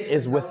 Lawlessness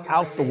is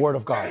without the word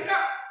of God.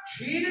 그러니까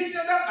죄를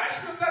짓는다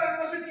말씀이 없다는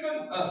것은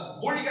이건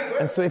뭘 얘기하는 거예요?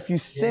 And so if you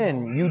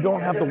sin, you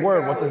don't have the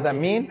word. What does that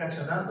mean?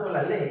 Infraccionando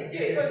la ley.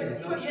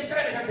 이건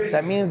옛사람의 상태니까.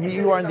 That means that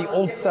you are in the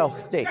old self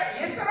state.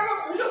 그러니까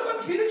옛사람은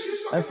무조건 죄를 지을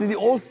수 And 없어요. so the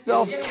old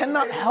self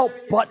cannot help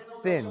but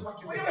sin.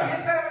 왜냐면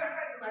옛사람은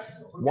하나님의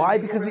말씀이 없어요. Why?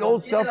 Because the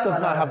old self does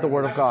not have the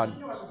word of God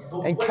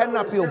and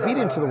cannot be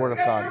obedient to the word of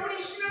God. 여러분이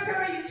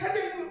신앙생활의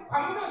 1차적인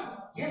관문은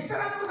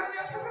옛사람으로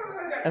사냐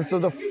새사람으로 사냐. And so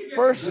the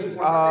first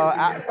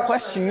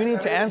question you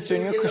need to answer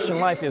in your Christian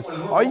life is,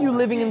 are you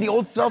living in the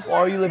old self or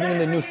are you living in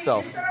the new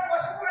self? 옛사람과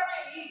새사람의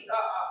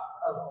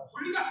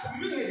분리가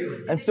분명해야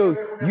돼요. And so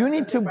you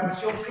need to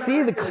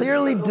see the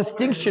clearly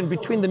distinction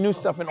between the new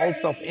self and old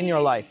self in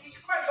your life.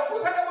 정말 영으로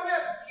살다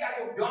보면 이게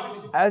아주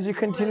명확해져요. As you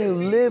continue to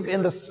live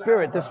in the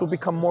Spirit, this will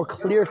become more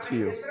clear to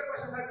you. 옛사람과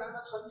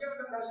새사람은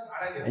전쟁하는 사실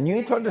알아야 돼요. And you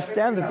need to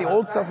understand that the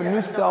old self and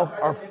new self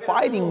are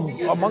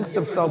fighting amongst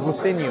themselves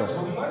within you.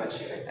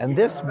 And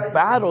this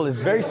battle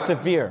is very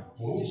severe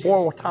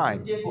for a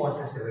time.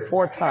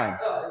 For a time.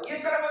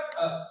 옛사람은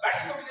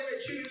말씀이 없기 때문에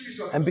죄를 지을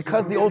수 없어요. And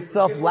because the old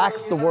self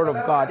lacks the word of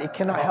God, it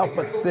cannot help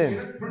but sin.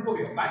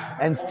 불법이에요. 말씀.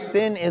 And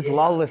sin is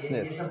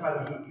lawlessness.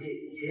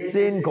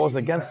 Sin goes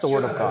against the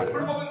word of God.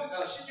 불법은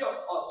심지어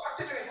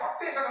확대적인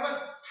확대 해석하면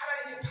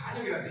하나님의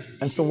반역이라는 뜻이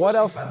있어요. And so what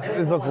else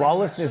does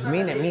lawlessness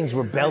mean? It means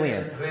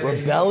rebellion.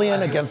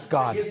 Rebellion against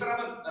God.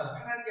 옛사람은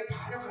하나님께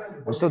반역하는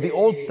And so the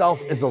old self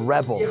is a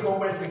rebel. Viejo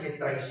hombre es el que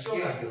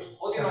traiciona a Dios.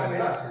 Se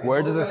revela a Dios.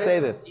 Where does it say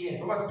this?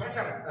 로마서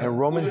 8장. In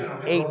Romans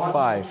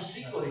 8:5.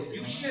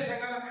 육신의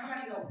생각은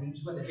하나님과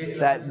원수가 되게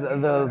That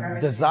the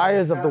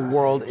desires of the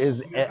world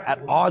is at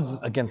odds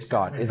against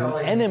God, is an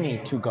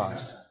enemy to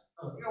God.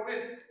 그러니까 우리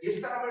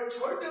옛사람을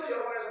절대로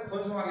여러분 안에서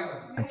번성하게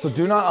하면 And so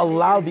do not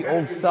allow the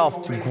old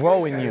self to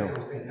grow in you.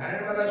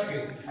 날마다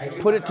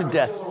죽여. Put it to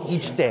death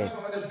each day.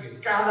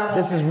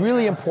 This is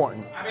really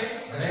important.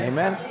 아멘.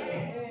 Amen.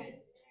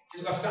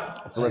 계속 갑시다.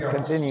 So let's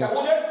continue. 자,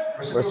 5절.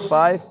 Verse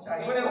 5. 자,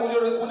 이번에는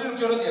 5절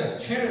 6절은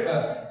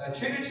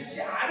죄를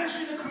짓지 않을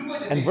수 있는 근거에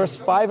대해서. And verse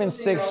 5 and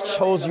 6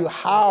 shows you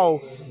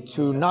how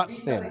to not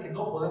sin.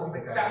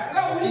 자,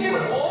 그가 우리에게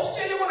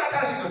없애려고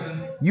나타나신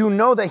것은 You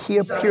know that he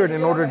appeared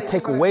in order to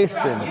take away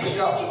sins. 이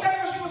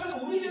땅에 오신 것은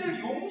우리 죄를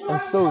And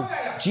용서하는 so 것이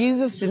아니야.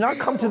 Jesus did not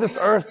come to this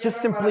earth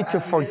just simply to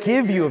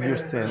forgive you of your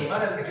sins.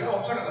 이거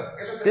엄청난 거야.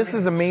 그래서 This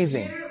is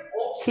amazing.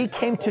 He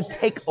came to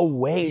take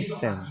away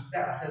sins.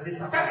 자,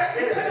 그러니까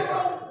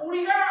일차적으로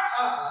우리가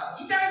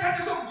이 땅에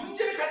살면서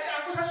문제를 갖지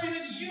않고 살 수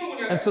있는 이유는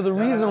뭐냐면 And so the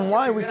reason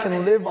why we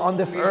can live on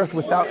this earth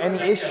without any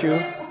issue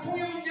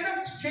고통의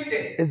문제는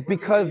죄인데 is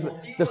because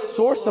the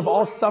source of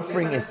all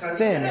suffering is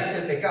sin,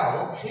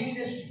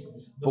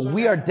 but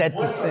we are dead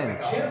to sin.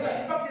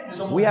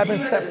 We have been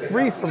set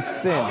free from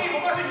sin.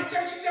 로마서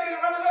 6장 7장을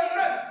하면서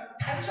이거는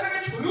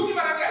단순하게 조용히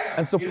말한 게 아니야.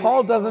 And so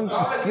Paul doesn't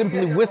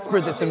simply whisper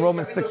this in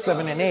Romans 6,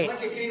 7, and 8.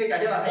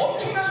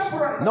 엄청난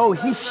선포를 하는 거야. No,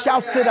 he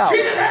shouts it out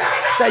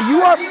that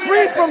you are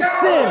free from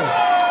sin,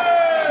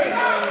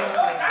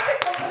 나한테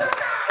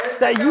confess했다.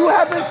 that you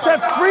have been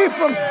set free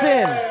from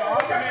sin,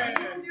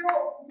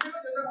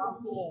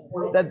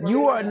 that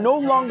you are no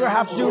longer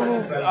have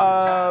to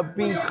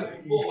be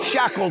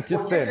shackled to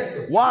sin.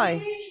 Why?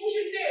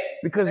 죽으실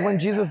때 Because when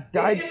Jesus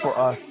died for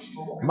us,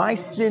 my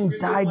sin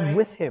died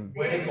with him.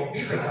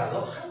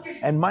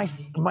 And my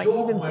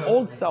even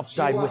old self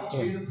died with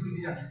him.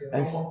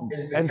 And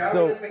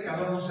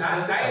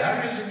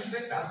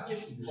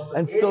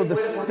so the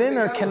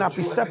sinner cannot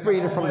be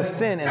separated from the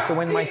sin. And so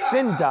when my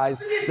sin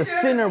dies, the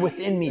sinner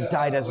within me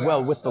died as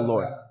well with the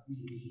Lord.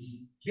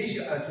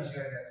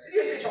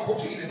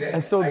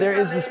 And so there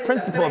is this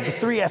principle of the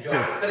three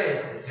S's.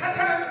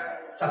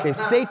 Okay,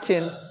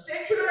 Satan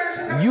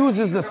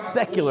uses the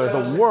secular,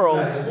 the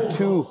world,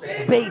 to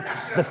bait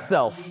the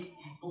self.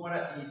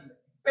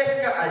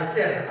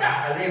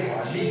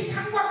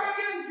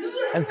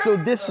 And so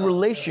this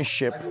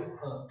relationship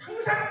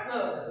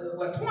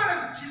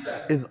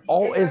is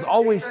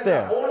always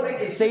there.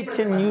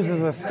 Satan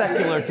uses the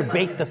secular to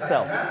bait the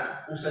self.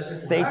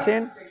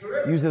 Satan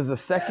uses the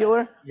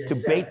secular to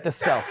bait the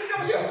self.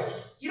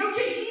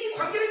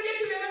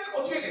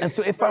 And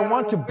so if I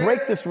want to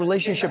break this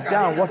relationship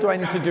down, what do I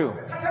need to do?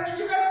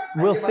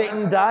 Will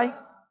Satan die?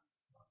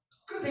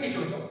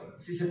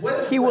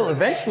 He will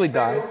eventually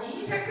die.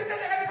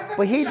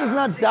 But he does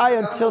not die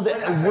until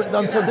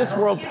this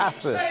world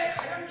passes.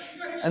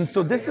 And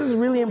so this is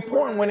really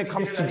important when it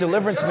comes to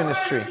deliverance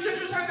ministry.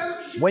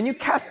 When you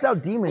cast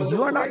out demons,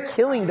 you are not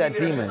killing that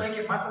demon.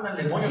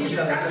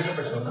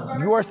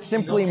 You are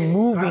simply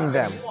moving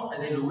them.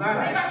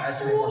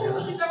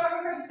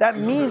 That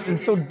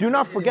means, so do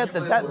not forget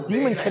that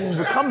demon can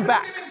come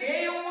back.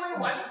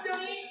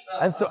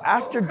 And so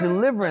after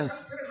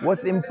deliverance,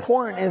 what's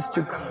important is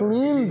to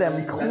clean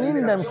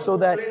them so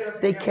that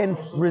they can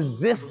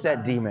resist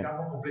that demon.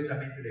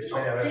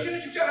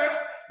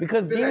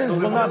 Because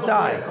demons will not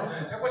die.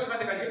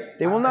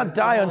 They will not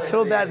die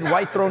until that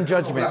white throne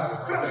judgment.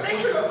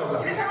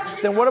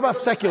 Then what about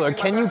secular?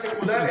 Can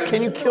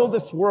you kill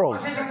this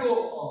world?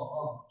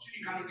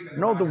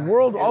 No, the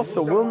world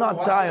also will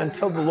not die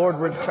until the Lord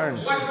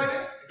returns.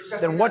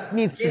 Then what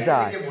needs to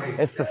die?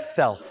 It's the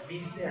self.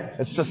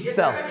 It's the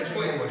self.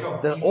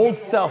 The old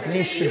self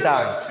needs to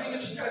die.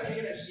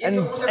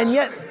 And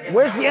yet,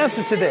 where's the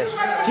answer to this?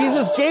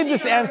 Jesus gave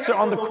this answer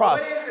on the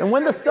cross. And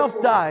when the self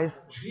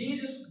dies,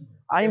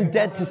 I am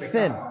dead to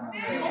sin.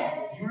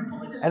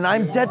 And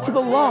I'm dead to the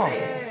law.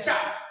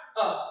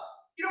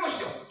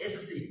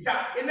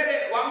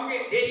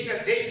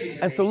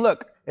 And so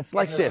look, it's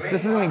like this.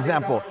 This is an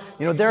example.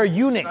 There are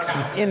eunuchs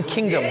in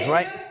kingdoms,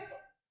 right?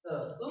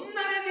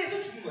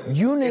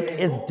 Eunuch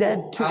is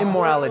dead to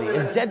immorality,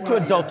 is dead to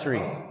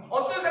adultery.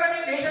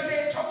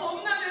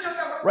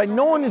 Right?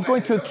 No one is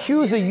going to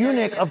accuse a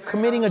eunuch of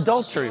committing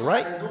adultery,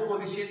 right?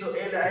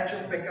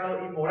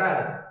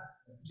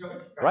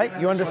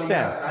 Right? You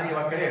understand?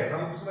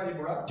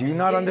 Do you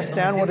not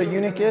understand what a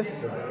eunuch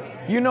is?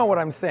 You know what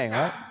I'm saying,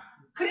 right?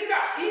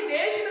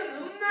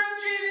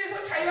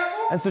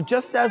 And so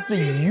just as the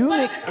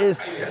eunuch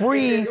is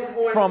free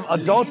from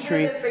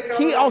adultery,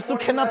 he also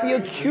cannot be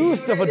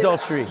accused of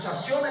adultery.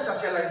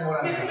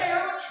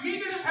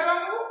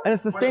 And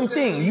it's the same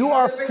thing. You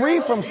are free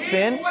from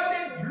sin,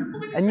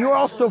 and you are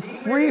also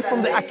free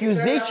from the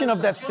accusation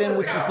of that sin,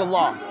 which is the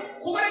law.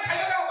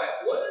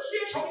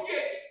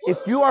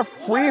 If you are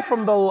free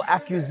from the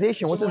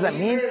accusation, what does that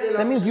mean?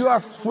 That means you are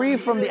free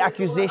from the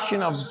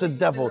accusation of the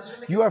devil.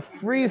 You are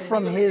free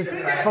from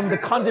the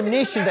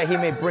condemnation that he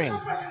may bring.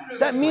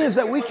 That means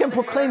that we can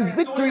proclaim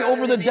victory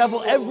over the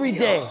devil every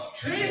day.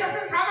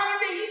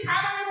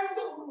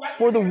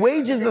 For the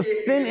wages of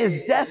sin is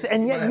death,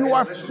 and yet you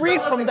are free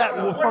from that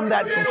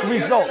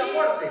result.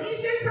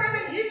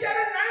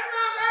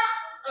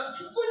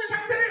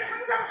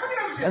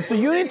 And so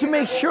you need to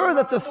make sure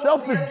that the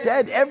self is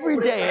dead every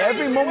day,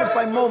 every moment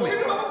by moment.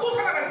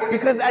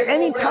 Because at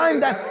any time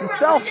that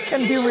self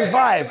can be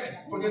revived.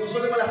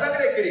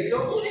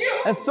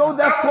 And so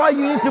that's why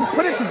you need to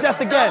put it to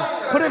death again.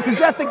 Put it to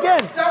death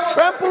again.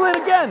 Trample it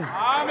again.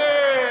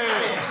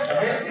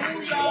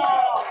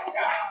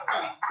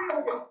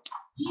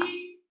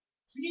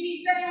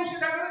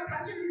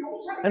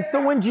 And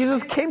so when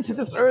Jesus came to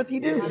this earth, he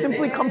didn't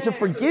simply come to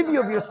forgive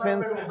you of your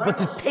sins, but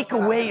to take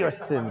away your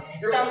sins.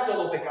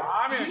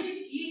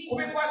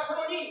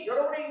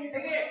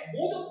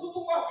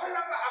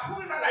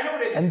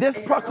 And this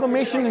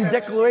proclamation and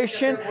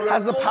declaration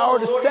has the power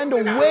to send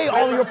away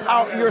all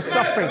your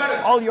suffering,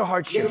 all your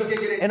hardship.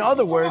 In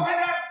other words,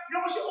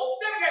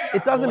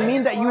 it doesn't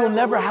mean that you will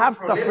never have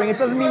suffering. It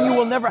doesn't mean you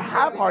will never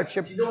have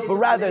hardships, but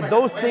rather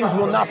those things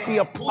will not be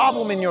a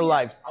problem in your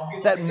lives.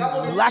 That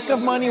lack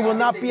of money will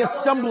not be a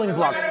stumbling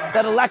block.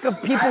 That a lack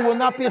of people will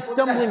not be a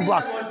stumbling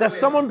block. That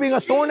someone being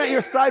a thorn at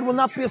your side will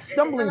not be a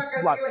stumbling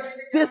block.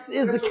 This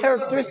is the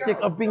characteristic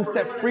of being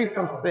set free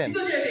from sin.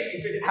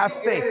 Have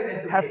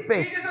faith. Have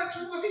faith.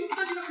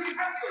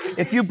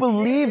 If you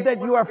believe that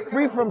you are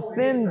free from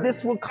sin,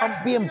 this will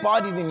be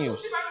embodied in you.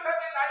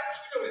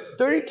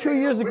 32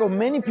 years ago,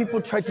 many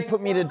people tried to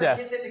put me to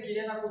death.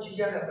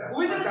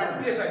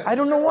 I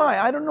don't know why.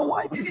 I don't know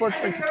why people are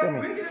trying to kill me.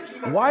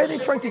 Why are they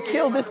trying to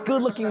kill this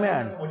good-looking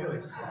man?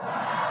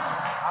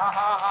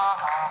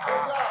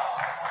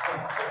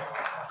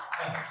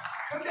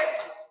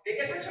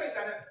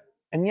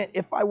 And yet,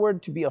 if I were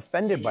to be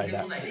offended by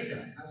that,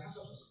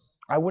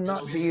 I would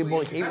not be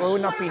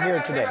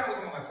here today.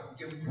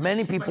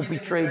 Many people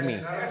betrayed me.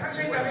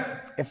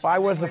 If I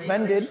was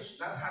offended,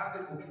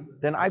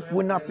 then I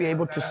would not be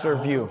able to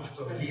serve you.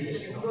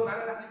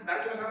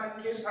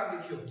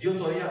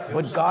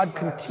 But God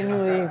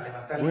continually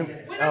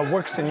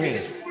works in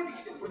me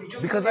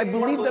because I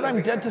believe that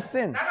I'm dead to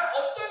sin.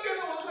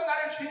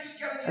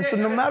 And so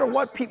no matter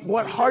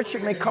what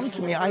hardship may come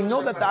to me, I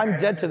know that I'm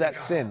dead to that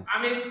sin.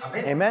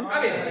 Amen?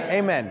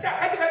 Amen.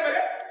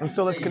 And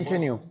so let's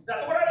continue.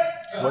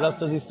 What else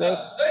does he say?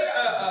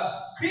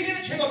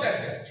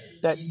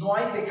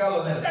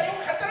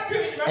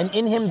 And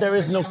in him there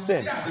is no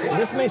sin.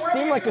 This may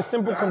seem like a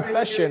simple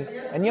confession,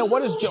 and yet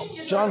what is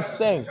John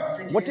saying?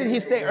 What did he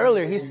say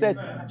earlier? He said,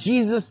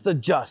 Jesus the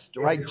just,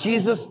 right?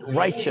 Jesus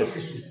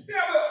righteous.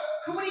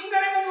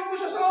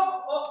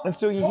 And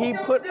so he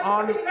put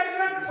on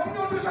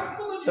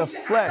the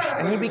flesh,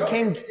 and he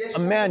became a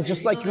man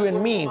just like you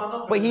and me,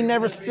 but he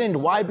never sinned.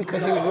 Why?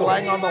 Because he was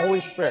relying on the Holy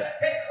Spirit.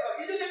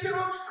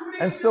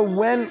 And so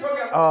when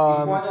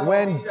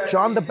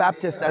John the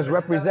Baptist, as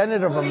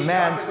representative of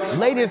man,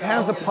 laid his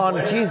hands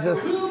upon Jesus,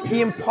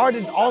 he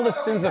imparted all the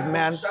sins of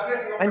man,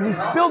 and he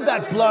spilled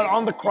that blood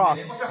on the cross.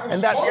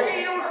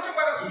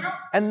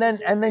 And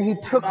then he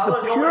took the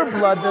pure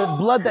blood, the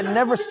blood that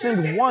never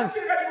sinned once,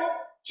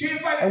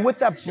 and with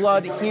that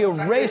blood, he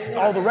erased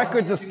all the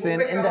records of sin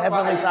in the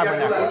heavenly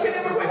tabernacle.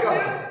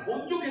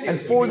 And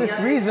for this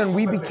reason,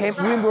 we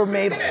were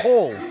made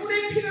whole.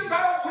 그분의 피는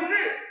바로 우리를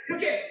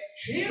이렇게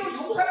죄로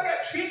용서하는 게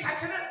아니라 죄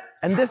자체를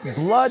And this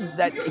blood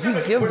that he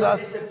gives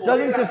us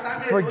doesn't just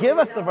forgive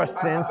us of our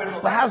sins,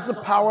 but has the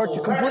power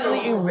to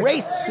completely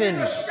erase sins.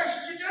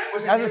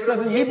 As it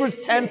says in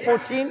Hebrews 10,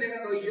 14,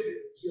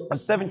 and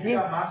 17,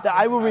 that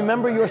I will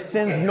remember your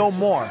sins no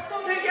more.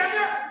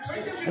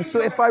 And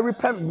so if I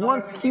repent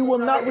once, he will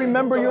not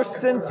remember your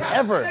sins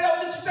ever.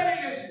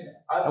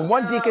 And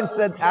one deacon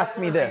asked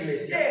me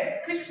this.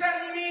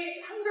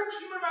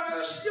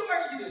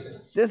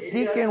 This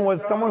deacon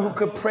was someone who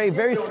could pray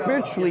very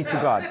spiritually to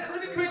God.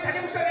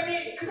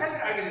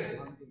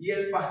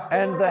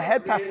 And the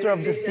head pastor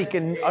of this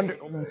deacon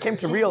came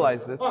to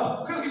realize this.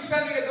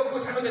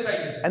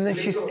 And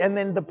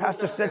then the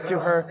pastor said to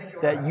her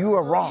that you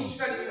are wrong.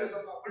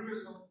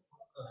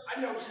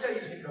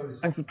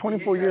 And so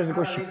 24 years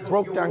ago, she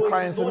broke down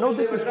crying and said, no,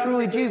 this is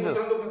truly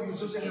Jesus.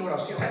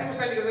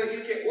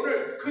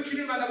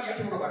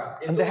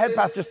 And the head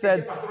pastor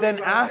said, then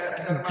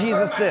ask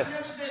Jesus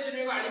this.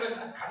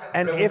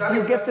 And if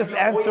you get this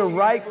answer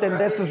right, then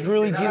this is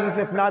really Jesus.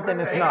 If not, then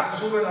it's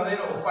not.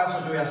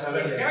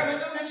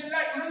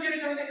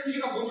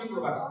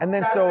 And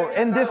then so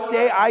in this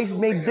day, I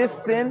made this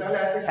sin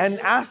and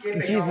asked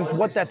Jesus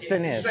what that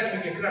sin is.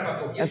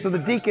 And so the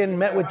deacon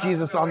met with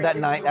Jesus on that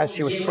night as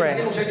she was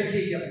praying.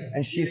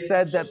 And she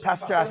said that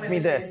pastor asked me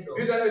this,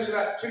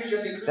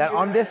 that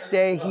on this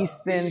day he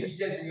sinned.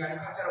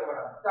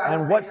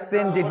 And what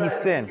sin did he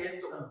sin?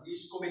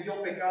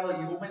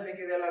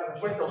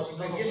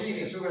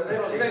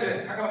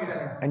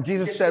 And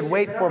Jesus said,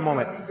 wait for a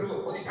moment.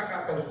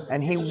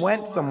 And he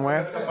went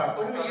somewhere.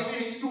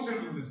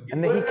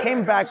 And then he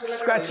came back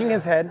scratching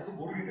his head.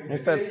 And he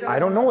said, I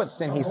don't know what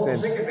sin he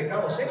sinned.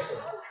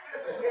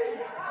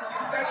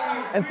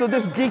 And so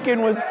this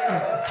deacon was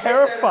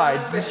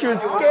terrified. She was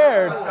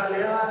scared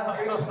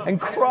and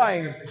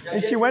crying.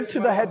 And she went to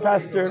the head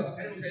pastor.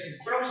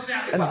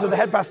 And so the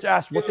head pastor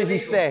asked, what did he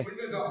say?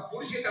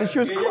 And she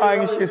was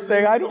crying and she was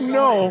saying, I don't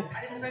know.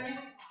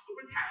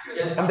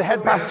 And the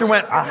head pastor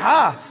went,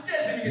 aha,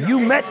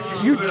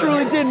 you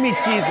truly did meet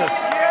Jesus.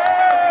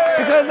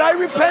 Because I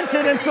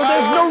repented, and so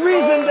there's no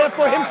reason there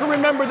for him to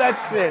remember that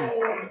sin.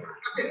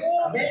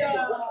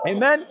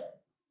 Amen?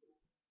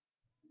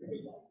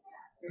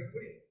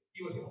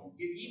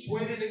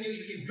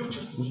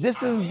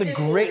 This is the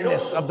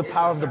greatness of the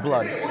power of the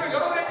blood.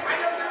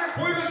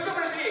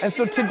 And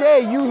so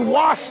today you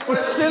wash the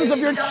sins of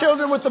your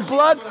children with the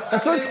blood,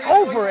 and so it's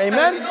over.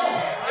 Amen?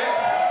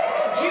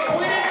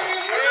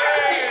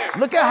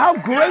 Look at how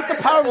great the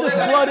power of this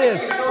blood is.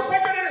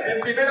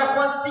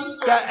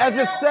 That as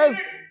it says,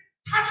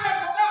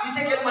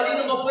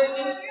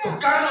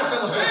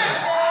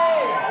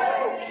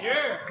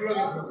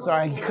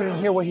 sorry, I couldn't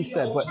hear what he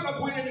said. But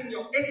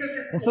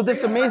and so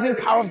this amazing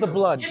power of the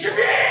blood,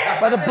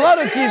 by the blood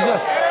of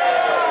Jesus.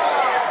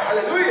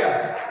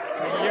 Hallelujah.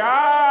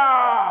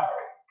 Yeah.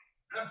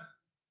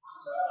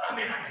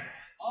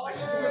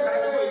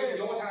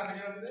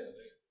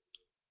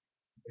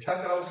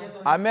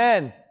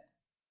 아멘.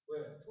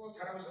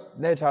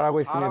 네, 잘하고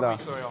있습니다.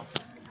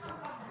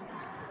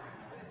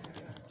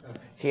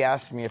 He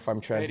asked me if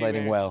I'm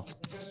translating well.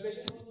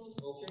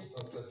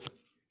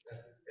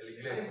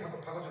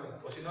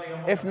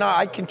 If not,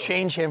 I can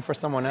change him for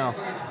someone else.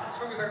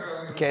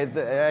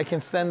 Okay, I can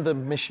send the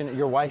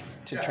your wife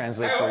to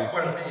translate for you.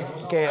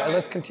 Okay,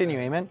 let's continue,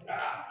 amen?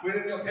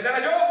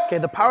 Okay,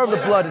 the power of the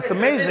blood is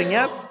amazing,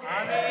 yes?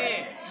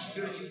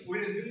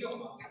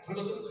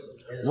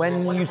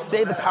 When you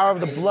say the power of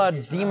the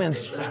blood,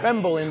 demons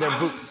tremble in their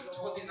boots.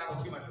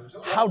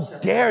 How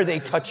dare they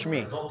touch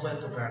me?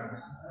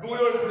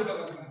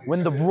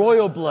 When the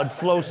royal blood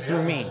flows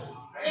through me.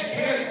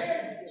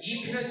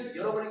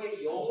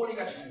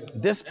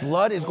 This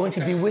blood is going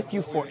to be with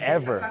you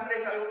forever.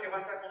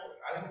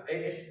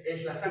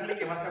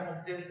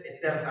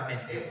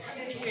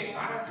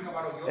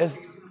 It's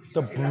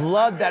the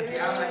blood that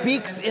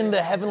speaks in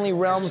the heavenly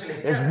realms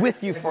is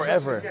with you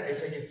forever.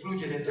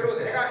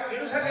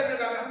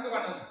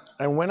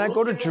 And when I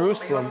go to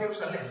Jerusalem,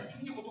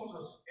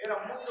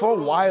 for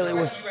a while it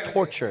was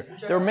torture.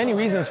 There are many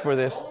reasons for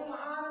this.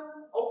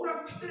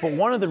 But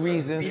one of the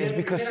reasons is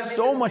because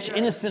so much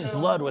innocent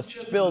blood was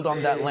spilled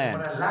on that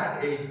land.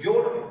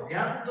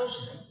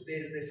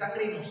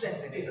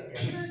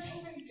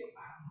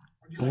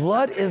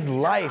 Blood is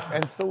life,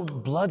 and so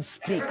blood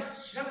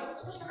speaks.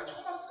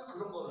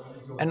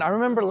 And I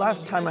remember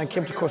last time I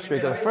came to Costa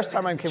Rica, the first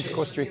time I came to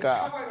Costa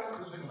Rica,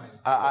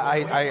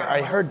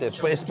 I heard this,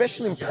 but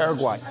especially in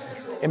Paraguay.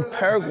 In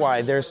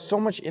Paraguay, there's so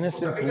much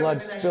innocent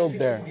blood spilled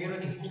there.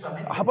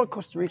 How about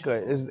Costa Rica?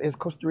 Is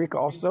Costa Rica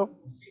also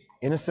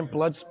innocent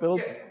blood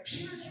spilled?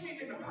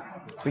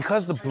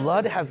 Because the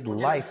blood has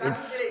life, it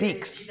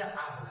speaks.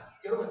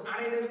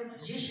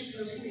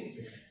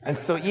 And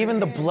so even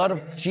the blood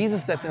of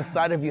Jesus that's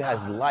inside of you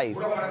has life,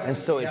 and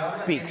so it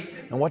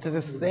speaks. And what does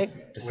it say?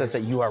 It says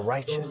that you are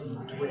righteous.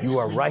 You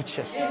are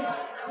righteous.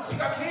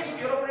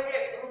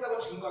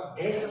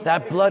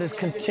 That blood is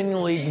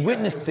continually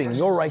witnessing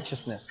your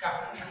righteousness.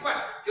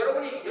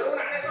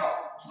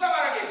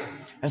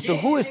 And so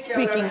who is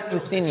speaking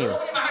within you?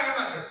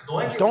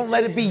 Don't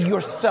let it be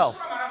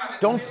yourself.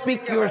 Don't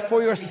speak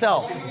for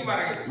yourself.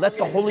 Let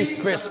the Holy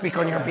Spirit speak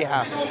on your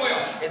behalf.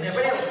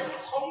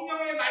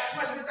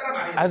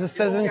 As it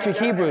says into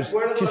Hebrews,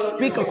 to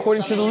speak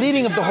according to the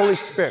leading of the Holy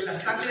Spirit.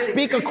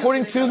 Speak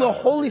according to the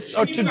Holy,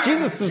 or to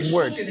Jesus'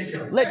 words.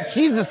 Let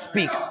Jesus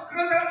speak.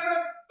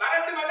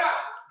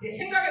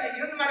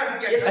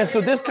 And so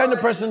this kind of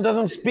person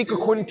doesn't speak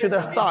according to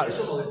their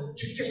thoughts.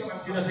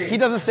 He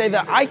doesn't say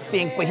that I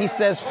think, but he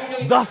says,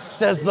 thus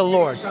says the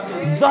Lord.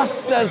 Thus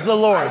says the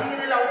Lord.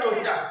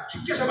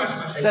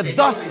 That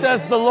thus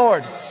says the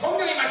Lord.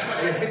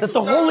 That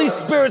the Holy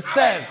Spirit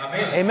says.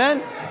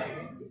 Amen?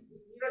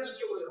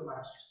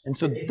 And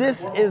so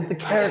this is the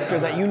character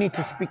that you need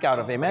to speak out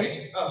of.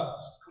 Amen?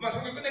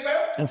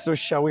 And so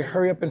shall we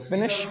hurry up and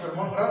finish?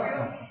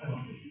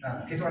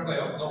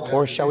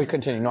 Or shall we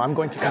continue? No, I'm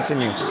going to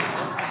continue.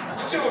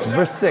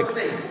 Verse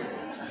 6.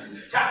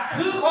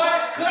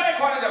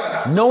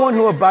 No one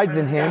who abides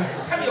in him.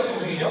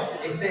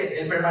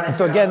 And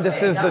so again,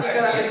 this is the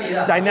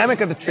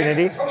dynamic of the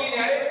Trinity.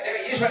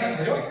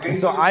 And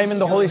so I'm in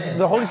the Holy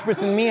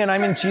Spirit's in me and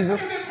I'm in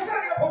Jesus.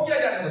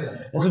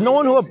 And so no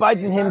one who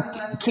abides in him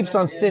keeps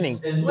on sinning.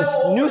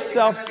 The new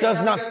self does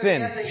not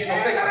sin.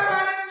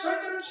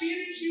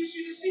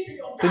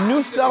 The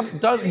new self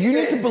does, you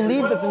need to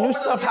believe that the new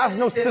self has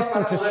no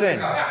system to sin.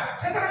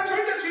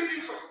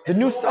 The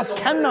new self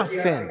cannot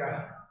sin.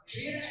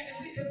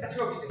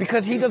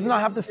 Because he does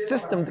not have the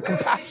system, the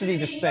capacity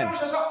to sin.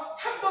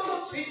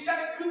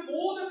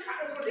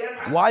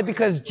 Why?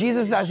 Because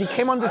Jesus, as he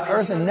came on this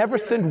earth and never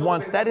sinned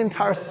once, that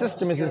entire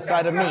system is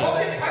inside of me.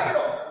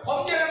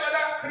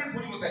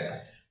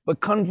 But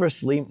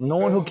conversely, no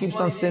one who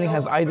keeps on sinning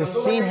has either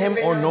seen him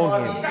or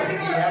known him.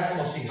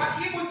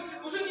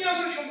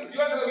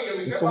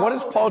 So what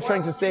is Paul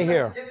trying to say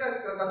here?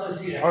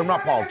 Or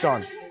not Paul,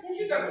 John.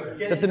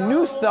 That the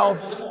new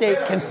self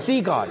state can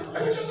see God.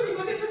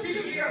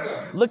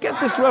 Look at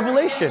this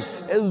revelation.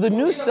 The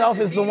new self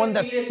is the one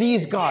that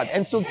sees God.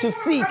 And so to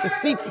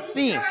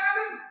see.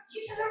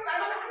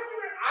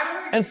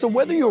 And so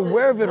whether you're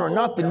aware of it or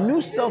not, the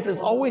new self is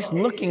always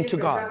looking to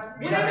God.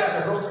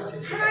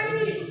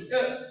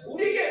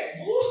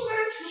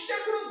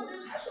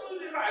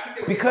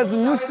 Because the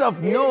new self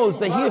knows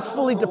that he is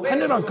fully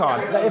dependent on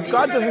God. That if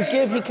God doesn't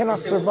give, he cannot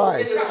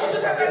survive.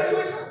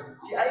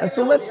 And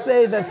so let's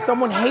say that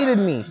someone hated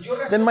me.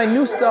 Then my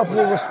new self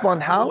will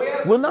respond how?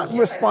 Will not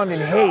respond in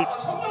hate,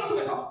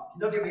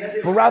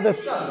 but rather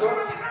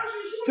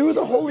through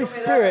the Holy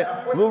Spirit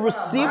will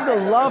receive the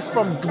love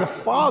from the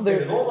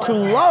Father to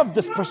love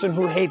this person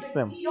who hates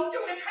them.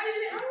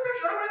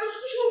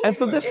 And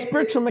so this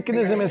spiritual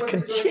mechanism is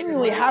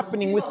continually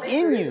happening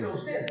within you.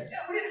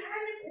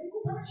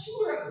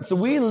 So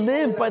we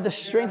live by the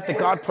strength that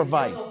God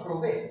provides.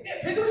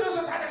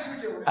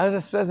 As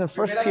it says in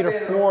 1 Peter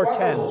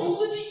 4:10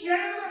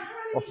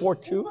 or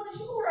 4:2,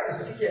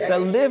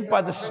 that live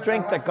by the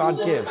strength that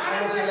God gives.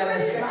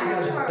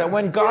 That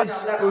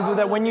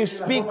when you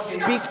speak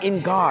in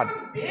God.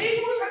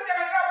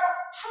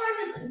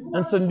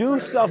 And so new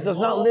self does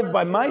not live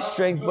by my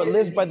strength, but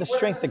lives by the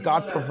strength that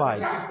God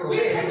provides.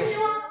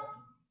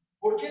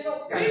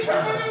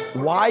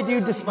 Why do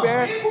you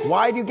despair?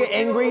 Why do you get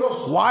angry?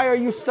 Why are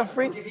you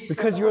suffering?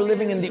 Because you're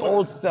living in the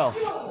old self.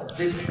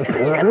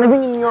 You're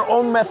living in your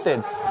own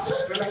methods.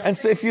 And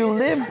so if you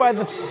live by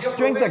the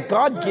strength that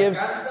God gives,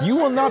 you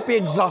will not be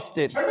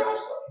exhausted.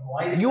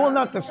 You will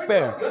not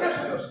despair.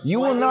 You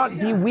will not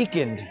be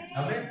weakened.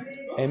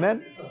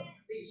 Amen?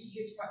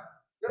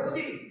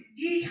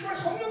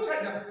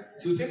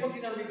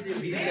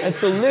 And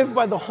so live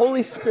by the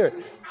Holy Spirit.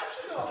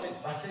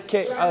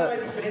 Okay,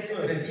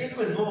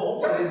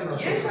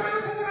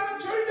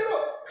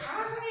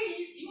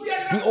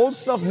 the old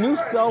self, new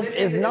self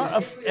is not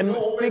a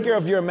figure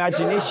of your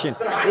imagination.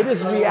 It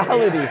is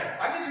reality.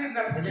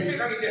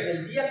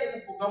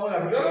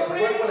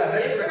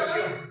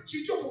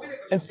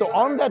 And so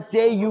on that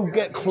day you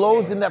get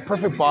clothed in that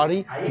perfect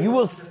body, you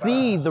will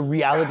see the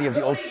reality of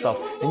the old self.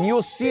 And you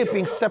will see it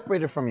being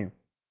separated from you.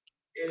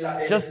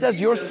 Just as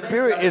your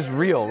spirit is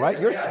real, right?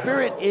 Your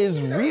spirit is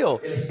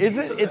real.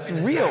 Isn't it? It's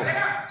real.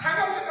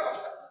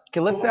 Okay,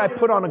 let's say I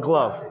put on a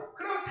glove.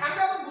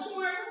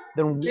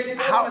 Then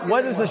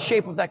what is the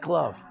shape of that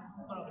glove?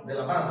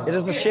 It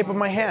is the shape of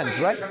my hands,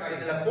 right?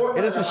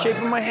 It is the shape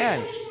of my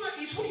hands.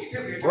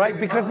 Right?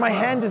 Because my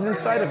hand is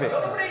inside of it.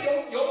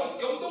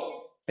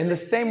 In the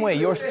same way,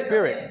 your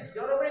spirit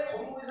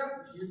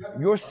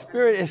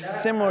is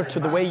similar to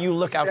the way you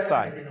look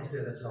outside.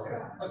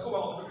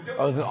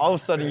 All of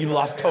a sudden, you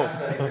lost hope.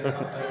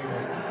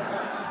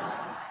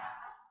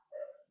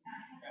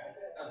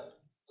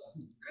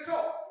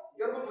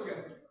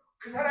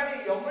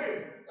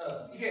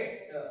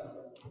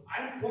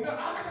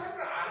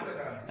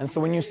 And so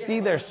when you see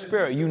their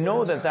spirit, you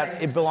know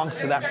that it belongs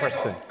to that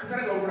person.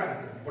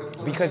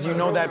 Because you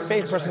know that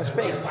person's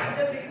face.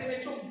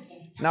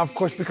 Now, of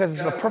course, because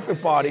it's a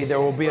perfect body, there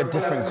will be a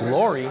different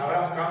glory.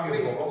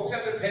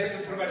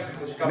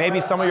 Maybe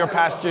some of your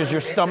pastors,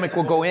 your stomach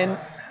will go in.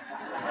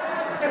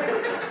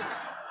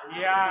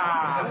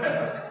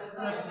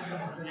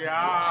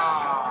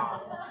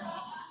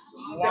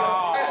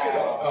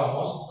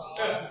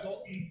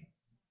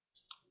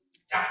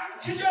 자,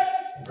 7절.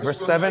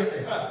 Verse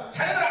 7.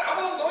 자녀들아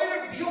아무도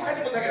너희를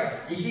미혹하지 못하게 하라.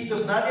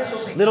 Hijitos, nadie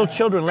os Little engañe.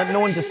 children, let no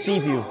one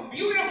deceive you.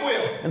 미혹이란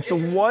뭐예요? And so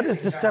what is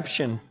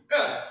deception?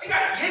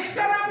 그러니까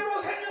옛사람으로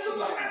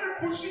살면서도 하나님을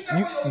볼 수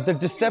있다는 The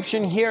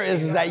deception here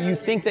is that you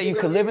think that you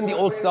could live in the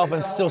old self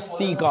and still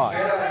see God.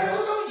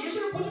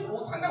 예수를 보지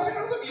못한다고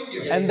생각하는 건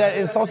미혹이에요. And that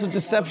it's also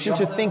deception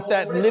to think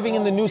that living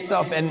in the new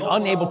self and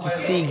unable to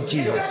see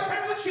Jesus.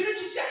 삶도 죄를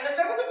짓지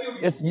않는다는 것도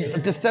미혹이에요. It's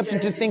deception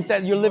to think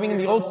that you're living in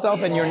the old self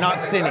and you're not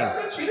sinning.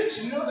 죄를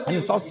짓는 것도 And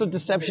it's also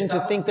deception to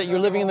think that you're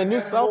living in the new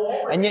self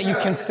and yet you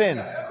can sin.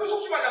 그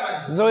속지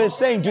말란 말이에요. So it's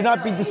saying, do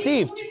not be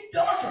deceived.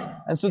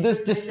 And so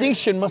this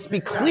distinction must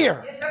be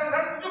clear.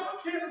 옛사람은 무조건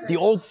죄를 The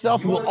old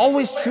self will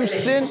always choose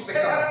sin.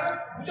 옛사람은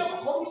무조건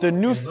거룩. The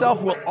new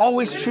self will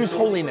always choose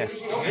holiness.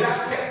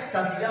 Gracia,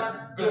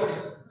 santidad,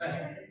 gloria.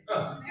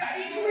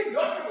 이 부분이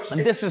명확한 것이에요.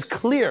 And this is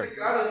clear.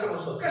 Claro entre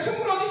nosotros. 그러니까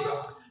승부는 어디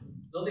있어?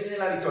 ¿Dónde viene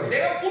la victoria?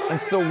 내가 뭘 And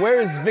so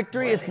where is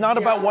victory? It's not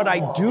about what I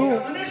do,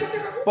 은혜를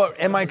선택하고 but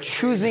am I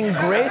choosing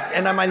grace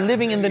and am I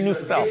living in the new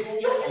self?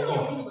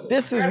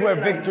 This is where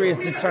victory is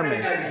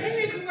determined.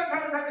 행위의 근간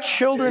삶을 살지 않아.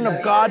 Children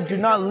of God do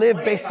not live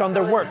based on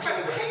their works.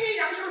 행위의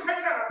양식으로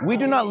살지 않아. We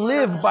do not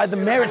live by the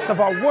merits of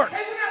our works.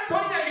 행위나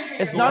덜이냐 이게 중요해.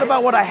 It's not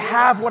about what I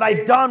have, what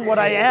I've done, what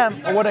I am,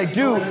 or what I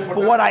do,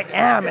 but what I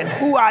am and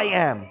who I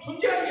am.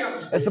 존재가 중요한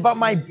것이야. It's about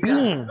my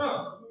being.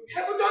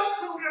 해보던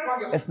그 우리랑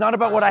관계없어. It's not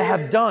about what I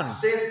have done.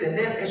 Hacer,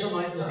 tener, eso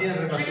no tiene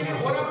relación con 주님이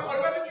nosotros. 원하면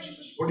얼마든지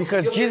주실 수 있어.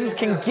 Because Jesus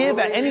can give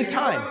at any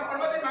time.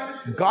 얼마든지 만들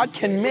수 있어. God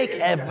can make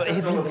if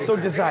He so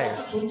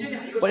desires.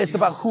 존재냐 이거. But it's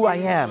about who I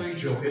am.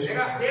 Soy yo, eso es.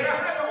 내가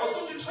하나님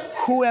어떤 줄 설명.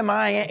 Who am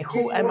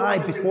I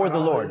before the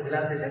Lord?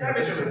 Delante de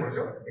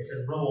Dios. Es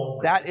el nuevo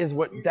hombre. That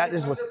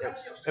is what's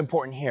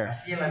important here.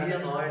 Así en la vida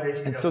no va a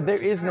haber And so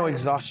there is no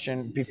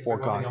exhaustion before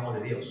God.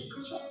 de Dios.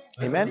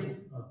 Amen?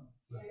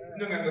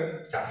 능한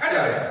거예요. 자,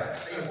 가자.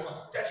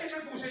 자,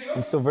 7절 보세요.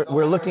 And so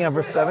we're looking at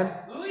verse 7.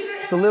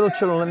 So little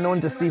children, let no one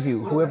deceive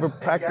you. Whoever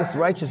practices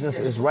righteousness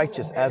is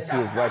righteous as he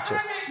is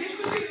righteous. 예수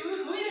그리스도의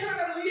의에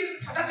행하는 의를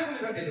받아들이는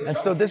상태죠. And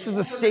so this is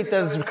the state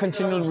that is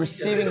continually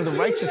receiving the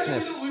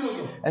righteousness.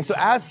 And so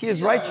as he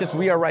is righteous,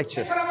 we are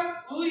righteous. 사람은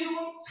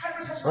의로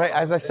삶을 살 수. Right?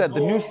 As I said,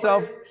 the new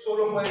self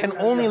can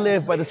only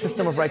live by the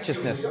system of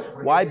righteousness.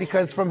 Why?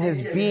 Because from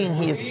his being,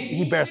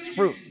 he bears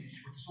fruit.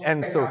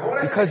 And so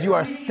because you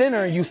are a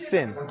sinner, you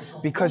sin.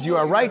 Because you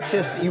are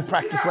righteous, you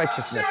practice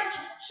righteousness.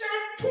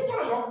 시작을 툭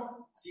떨어져.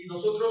 Si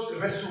nosotros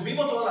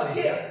resumimos toda la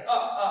Biblia,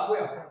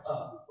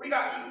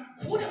 우리가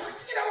이 구원의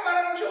확증이라고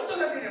말하는 것이 어떤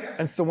상태냐면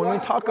And so when we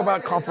talk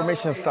about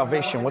confirmation of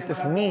salvation, what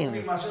this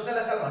means, confirmación de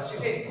la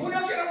salvación, 구원의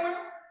확증이라는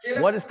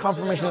뭐예요? what is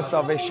confirmation of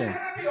salvation?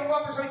 하나님의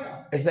영광 앞에 서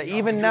있다. Is that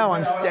even now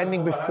I'm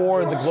standing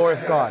before the glory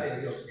of God.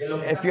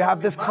 If you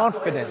have this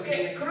confidence,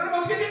 그러면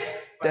어떻게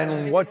되냐?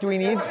 then what do we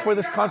need for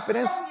this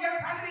confidence? 그냥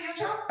사실의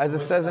예언처럼 As it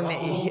says in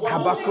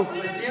Habakkuk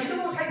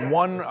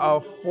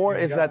 1:4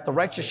 is that the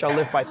righteous shall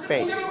live by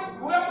faith.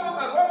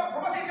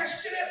 로마서 1장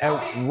 10절에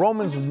And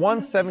Romans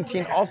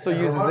 1:17 also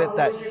uses it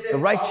that the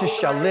righteous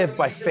shall live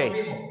by faith.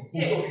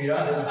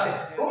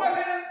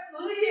 로마서에는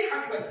의의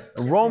강조가 있어요.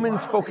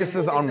 Romans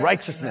focuses on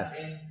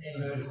righteousness,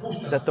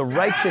 that the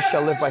righteous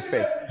shall live by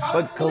faith.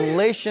 But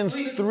Galatians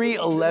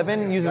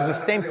 3:11 uses the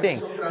same thing,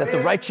 that the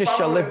righteous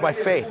shall live by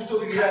faith.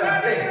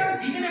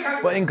 믿음의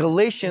강조. But in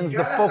Galatians,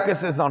 the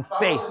focus is on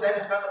faith.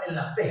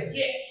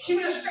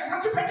 히브리서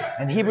 10장 38절.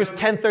 In Hebrews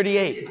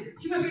 10:38,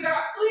 히브리서 기자가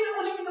의는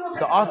오직 믿음으로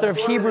the author of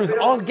Hebrews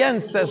all again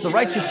says the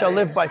righteous shall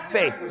live by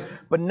faith.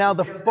 But now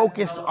the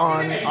focus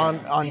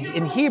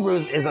in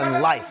Hebrews is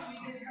on life.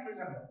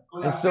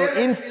 And so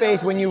in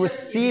faith, when you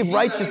receive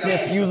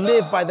righteousness, you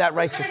live by that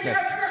righteousness.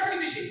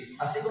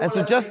 And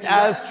so just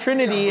as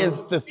Trinity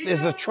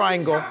is a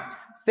triangle,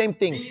 same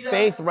thing,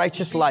 faith,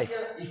 righteous life.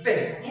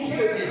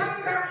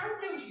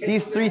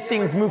 These three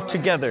things move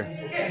together.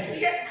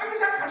 이게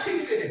항상 같이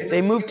움직여야 돼.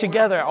 They move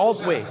together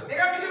always.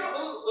 내가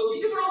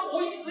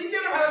믿음으로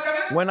의견을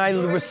받았다면 When I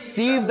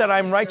receive that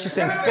I'm righteous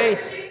in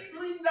faith,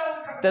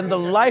 then the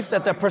life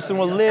that person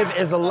will live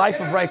is a life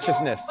of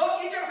righteousness.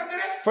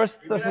 1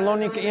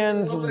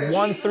 Thessalonians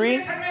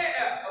 1:3,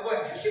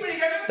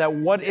 that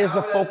what is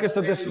the focus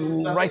of this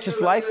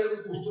righteous life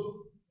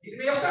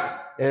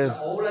is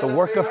the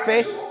work of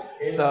faith,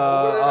 the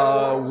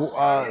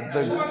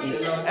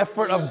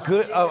effort of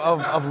good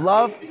of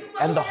love,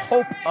 and the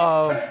hope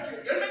of.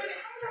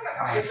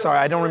 Sorry,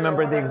 I don't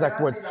remember the exact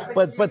words.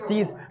 But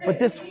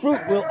this fruit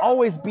will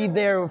always be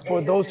there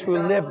for those who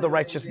live the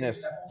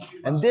righteousness,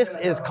 and this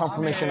is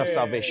confirmation of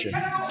salvation.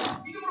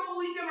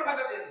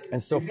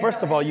 And so,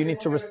 first of all, you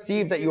need to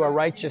receive that you are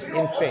righteous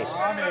in faith.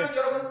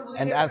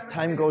 And as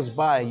time goes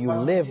by, you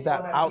live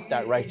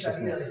that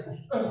righteousness.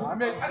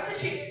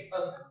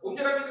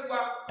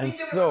 And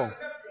so,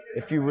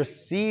 if you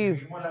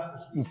receive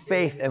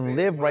faith and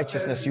live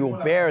righteousness, you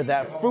will bear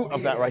that fruit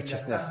of that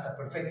righteousness.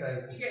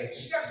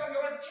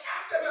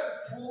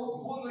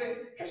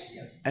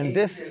 And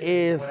this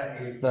is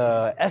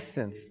the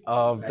essence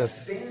of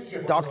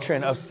the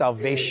doctrine of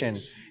salvation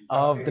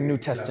of the New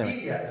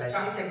Testament.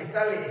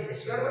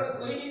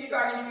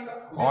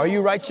 Are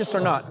you righteous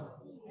or not?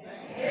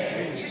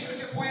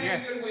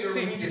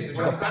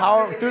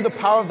 Through the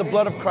power of the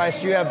blood of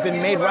Christ, you have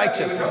been made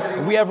righteous.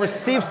 We have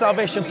received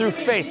salvation through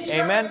faith.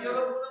 Amen.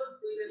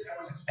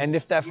 And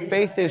if that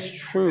faith is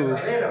true,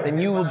 then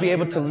you will be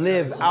able to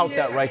live out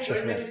that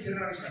righteousness.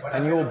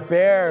 And you will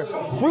bear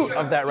fruit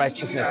of that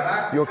righteousness.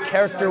 Your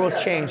character will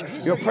change.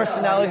 Your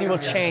personality will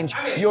change.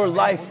 Your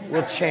life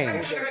will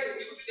change.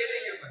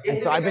 And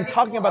so I've been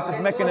talking about this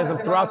mechanism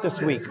throughout this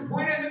week.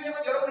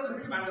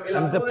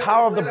 And the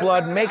power of the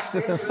blood makes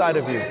this inside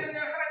of you.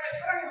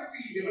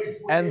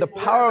 And the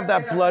power of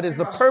that blood is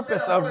the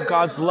purpose of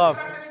God's love.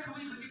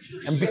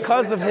 And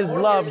because of his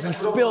love, he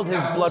spilled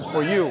his blood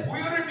for you.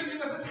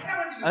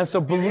 And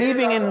so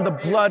believing in the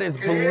blood is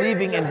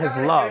believing in his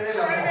love.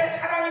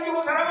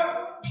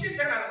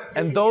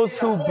 And those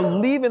who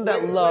believe in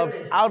that love,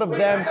 out of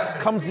them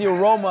comes the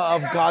aroma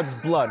of God's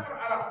blood.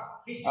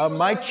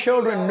 My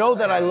children know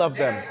that I love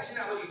them.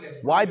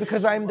 Why?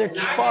 Because I am their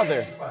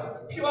father.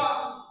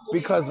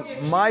 Because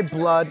my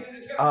blood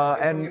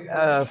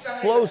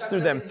flows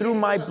through them. Through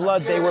my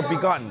blood they were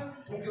begotten.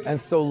 And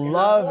so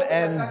love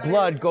and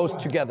blood goes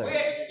together.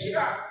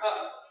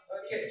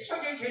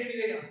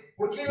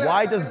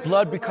 Why does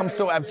blood become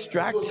so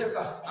abstract?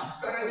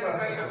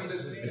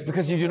 It's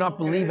because you do not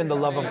believe in the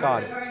love of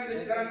God.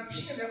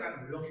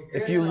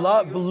 If you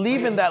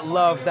believe in that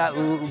love, that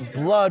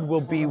blood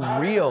will be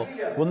real.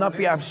 Will not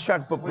be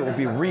abstract, but will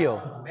be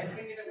real.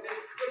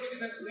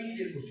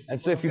 And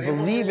so if you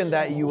believe in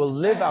that, you will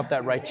live out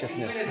that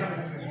righteousness.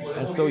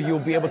 And so you'll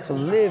be able to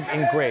live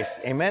in grace.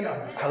 Amen?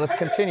 Now let's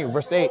continue.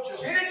 Verse 8.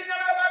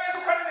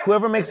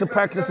 Whoever makes a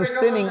practice of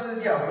sinning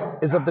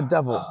is of the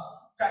devil.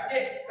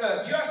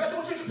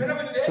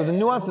 So the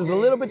nuance is a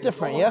little bit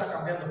different,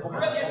 yes?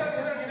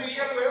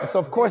 And so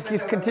of course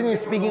he's continuing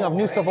speaking of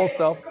new self, old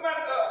self.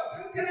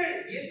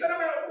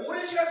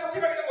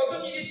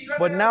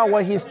 But now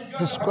what he's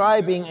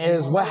describing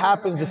is what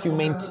happens if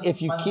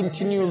you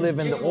continue to live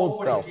in the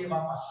old self.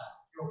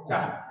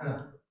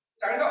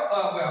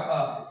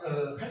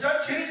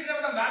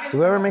 So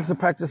whoever makes a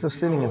practice of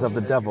sinning is of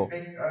the devil.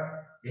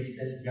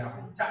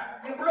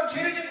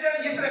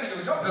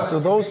 So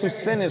those who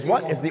sin is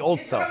what? Is the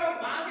old self.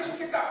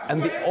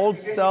 And the old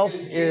self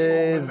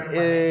is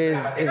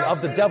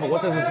of the devil.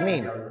 What does this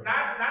mean?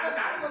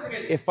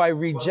 If I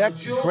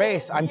reject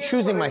grace, I'm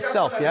choosing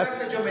myself,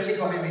 yes?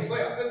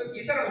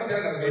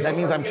 That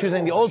means I'm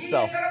choosing the old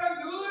self.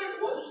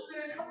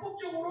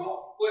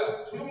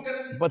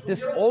 But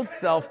this old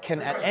self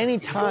can at any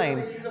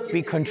time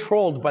be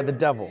controlled by the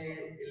devil.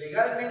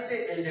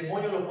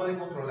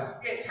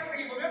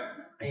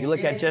 If you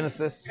look at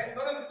Genesis,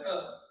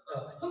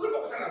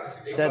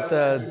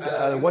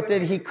 that what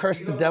did he curse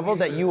the devil?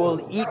 That you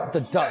will eat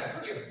the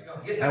dust.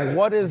 And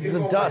what is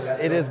the dust?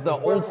 It is the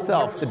old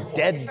self, the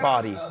dead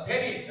body.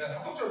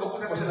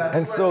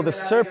 And so the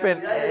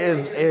serpent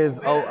has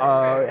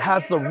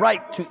the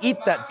right to eat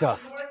that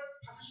dust.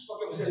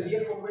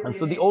 And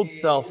so the old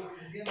self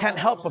can't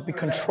help but be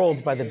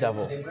controlled by the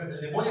devil.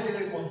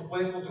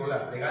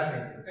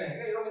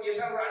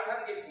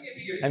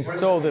 And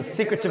so the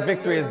secret to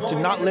victory is to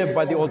not live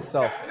by the old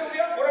self.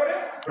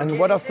 And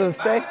what else does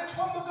it say?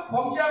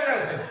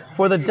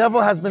 For the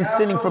devil has been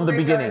sinning from the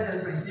beginning.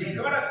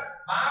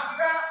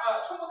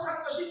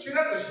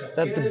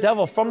 That the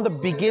devil, from the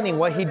beginning,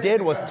 what he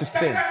did was to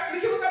sin.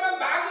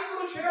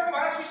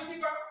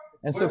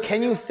 And so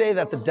can you say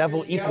that the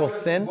devil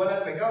equals sin?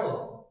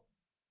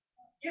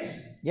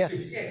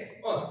 Yes.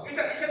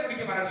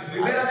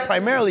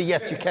 Primarily,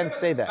 yes, you can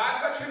say that.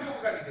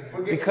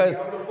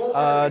 Because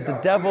the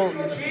devil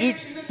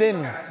eats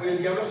sin.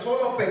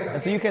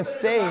 And so you can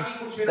say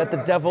that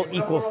the devil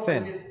equals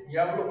sin.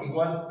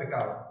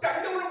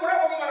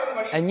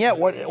 And yet,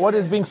 what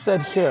is being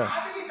said here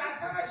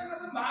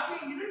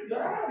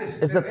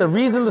is that the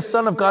reason the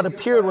Son of God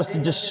appeared was to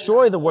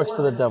destroy the works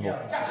of the devil.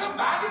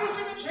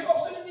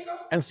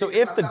 And so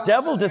if the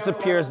devil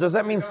disappears, does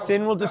that mean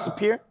sin will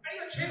disappear?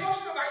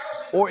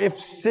 Or if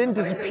sin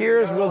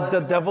disappears, will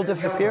the devil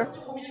disappear?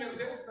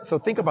 So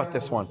think about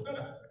this one.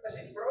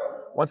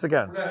 Once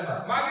again,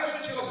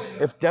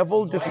 if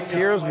devil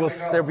disappears, will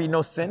there be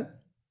no sin?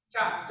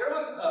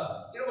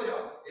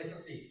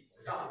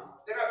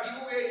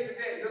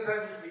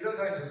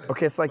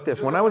 Okay, it's like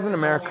this. When I was in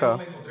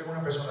America,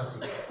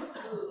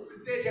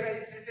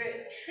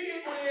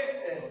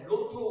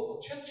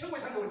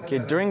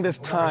 during this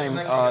time,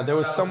 there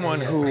was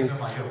someone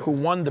who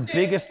won the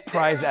biggest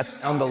prize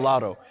on the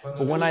lotto.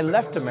 But when I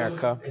left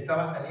America,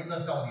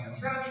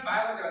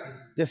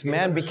 this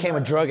man became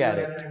a drug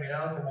addict.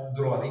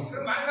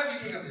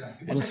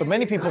 And so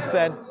many people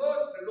said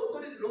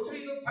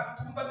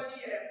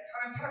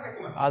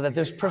that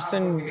this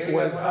person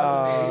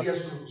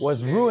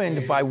was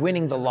ruined by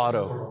winning the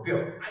lotto.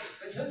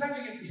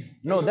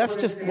 No, that's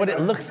just what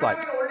it looks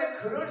like.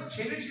 그럴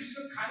죄를 질 수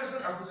있는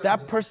가능성을 갖고 있었는데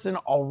that person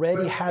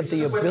already had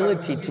the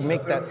ability to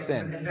make that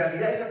sin. En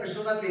realidad esa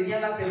persona tenía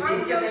la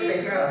tendencia de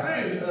pecar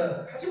así.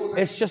 하지 못하고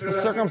It's just the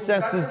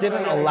circumstances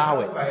didn't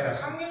allow it.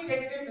 환경이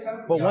되기 때문에 그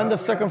사람은 But when the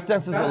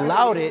circumstances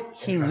allowed it,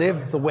 he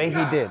lived the way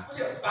he did.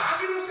 보세요.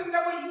 마귀를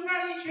쓴다고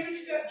인간이 죄를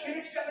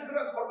지지 않는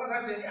그런 거룩한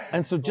사람이 되는 게 아니에요.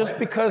 And so just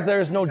because there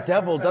is no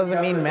devil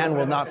doesn't mean man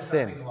will not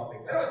sin.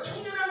 여러분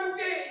천년왕국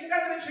때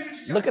인간들은 죄를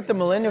지지 Look at the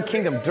millennial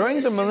kingdom.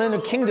 During the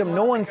millennial kingdom,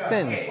 no one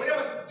sins.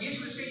 왜냐면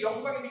예수 그리스도의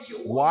영광의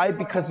빛이 Why?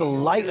 Because the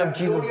light of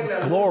Jesus'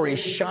 glory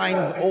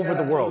shines over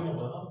the world.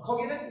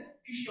 거기는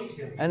귀신이 없기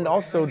때문에. And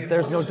also,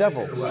 there's no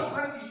devil.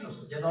 영광의 귀신이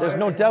없어요. There's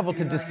no devil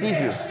to deceive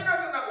you. 천년왕국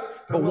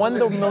끝나고 But when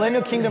the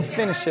millennial kingdom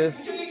finishes,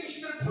 부정의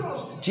귀신들을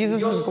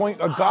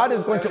풀어놓습니다. God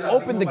is going to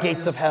open the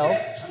gates of hell.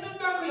 천년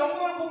동안 그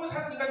영광을 보고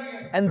사는 인간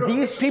중에 And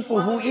these people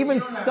who even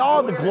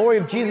saw the glory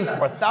of Jesus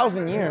for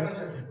 1,000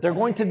 years, they're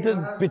going to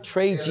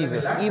betray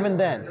Jesus even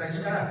then.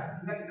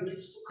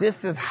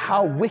 This is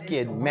how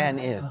wicked man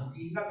is.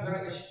 인간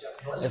변하기가 쉽지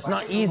않아요. It's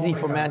not easy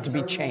for man to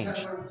be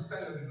changed.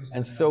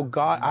 And so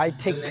God, I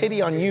take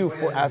pity on you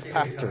as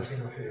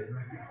pastors.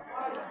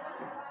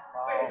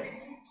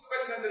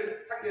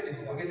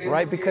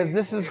 Right? Because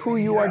this is who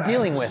you are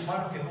dealing with.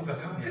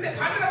 근데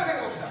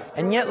반대라고 생각합시다.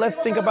 And yet let's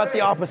think about the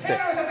opposite.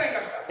 새로운 세상에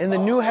갑시다. In the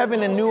new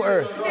heaven and new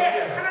earth,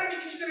 근데 하나님이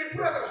귀신들을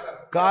풀어놨다고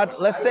합시다. God,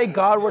 let's say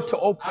God were to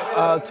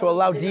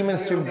allow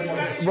demons to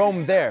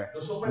roam there.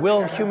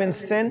 Will humans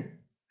sin?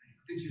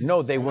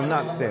 No, they will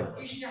not sin.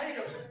 귀신이 할 일이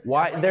없어요.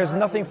 Why? There's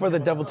nothing for the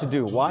devil to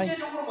do. Why?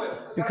 실제적으로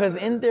뭐예요? Because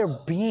in their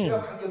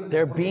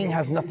being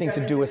has nothing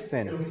to do with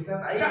sin.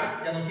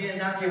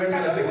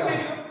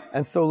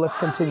 And so let's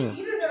continue.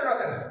 이를 멸하라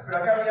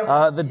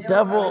그랬어요. The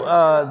devil,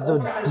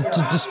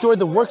 to destroy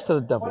the works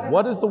of the devil.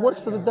 What is the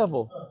works of the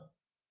devil?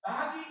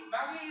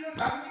 마귀의 일은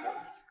마귀입니까?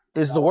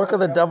 Is the work of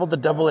the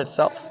devil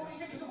itself?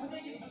 이제 계속 무슨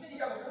얘기하고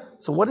있어요?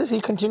 So what is he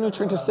continuing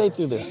trying to say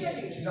through this?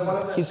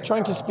 He's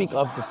trying to speak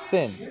of the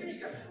sin.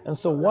 And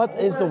so what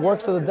is the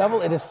works of the devil?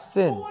 It is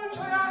sin. 똥을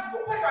쳐야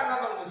똥파리가 안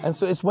난다는 거지. And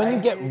so it's when you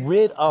get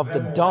rid of the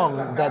dung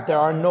that there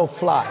are no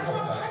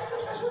flies.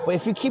 But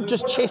if you keep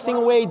just chasing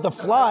away the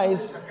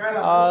flies,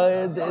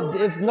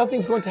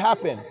 nothing's going to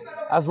happen.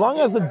 As long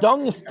as the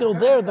dung is still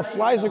there, the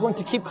flies are going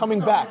to keep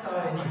coming back.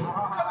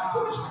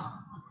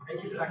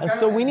 And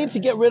so we need to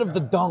get rid of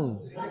the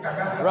dung,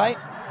 right?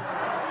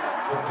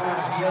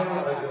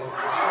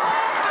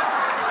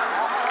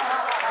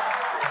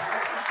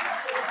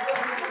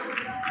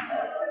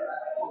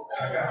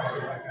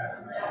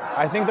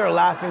 I think they're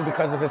laughing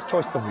because of his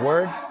choice of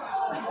words.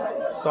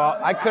 So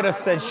I could have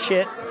said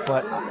shit,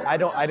 but I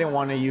didn't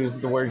want to use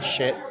the word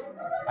shit.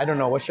 I don't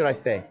know, what should I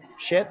say?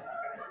 Shit?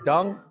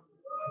 Dung?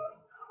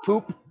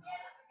 Poop?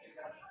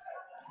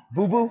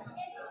 Boo-boo?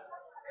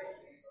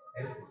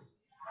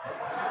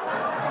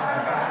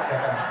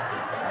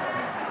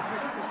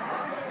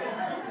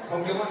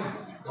 성경은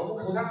너무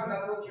고상한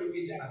단어로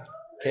기록되지 않아.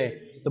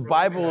 Okay, the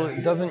Bible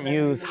doesn't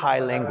use high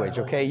language,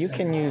 okay? You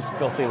can use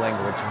filthy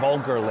language,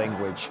 vulgar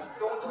language.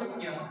 똥은 똥일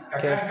뿐이야.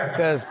 Okay,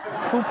 because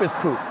poop is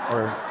poop,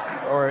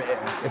 or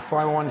if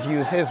I want to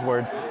use his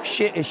words,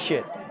 shit is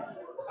shit.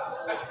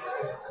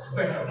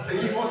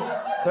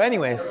 So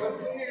anyways,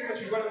 흉내내는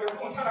주관을 왜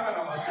똥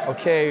사랑하나 봐.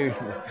 okay,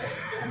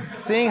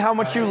 seeing how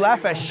much you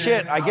laugh at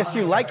shit, I guess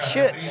you like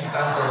shit.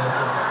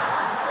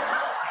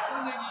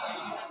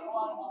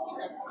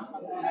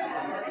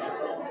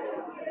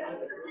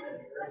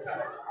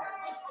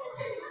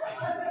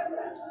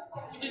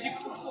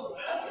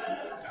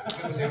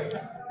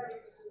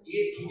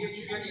 이게 굉장히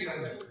중요한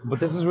얘기라는 거예요. But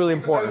this is really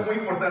important.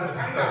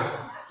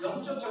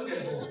 영적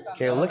전쟁은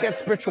Okay, look at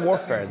spiritual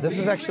warfare. This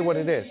is actually what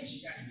it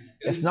is.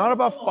 It's not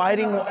about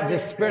fighting the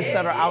spirits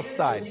that are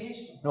outside.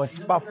 No, it's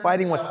about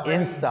fighting what's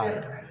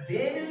inside.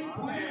 내면이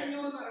보이는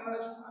능력은 얼마나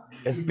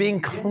중요한가. It's being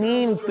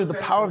cleaned through the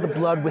power of the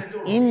blood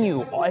within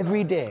you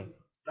every day.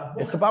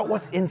 It's about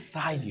what's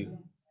inside you.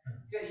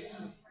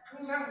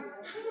 항상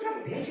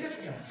내지가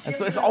중요해. And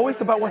so it's always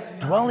about what's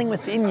dwelling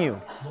within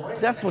you.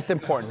 That's what's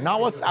important,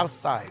 not what's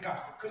outside.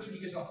 그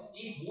주님께서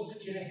이 모든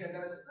죄를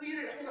해결한다는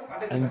의를 항상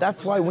받을 And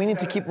that's why we need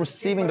to keep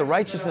receiving the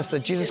righteousness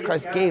that Jesus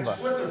Christ gave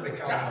us.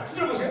 자,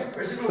 구절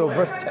보세요. So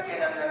verse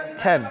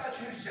 10,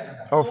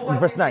 or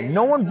verse 9,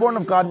 no one born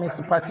of God makes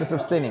a practice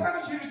of sinning.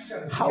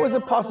 How is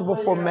it possible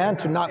for man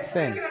to not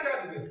sin?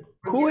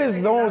 Who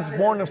is those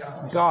born of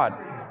God?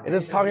 It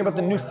is talking about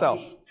the new self.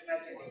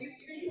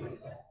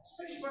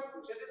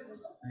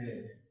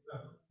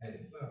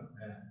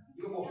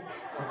 이거 뭐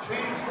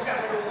죄를 짓지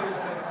않으려고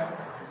한다는 거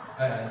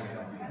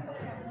아니에요?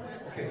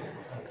 오케이.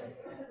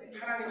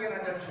 하나님께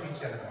하지 않은 죄를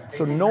짓지 않는다.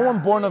 So no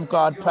one born of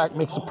God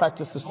makes a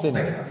practice of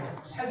sinning.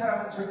 새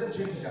사람은 절대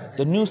죄를 짓지 않는다.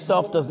 The new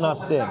self does not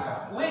sin.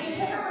 왜 이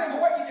새 사람에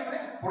뭐가 있기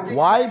때문에?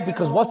 Why?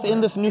 Because what's in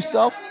this new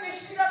self? 하나님의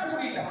씨가 그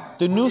속에 있다.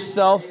 The new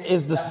self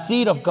is the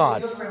seed of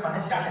God.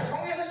 자,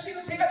 성경에서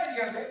씨는 세 가지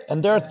얘기하는데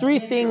And there are three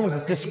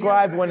things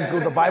described when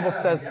the Bible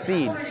says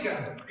seed. 손을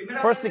얘기하는 거야.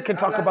 First, it can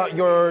talk about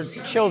your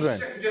children,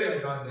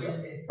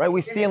 right?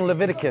 We see in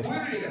Leviticus.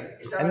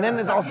 And then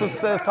it also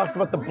talks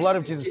about the blood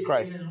of Jesus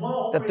Christ,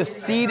 that the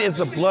seed is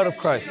the blood of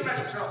Christ.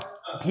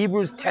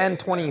 Hebrews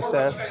 10:20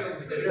 says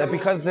that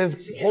because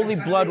this holy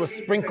blood was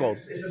sprinkled,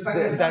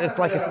 that it's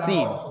like a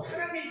seed.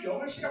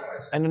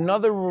 And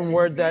another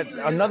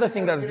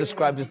thing that is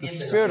described is the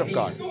Spirit of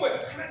God.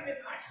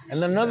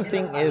 And another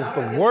thing is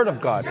the Word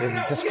of God is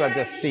described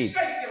as seed.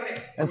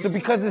 And so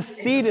because the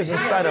seed is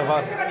inside of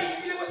us,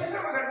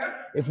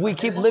 if we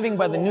keep living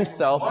by the new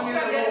self,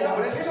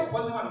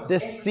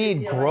 this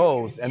seed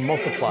grows and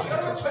multiplies.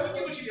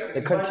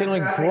 It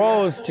continually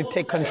grows to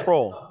take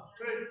control.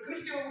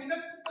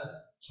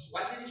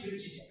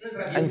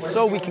 And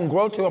so we can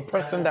grow to a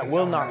person that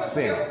will not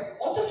sin.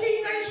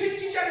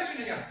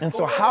 And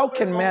so how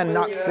can man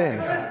not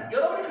sin?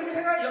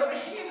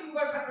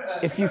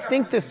 If you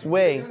think this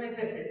way,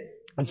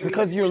 it's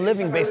because you're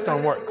living based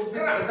on works.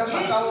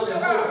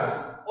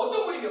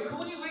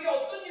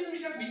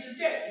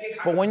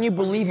 But when you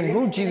believe in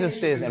who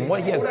Jesus is and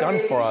what he has done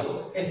for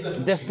us,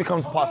 this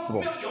becomes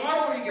possible.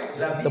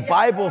 The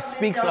Bible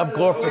speaks of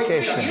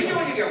glorification.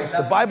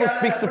 The Bible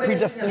speaks of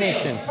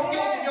predestination.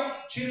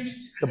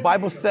 The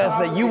Bible says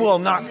that you will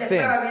not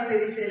sin.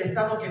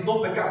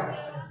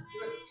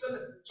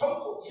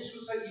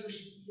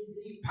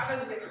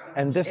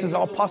 And this is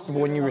all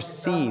possible when you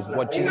receive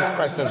what Jesus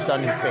Christ has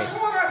done in faith.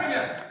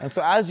 And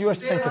so as you are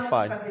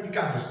sanctified,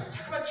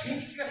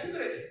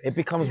 it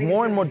becomes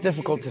more and more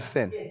difficult to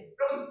sin.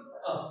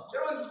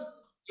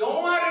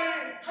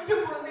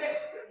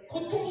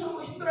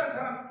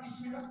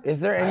 Is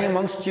there any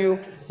amongst you,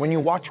 when you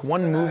watch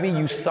one movie,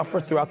 you suffer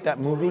throughout that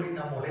movie?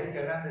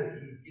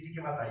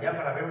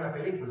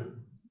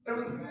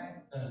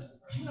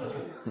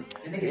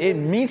 It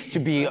needs to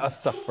be a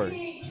suffer.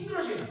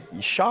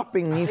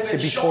 Shopping needs to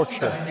be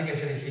torture.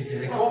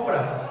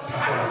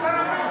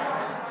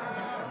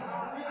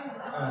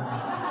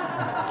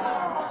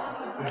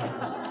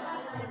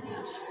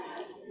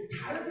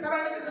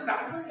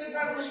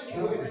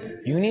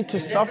 You need to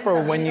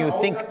suffer when you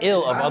think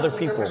ill of other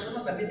people.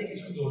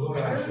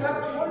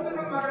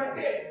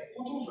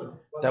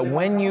 That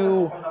when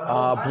you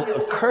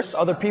curse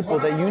other people,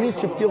 that you need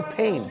to feel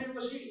pain.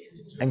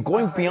 And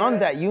going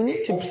beyond that, you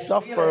need to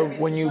suffer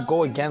when you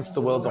go against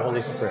the will of the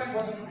Holy Spirit.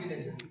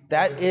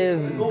 That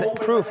is the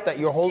proof that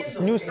your whole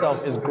new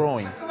self is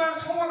growing.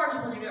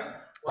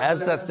 As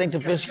that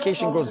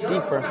sanctification grows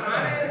deeper,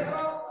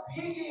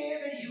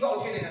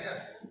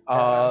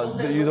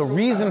 the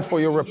reason for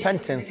your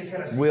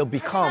repentance will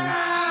become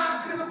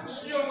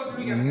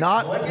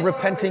not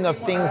repenting of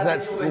things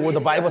where the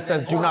Bible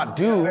says do not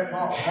do,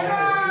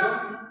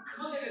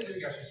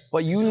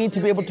 but you need to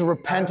be able to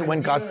repent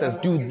when God says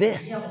do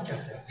this.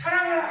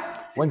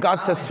 When God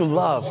says to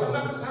love,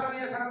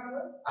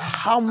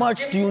 how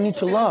much do you need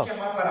to love?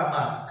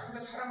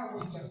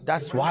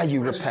 That's why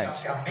you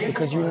repent,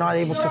 because you're not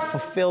able to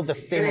fulfill the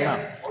same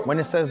amount. When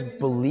it says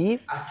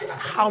believe,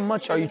 how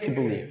much are you to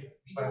believe?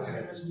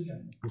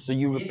 And so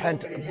you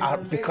repent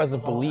out because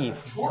of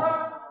belief.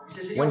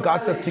 When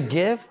God says to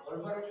give,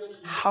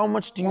 how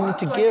much do you need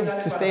to give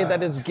to say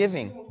that it's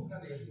giving?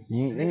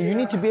 You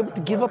need to be able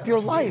to give up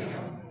your life.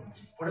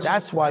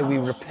 That's why we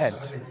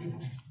repent.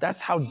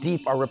 That's how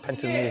deep our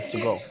repentance needs to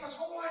go.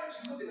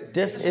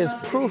 This is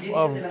proof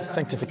of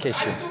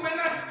sanctification.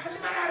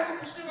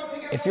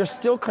 If you're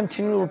still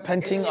continually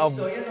repenting of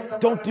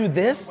don't do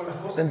this,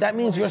 then that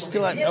means you're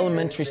still at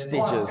elementary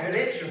stages.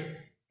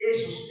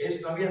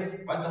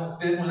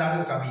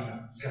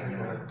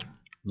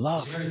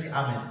 Love.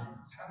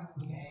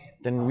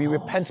 Then we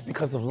repent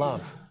because of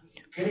love.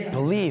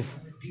 Believe.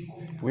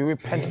 We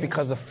repent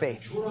because of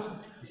faith.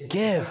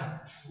 Give.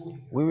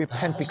 We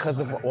repent because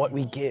of what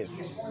we give.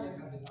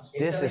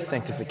 This is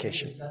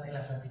sanctification.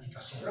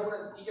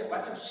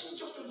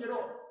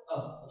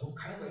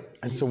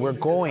 And so we're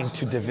going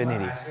to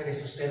divinity.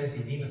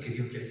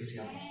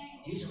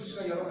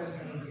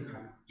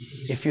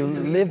 If you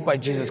live by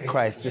Jesus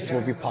Christ, this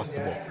will be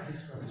possible.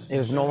 It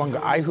is no longer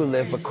I who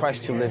live, but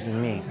Christ who lives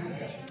in me.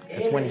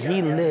 It's when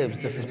He lives,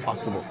 this is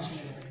possible.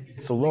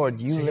 So Lord,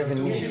 you live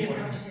in me.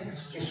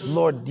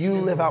 Lord, you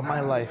live out my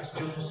life.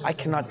 I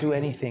cannot do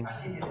anything.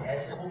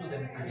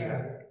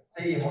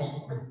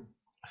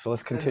 So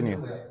let's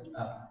continue.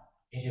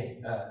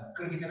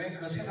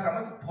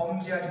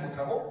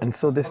 And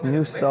so this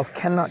new self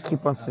cannot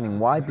keep on sinning.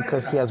 Why?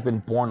 Because he has been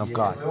born of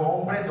God.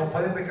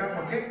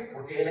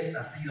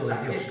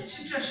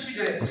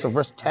 And so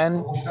verse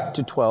 10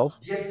 to 12.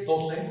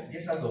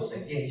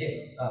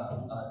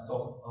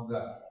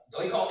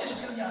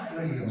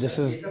 This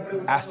is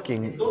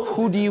asking,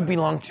 who do you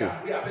belong to?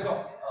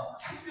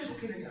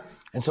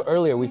 And so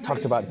earlier we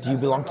talked about, do you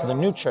belong to the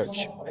new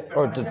church?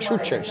 Or the true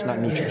church, not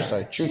new church,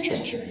 sorry, true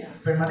church.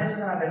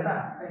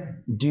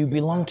 Do you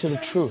belong to the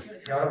truth?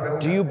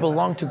 Do you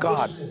belong to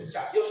God?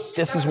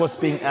 This is what's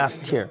being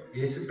asked here.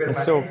 And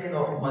so,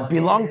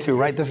 belong to,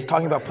 right? This is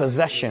talking about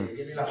possession.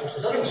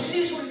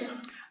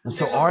 And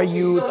so are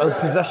you a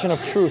possession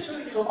of truth?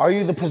 Are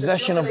you the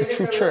possession of the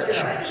true church?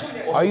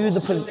 Are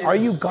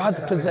you God's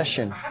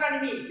possession?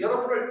 하나님이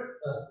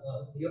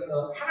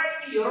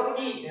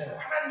여러분이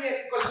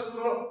하나님의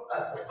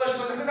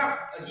것을 항상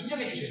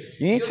인정해 주셔야 돼요.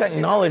 You need to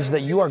acknowledge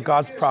that you are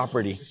God's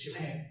property.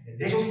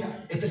 내 종이다.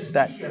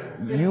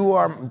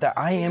 That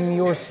I am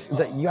your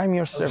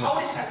servant.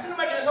 바울이 잘 쓰는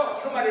말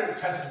중에서 이런 말을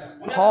잘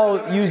씁니다. Paul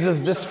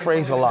uses this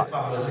phrase a lot.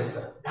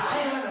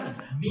 나의 하나님,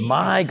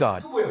 My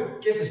God.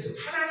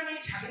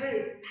 하나님이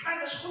자기를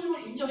하나님의 소유로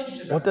인정해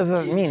주셨다. What does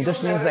that mean?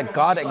 This means that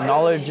God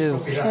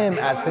acknowledges him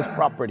as his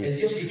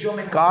property.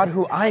 God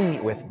who I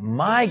meet with,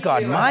 my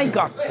God, my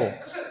gospel.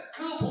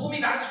 그 복음이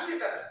나를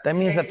소유했다. That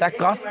means that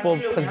gospel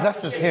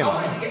possesses him.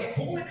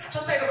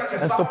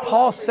 And so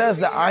Paul says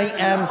that I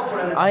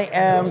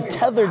am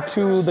tethered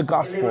to the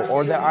gospel,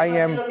 or that I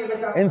am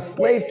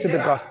enslaved to the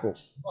gospel.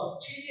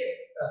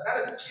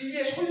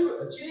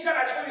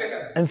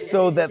 And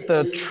so that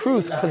the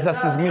truth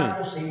possesses me,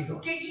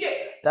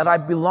 that I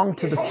belong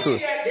to the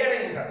truth.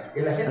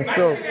 And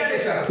so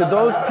to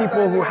those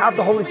people who have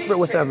the Holy Spirit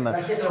within them,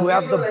 who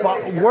have the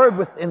word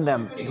within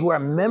them, who are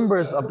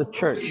members of the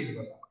church,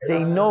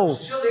 they know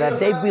that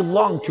they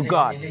belong to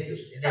God.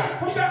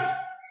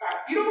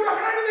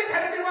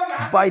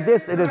 By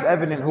this it is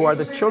evident who are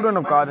the children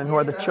of God and who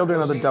are the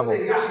children of the devil.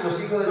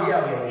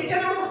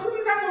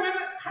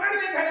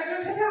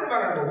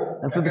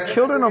 And so the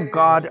children of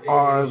God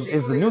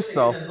is the new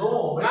self,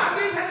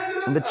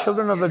 and the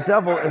children of the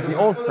devil is the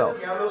old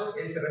self.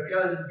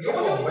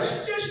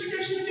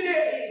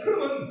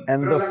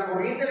 And the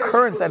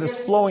current that is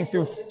flowing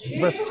through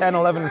verse 10,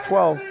 11, and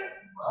 12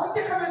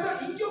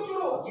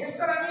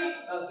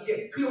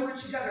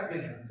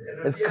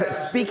 is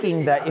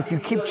speaking that if you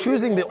keep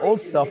choosing the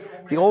old self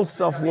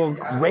will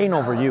reign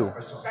over you.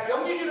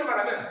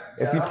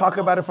 If you talk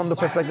about it from the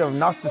perspective of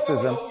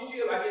Gnosticism,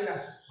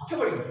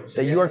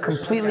 that you are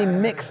completely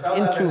mixed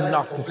into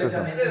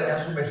Gnosticism.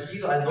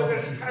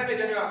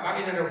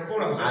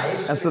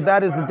 And so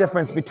that is the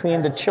difference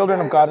between the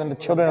children of God and the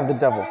children of the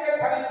devil.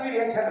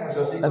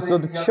 And so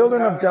the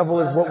children of devil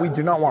is what we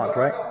do not want,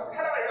 right?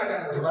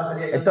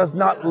 It does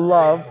not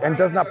love and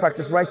does not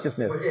practice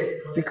righteousness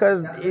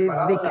because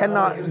they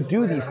cannot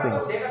do these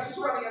things.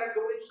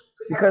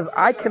 Because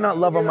I cannot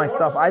love of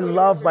myself. I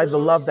love by the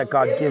love that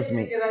God gives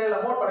me.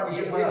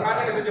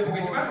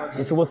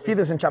 And so we'll see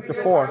this in chapter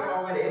 4.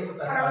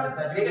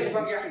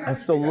 And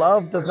so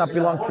love does not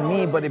belong to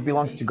me, but it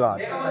belongs to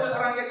God.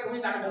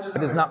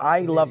 It is not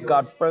I love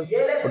God first,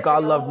 but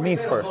God loved me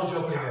first.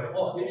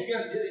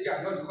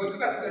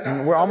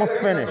 And we're almost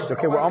finished,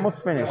 okay? We're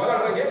almost finished.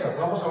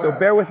 So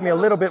bear with me a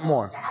little bit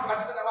more.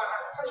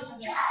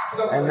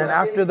 And then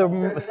after the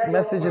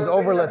message is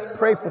over, let's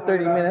pray for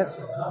 30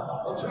 minutes.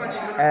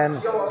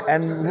 And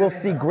we'll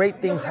see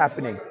great things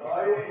happening.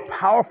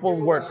 Powerful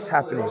works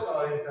happening.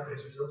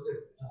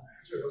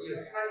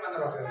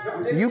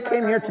 So you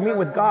came here to meet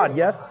with God,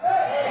 yes?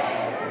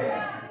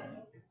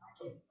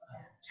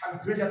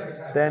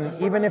 Then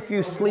even if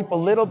you sleep a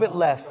little bit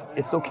less,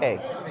 it's okay.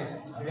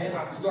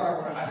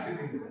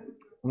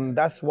 And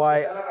that's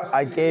why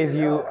I gave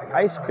you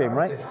ice cream,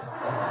 right?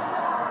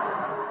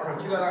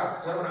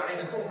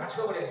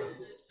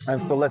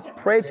 And so let's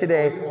pray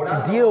today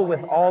to deal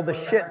with all the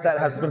shit that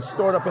has been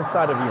stored up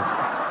inside of you.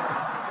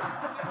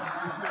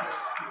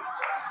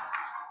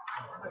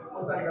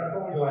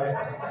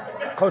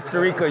 Costa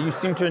Rica, you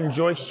seem to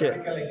enjoy shit.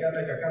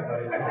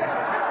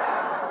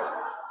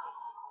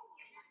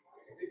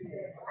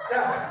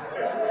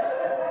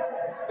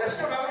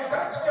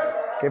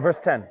 Okay, verse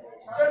 10.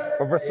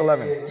 Or verse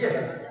 11.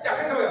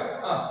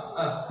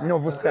 No,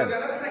 verse 10.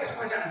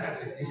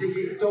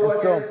 And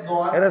so,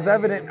 it is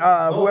evident,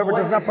 whoever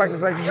does not practice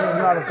righteousness is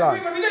not of God.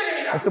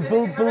 And so,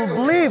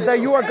 believe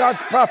that you are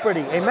God's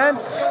property. Amen?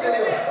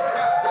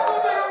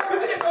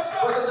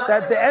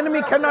 That the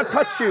enemy cannot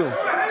touch you.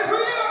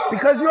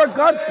 Because you are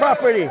God's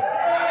property.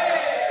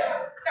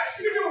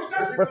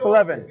 Verse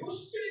 11.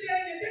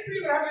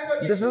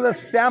 This is a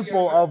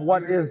sample of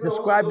what is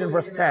described in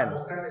verse 10.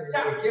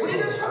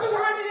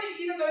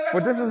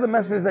 For this is the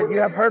message that you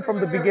have heard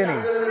from the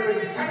beginning,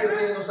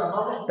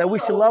 that we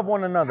should love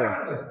one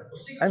another.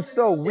 And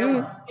so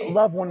we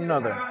love one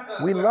another.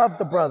 We love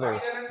the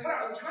brothers.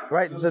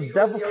 Right? The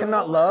devil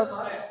cannot love.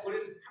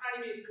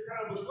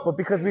 But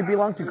because we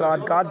belong to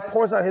God, God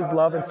pours out his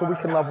love, and so we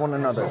can love one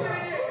another.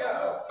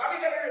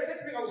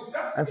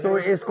 And so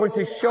it's going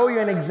to show you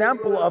an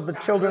example of the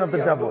children of the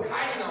devil.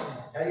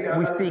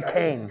 We see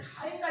Cain.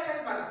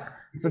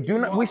 So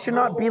we should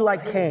not be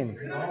like Cain,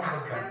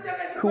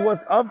 who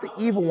was of the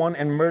evil one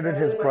and murdered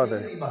his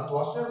brother.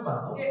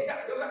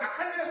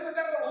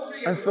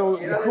 And so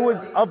who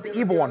is of the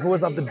evil one? Who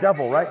is of the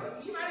devil, right?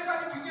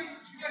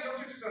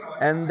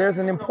 And there's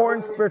an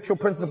important spiritual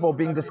principle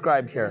being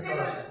described here.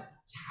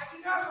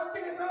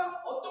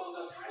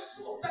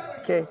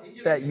 Okay,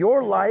 that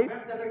your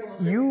life,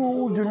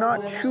 you do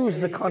not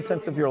choose the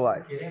contents of your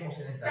life.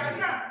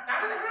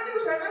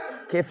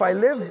 Okay, if I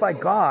live by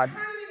God,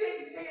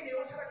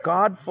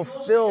 God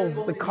fulfills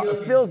the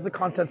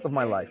contents of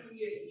my life.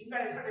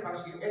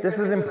 This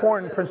is an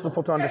important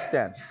principle to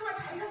understand.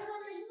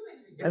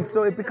 And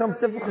so it becomes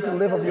difficult to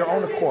live of your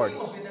own accord.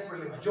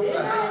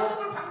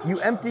 You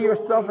empty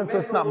yourself, and so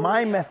it's not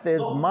my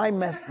methods,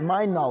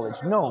 my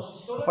knowledge. No,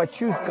 if I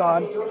choose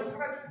God,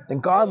 then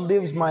God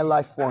lives my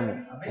life for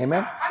me.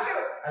 Amen?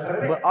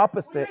 But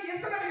opposite,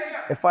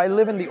 if I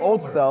live in the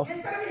old self,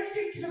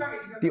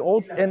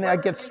 and I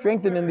get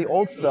strengthened in the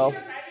old self,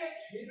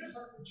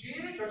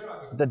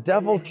 the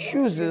devil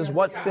chooses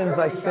what sins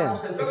I sin.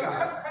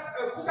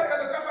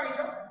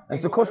 And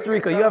so Costa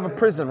Rica, you have a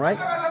prison, right?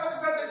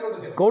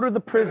 Go to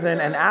the prison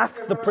and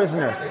ask the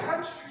prisoners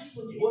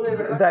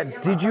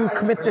that, did you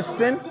commit this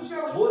sin?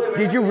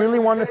 Did you really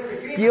want to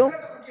steal?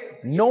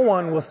 No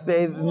one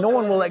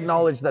will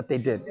acknowledge that they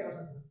did.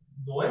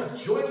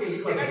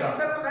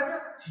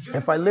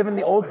 If I live in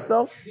the old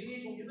self,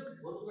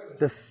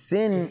 the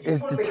sin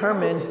is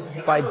determined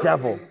by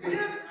devil.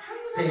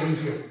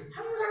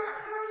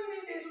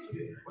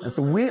 And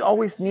so we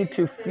always need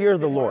to fear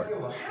the Lord.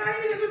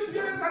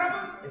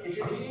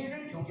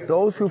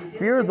 Those who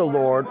fear the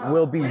Lord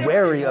will be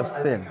wary of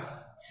sin.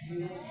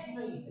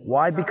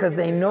 Why? Because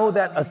they know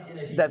that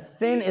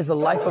sin is a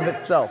life of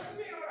itself.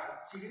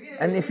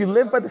 And if you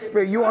live by the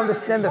Spirit, you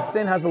understand that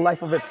sin has a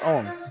life of its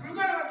own.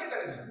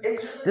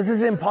 This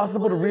is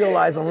impossible to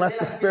realize unless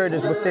the Spirit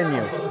is within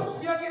you.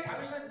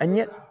 And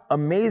yet,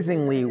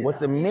 amazingly,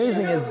 what's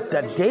amazing is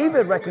that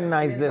David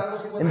recognized this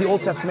in the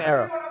Old Testament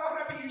era.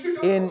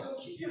 In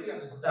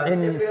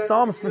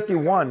Psalms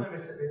 51,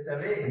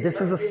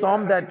 this is the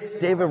psalm that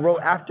David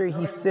wrote after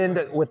he sinned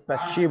with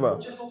Bathsheba.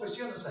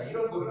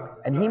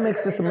 And he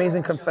makes this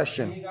amazing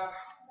confession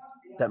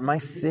that my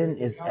sin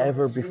is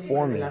ever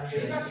before me.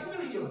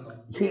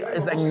 He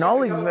is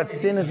acknowledging that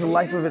sin is the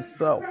life of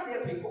itself,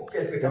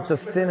 that the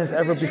sin is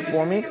ever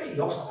before me.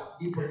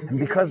 And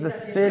because the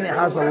sin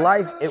has a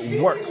life,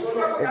 it works,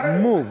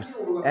 it moves.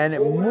 And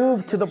it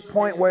moved to the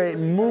point where it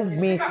moved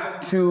me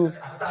to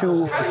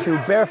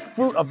bear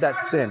fruit of that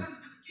sin.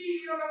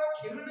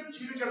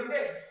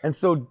 And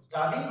so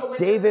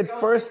David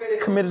first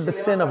committed the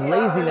sin of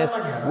laziness,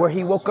 where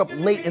he woke up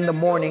late in the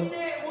morning.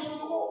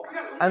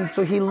 And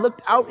so he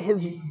looked out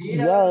his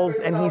walls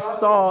and he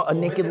saw a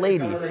naked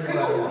lady.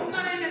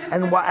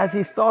 And as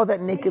he saw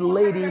that naked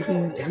lady,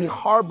 he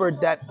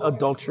harbored that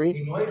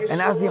adultery. And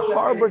as he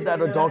harbored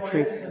that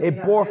adultery,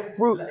 it bore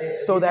fruit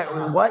so that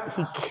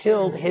he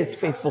killed his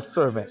faithful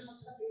servant.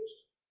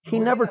 He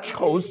never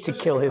chose to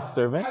kill his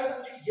servant.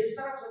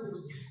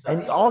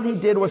 And all he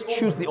did was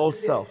choose the old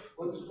self.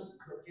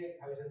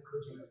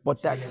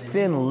 But that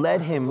sin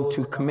led him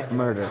to commit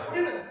murder.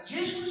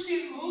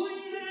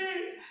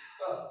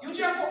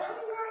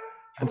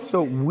 And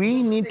so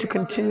we need to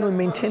continually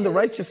maintain the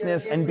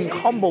righteousness and be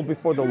humble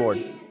before the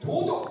Lord.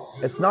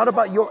 It's not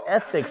about your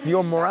ethics,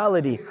 your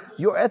morality.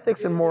 Your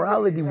ethics and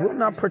morality will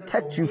not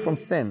protect you from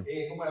sin.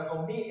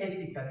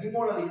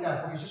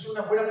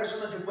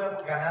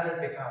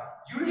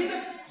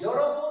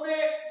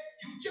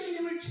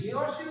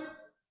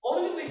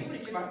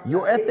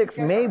 Your ethics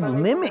may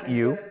limit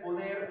you,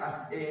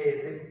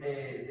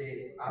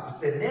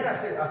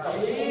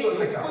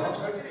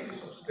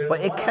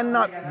 but it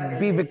cannot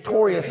be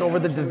victorious over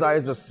the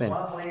desires of sin.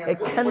 It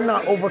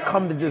cannot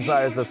overcome the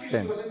desires of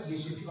sin.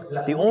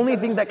 The only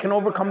thing that can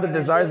overcome the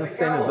desires of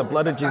sin is the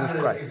blood of Jesus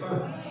Christ.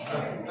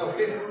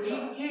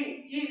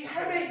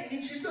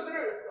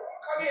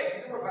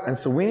 And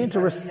so we need to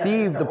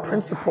receive the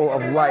principle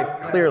of life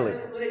clearly.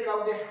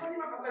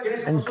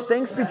 And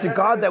thanks be to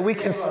God that we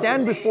can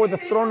stand before the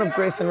throne of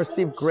grace and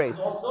receive grace.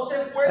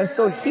 And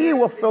so He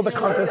will fill the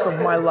contents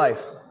of my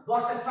life.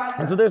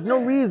 And so there's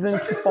no reason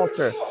to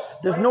falter.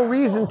 There's no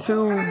reason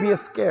to be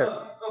scared.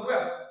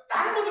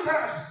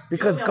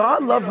 Because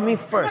God loved me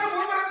first.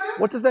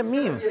 What does that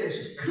mean?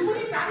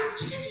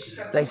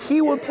 That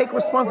He will take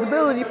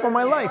responsibility for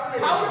my life.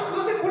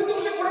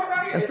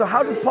 And so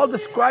how does Paul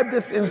describe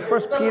this in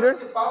 1 Peter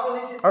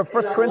or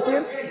 1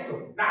 Corinthians?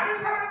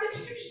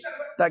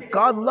 That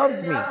God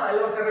loves me.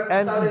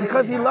 And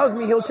because He loves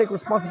me, He'll take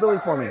responsibility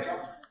for me.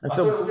 And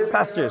so,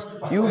 pastors,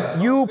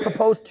 you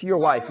proposed to your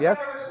wife,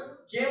 yes?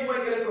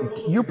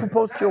 You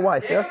proposed to your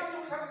wife, yes?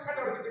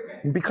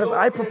 Because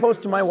I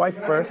proposed to my wife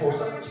first,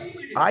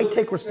 I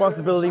take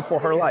responsibility for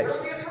her life.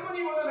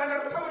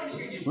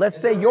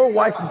 Let's say your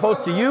wife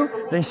proposed to you,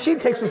 then she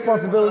takes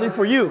responsibility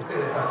for you.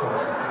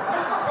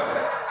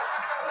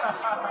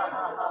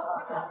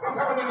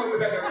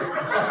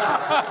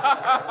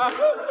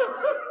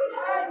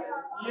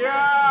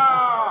 Yeah.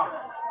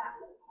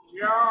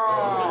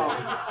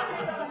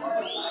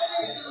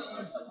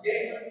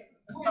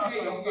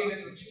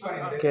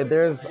 Okay,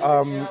 there's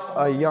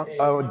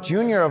a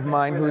junior of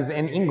mine who's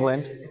in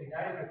England.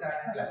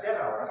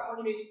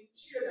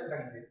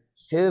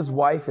 His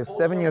wife is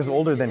 7 years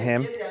older than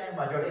him.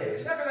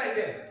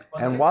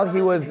 And while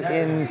he was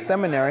in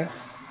seminary,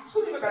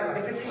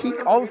 he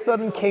all of a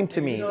sudden came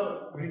to me.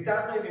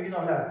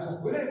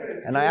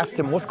 And I asked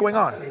him, what's going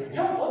on?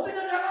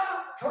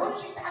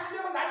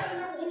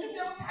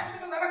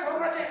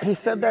 He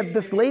said that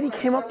this lady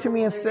came up to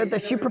me and said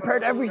that she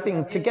prepared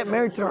everything to get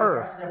married to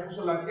her. Ya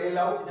puso el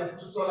auto, ya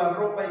puso toda la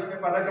ropa y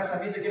preparó el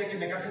casamiento y quiere que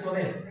me case con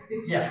él.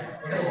 Ya,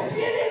 con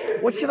ella.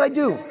 What should I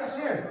do?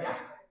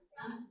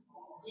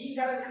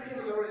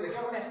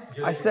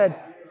 I said,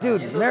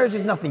 dude, marriage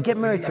is nothing. Get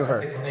married to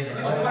her.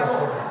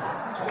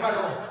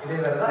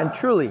 And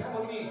truly,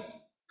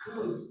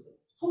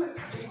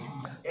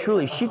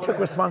 she took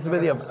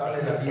responsibility of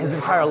his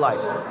entire life.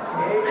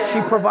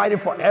 She provided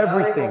for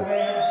everything.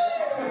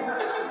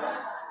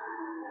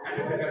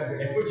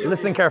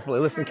 Listen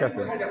carefully.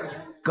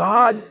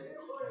 God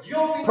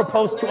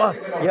proposed to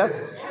us,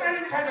 yes?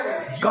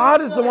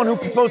 God is the one who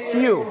proposed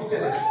to you.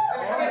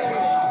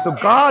 So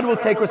God will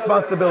take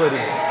responsibility.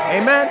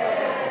 Amen?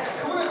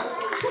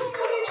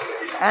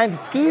 And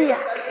He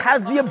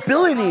has the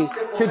ability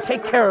to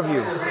take care of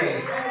you.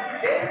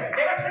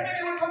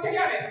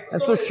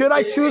 And so should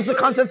I choose the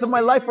contents of my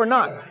life or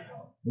not?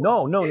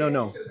 No.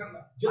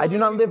 I do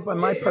not live by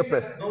my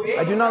purpose.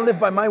 I do not live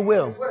by my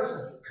will.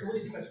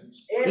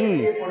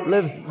 He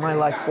lives my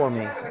life for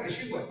me.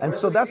 And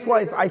so that's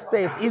why I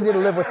say it's easy to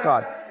live with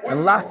God.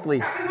 And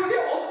lastly,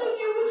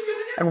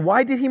 and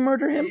why did he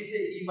murder him?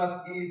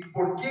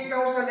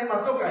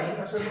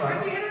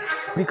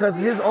 Because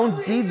his own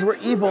deeds were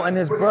evil and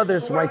his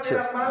brothers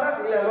righteous.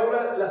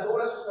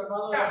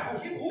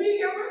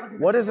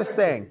 What is it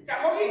saying?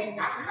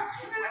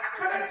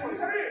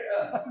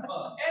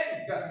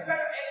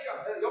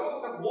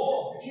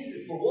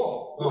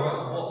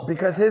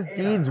 Because his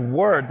deeds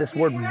were, this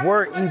word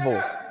were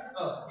evil.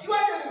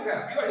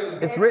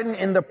 It's written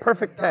in the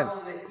perfect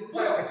tense.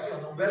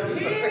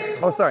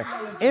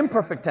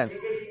 Imperfect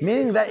tense,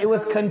 meaning that it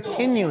was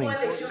continuing.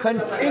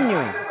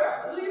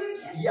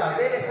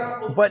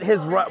 But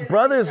his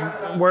brother's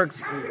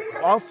works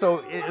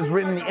also is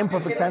written in the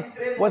imperfect tense,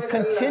 was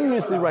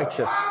continuously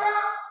righteous.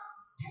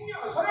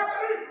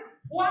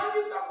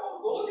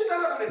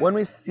 When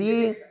we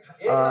see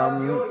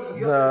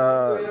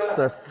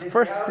the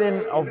first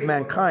sin of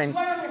mankind,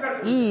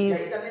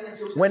 Eve,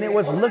 when it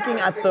was looking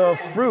at the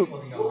fruit,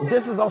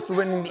 this is also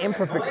written in the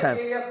imperfect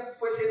tense.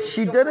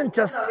 She didn't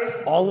just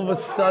all of a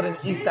sudden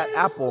eat that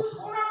apple.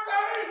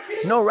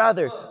 No,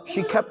 rather,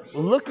 she kept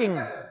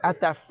looking at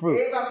that fruit.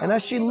 And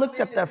as she looked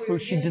at that fruit,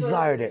 she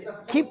desired it.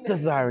 Keep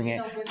desiring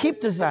it.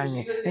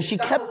 And she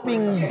kept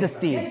being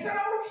deceived.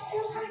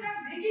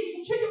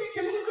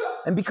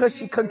 And because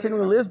she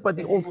continually lives by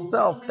the old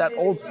self, that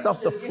old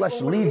self, the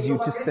flesh, leads you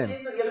to sin.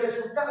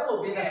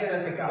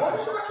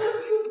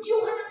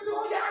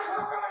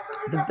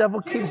 The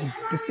devil keeps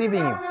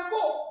deceiving you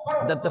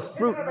that the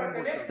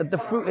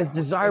fruit is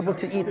desirable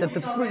to eat,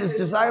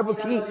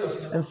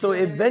 and so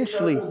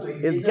eventually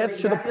it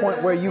gets to the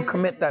point where you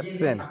commit that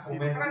sin.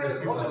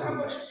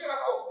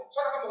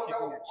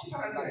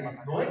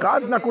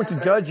 God's not going to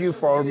judge you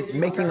for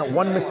making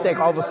one mistake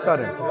all of a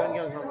sudden.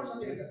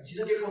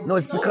 No,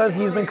 it's because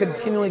he's been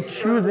continually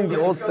choosing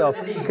the old self,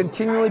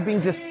 continually being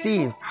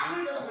deceived.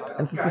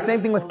 And it's the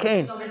same thing with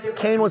Cain.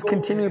 Cain was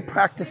continually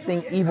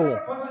practicing evil.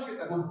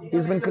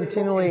 He's been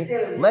continually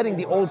letting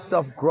the old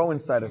self grow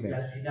inside of him.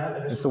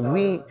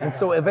 And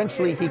so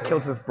eventually he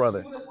kills his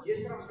brother.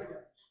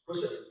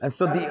 And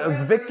so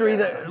the victory,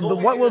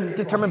 what will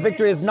determine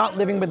victory is not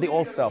living with the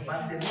old self.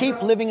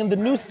 Keep living in the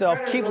new self.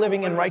 Keep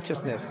living in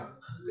righteousness.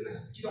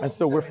 And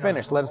so we're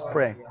finished. Let us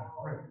pray.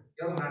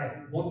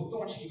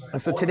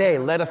 And so today,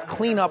 let us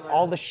clean up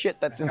all the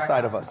shit that's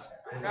inside of us.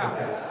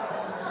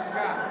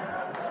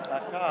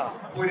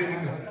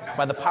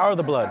 By the power of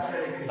the blood.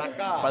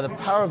 By the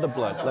power of the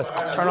blood. Let's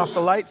turn off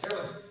the lights.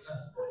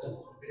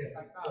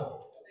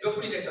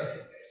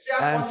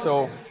 And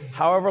so,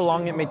 however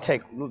long it may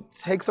take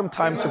some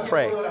time to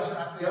pray.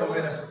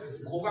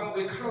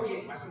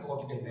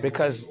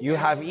 Because you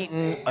have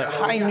eaten a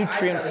high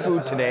nutrient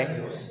food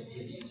today.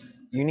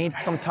 You need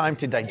some time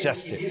to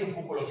digest it.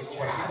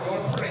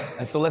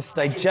 And so let's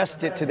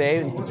digest it today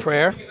in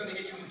prayer.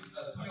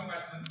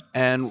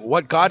 And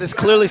what God is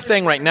clearly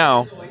saying right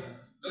now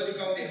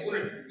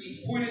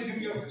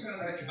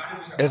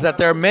is that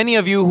there are many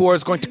of you who are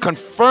going to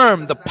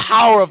confirm the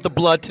power of the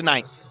blood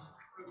tonight.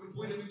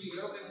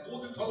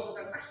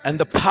 And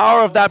the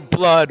power of that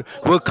blood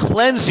will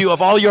cleanse you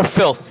of all your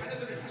filth.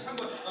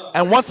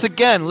 And once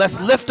again, let's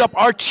lift up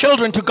our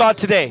children to God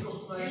today.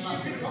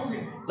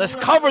 Let's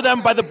cover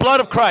them by the blood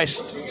of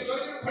Christ.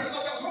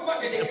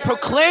 And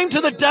proclaim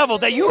to the devil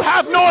that you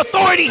have no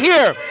authority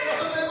here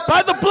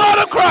by the blood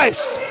of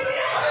Christ.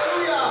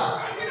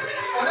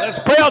 Let's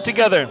pray all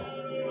together.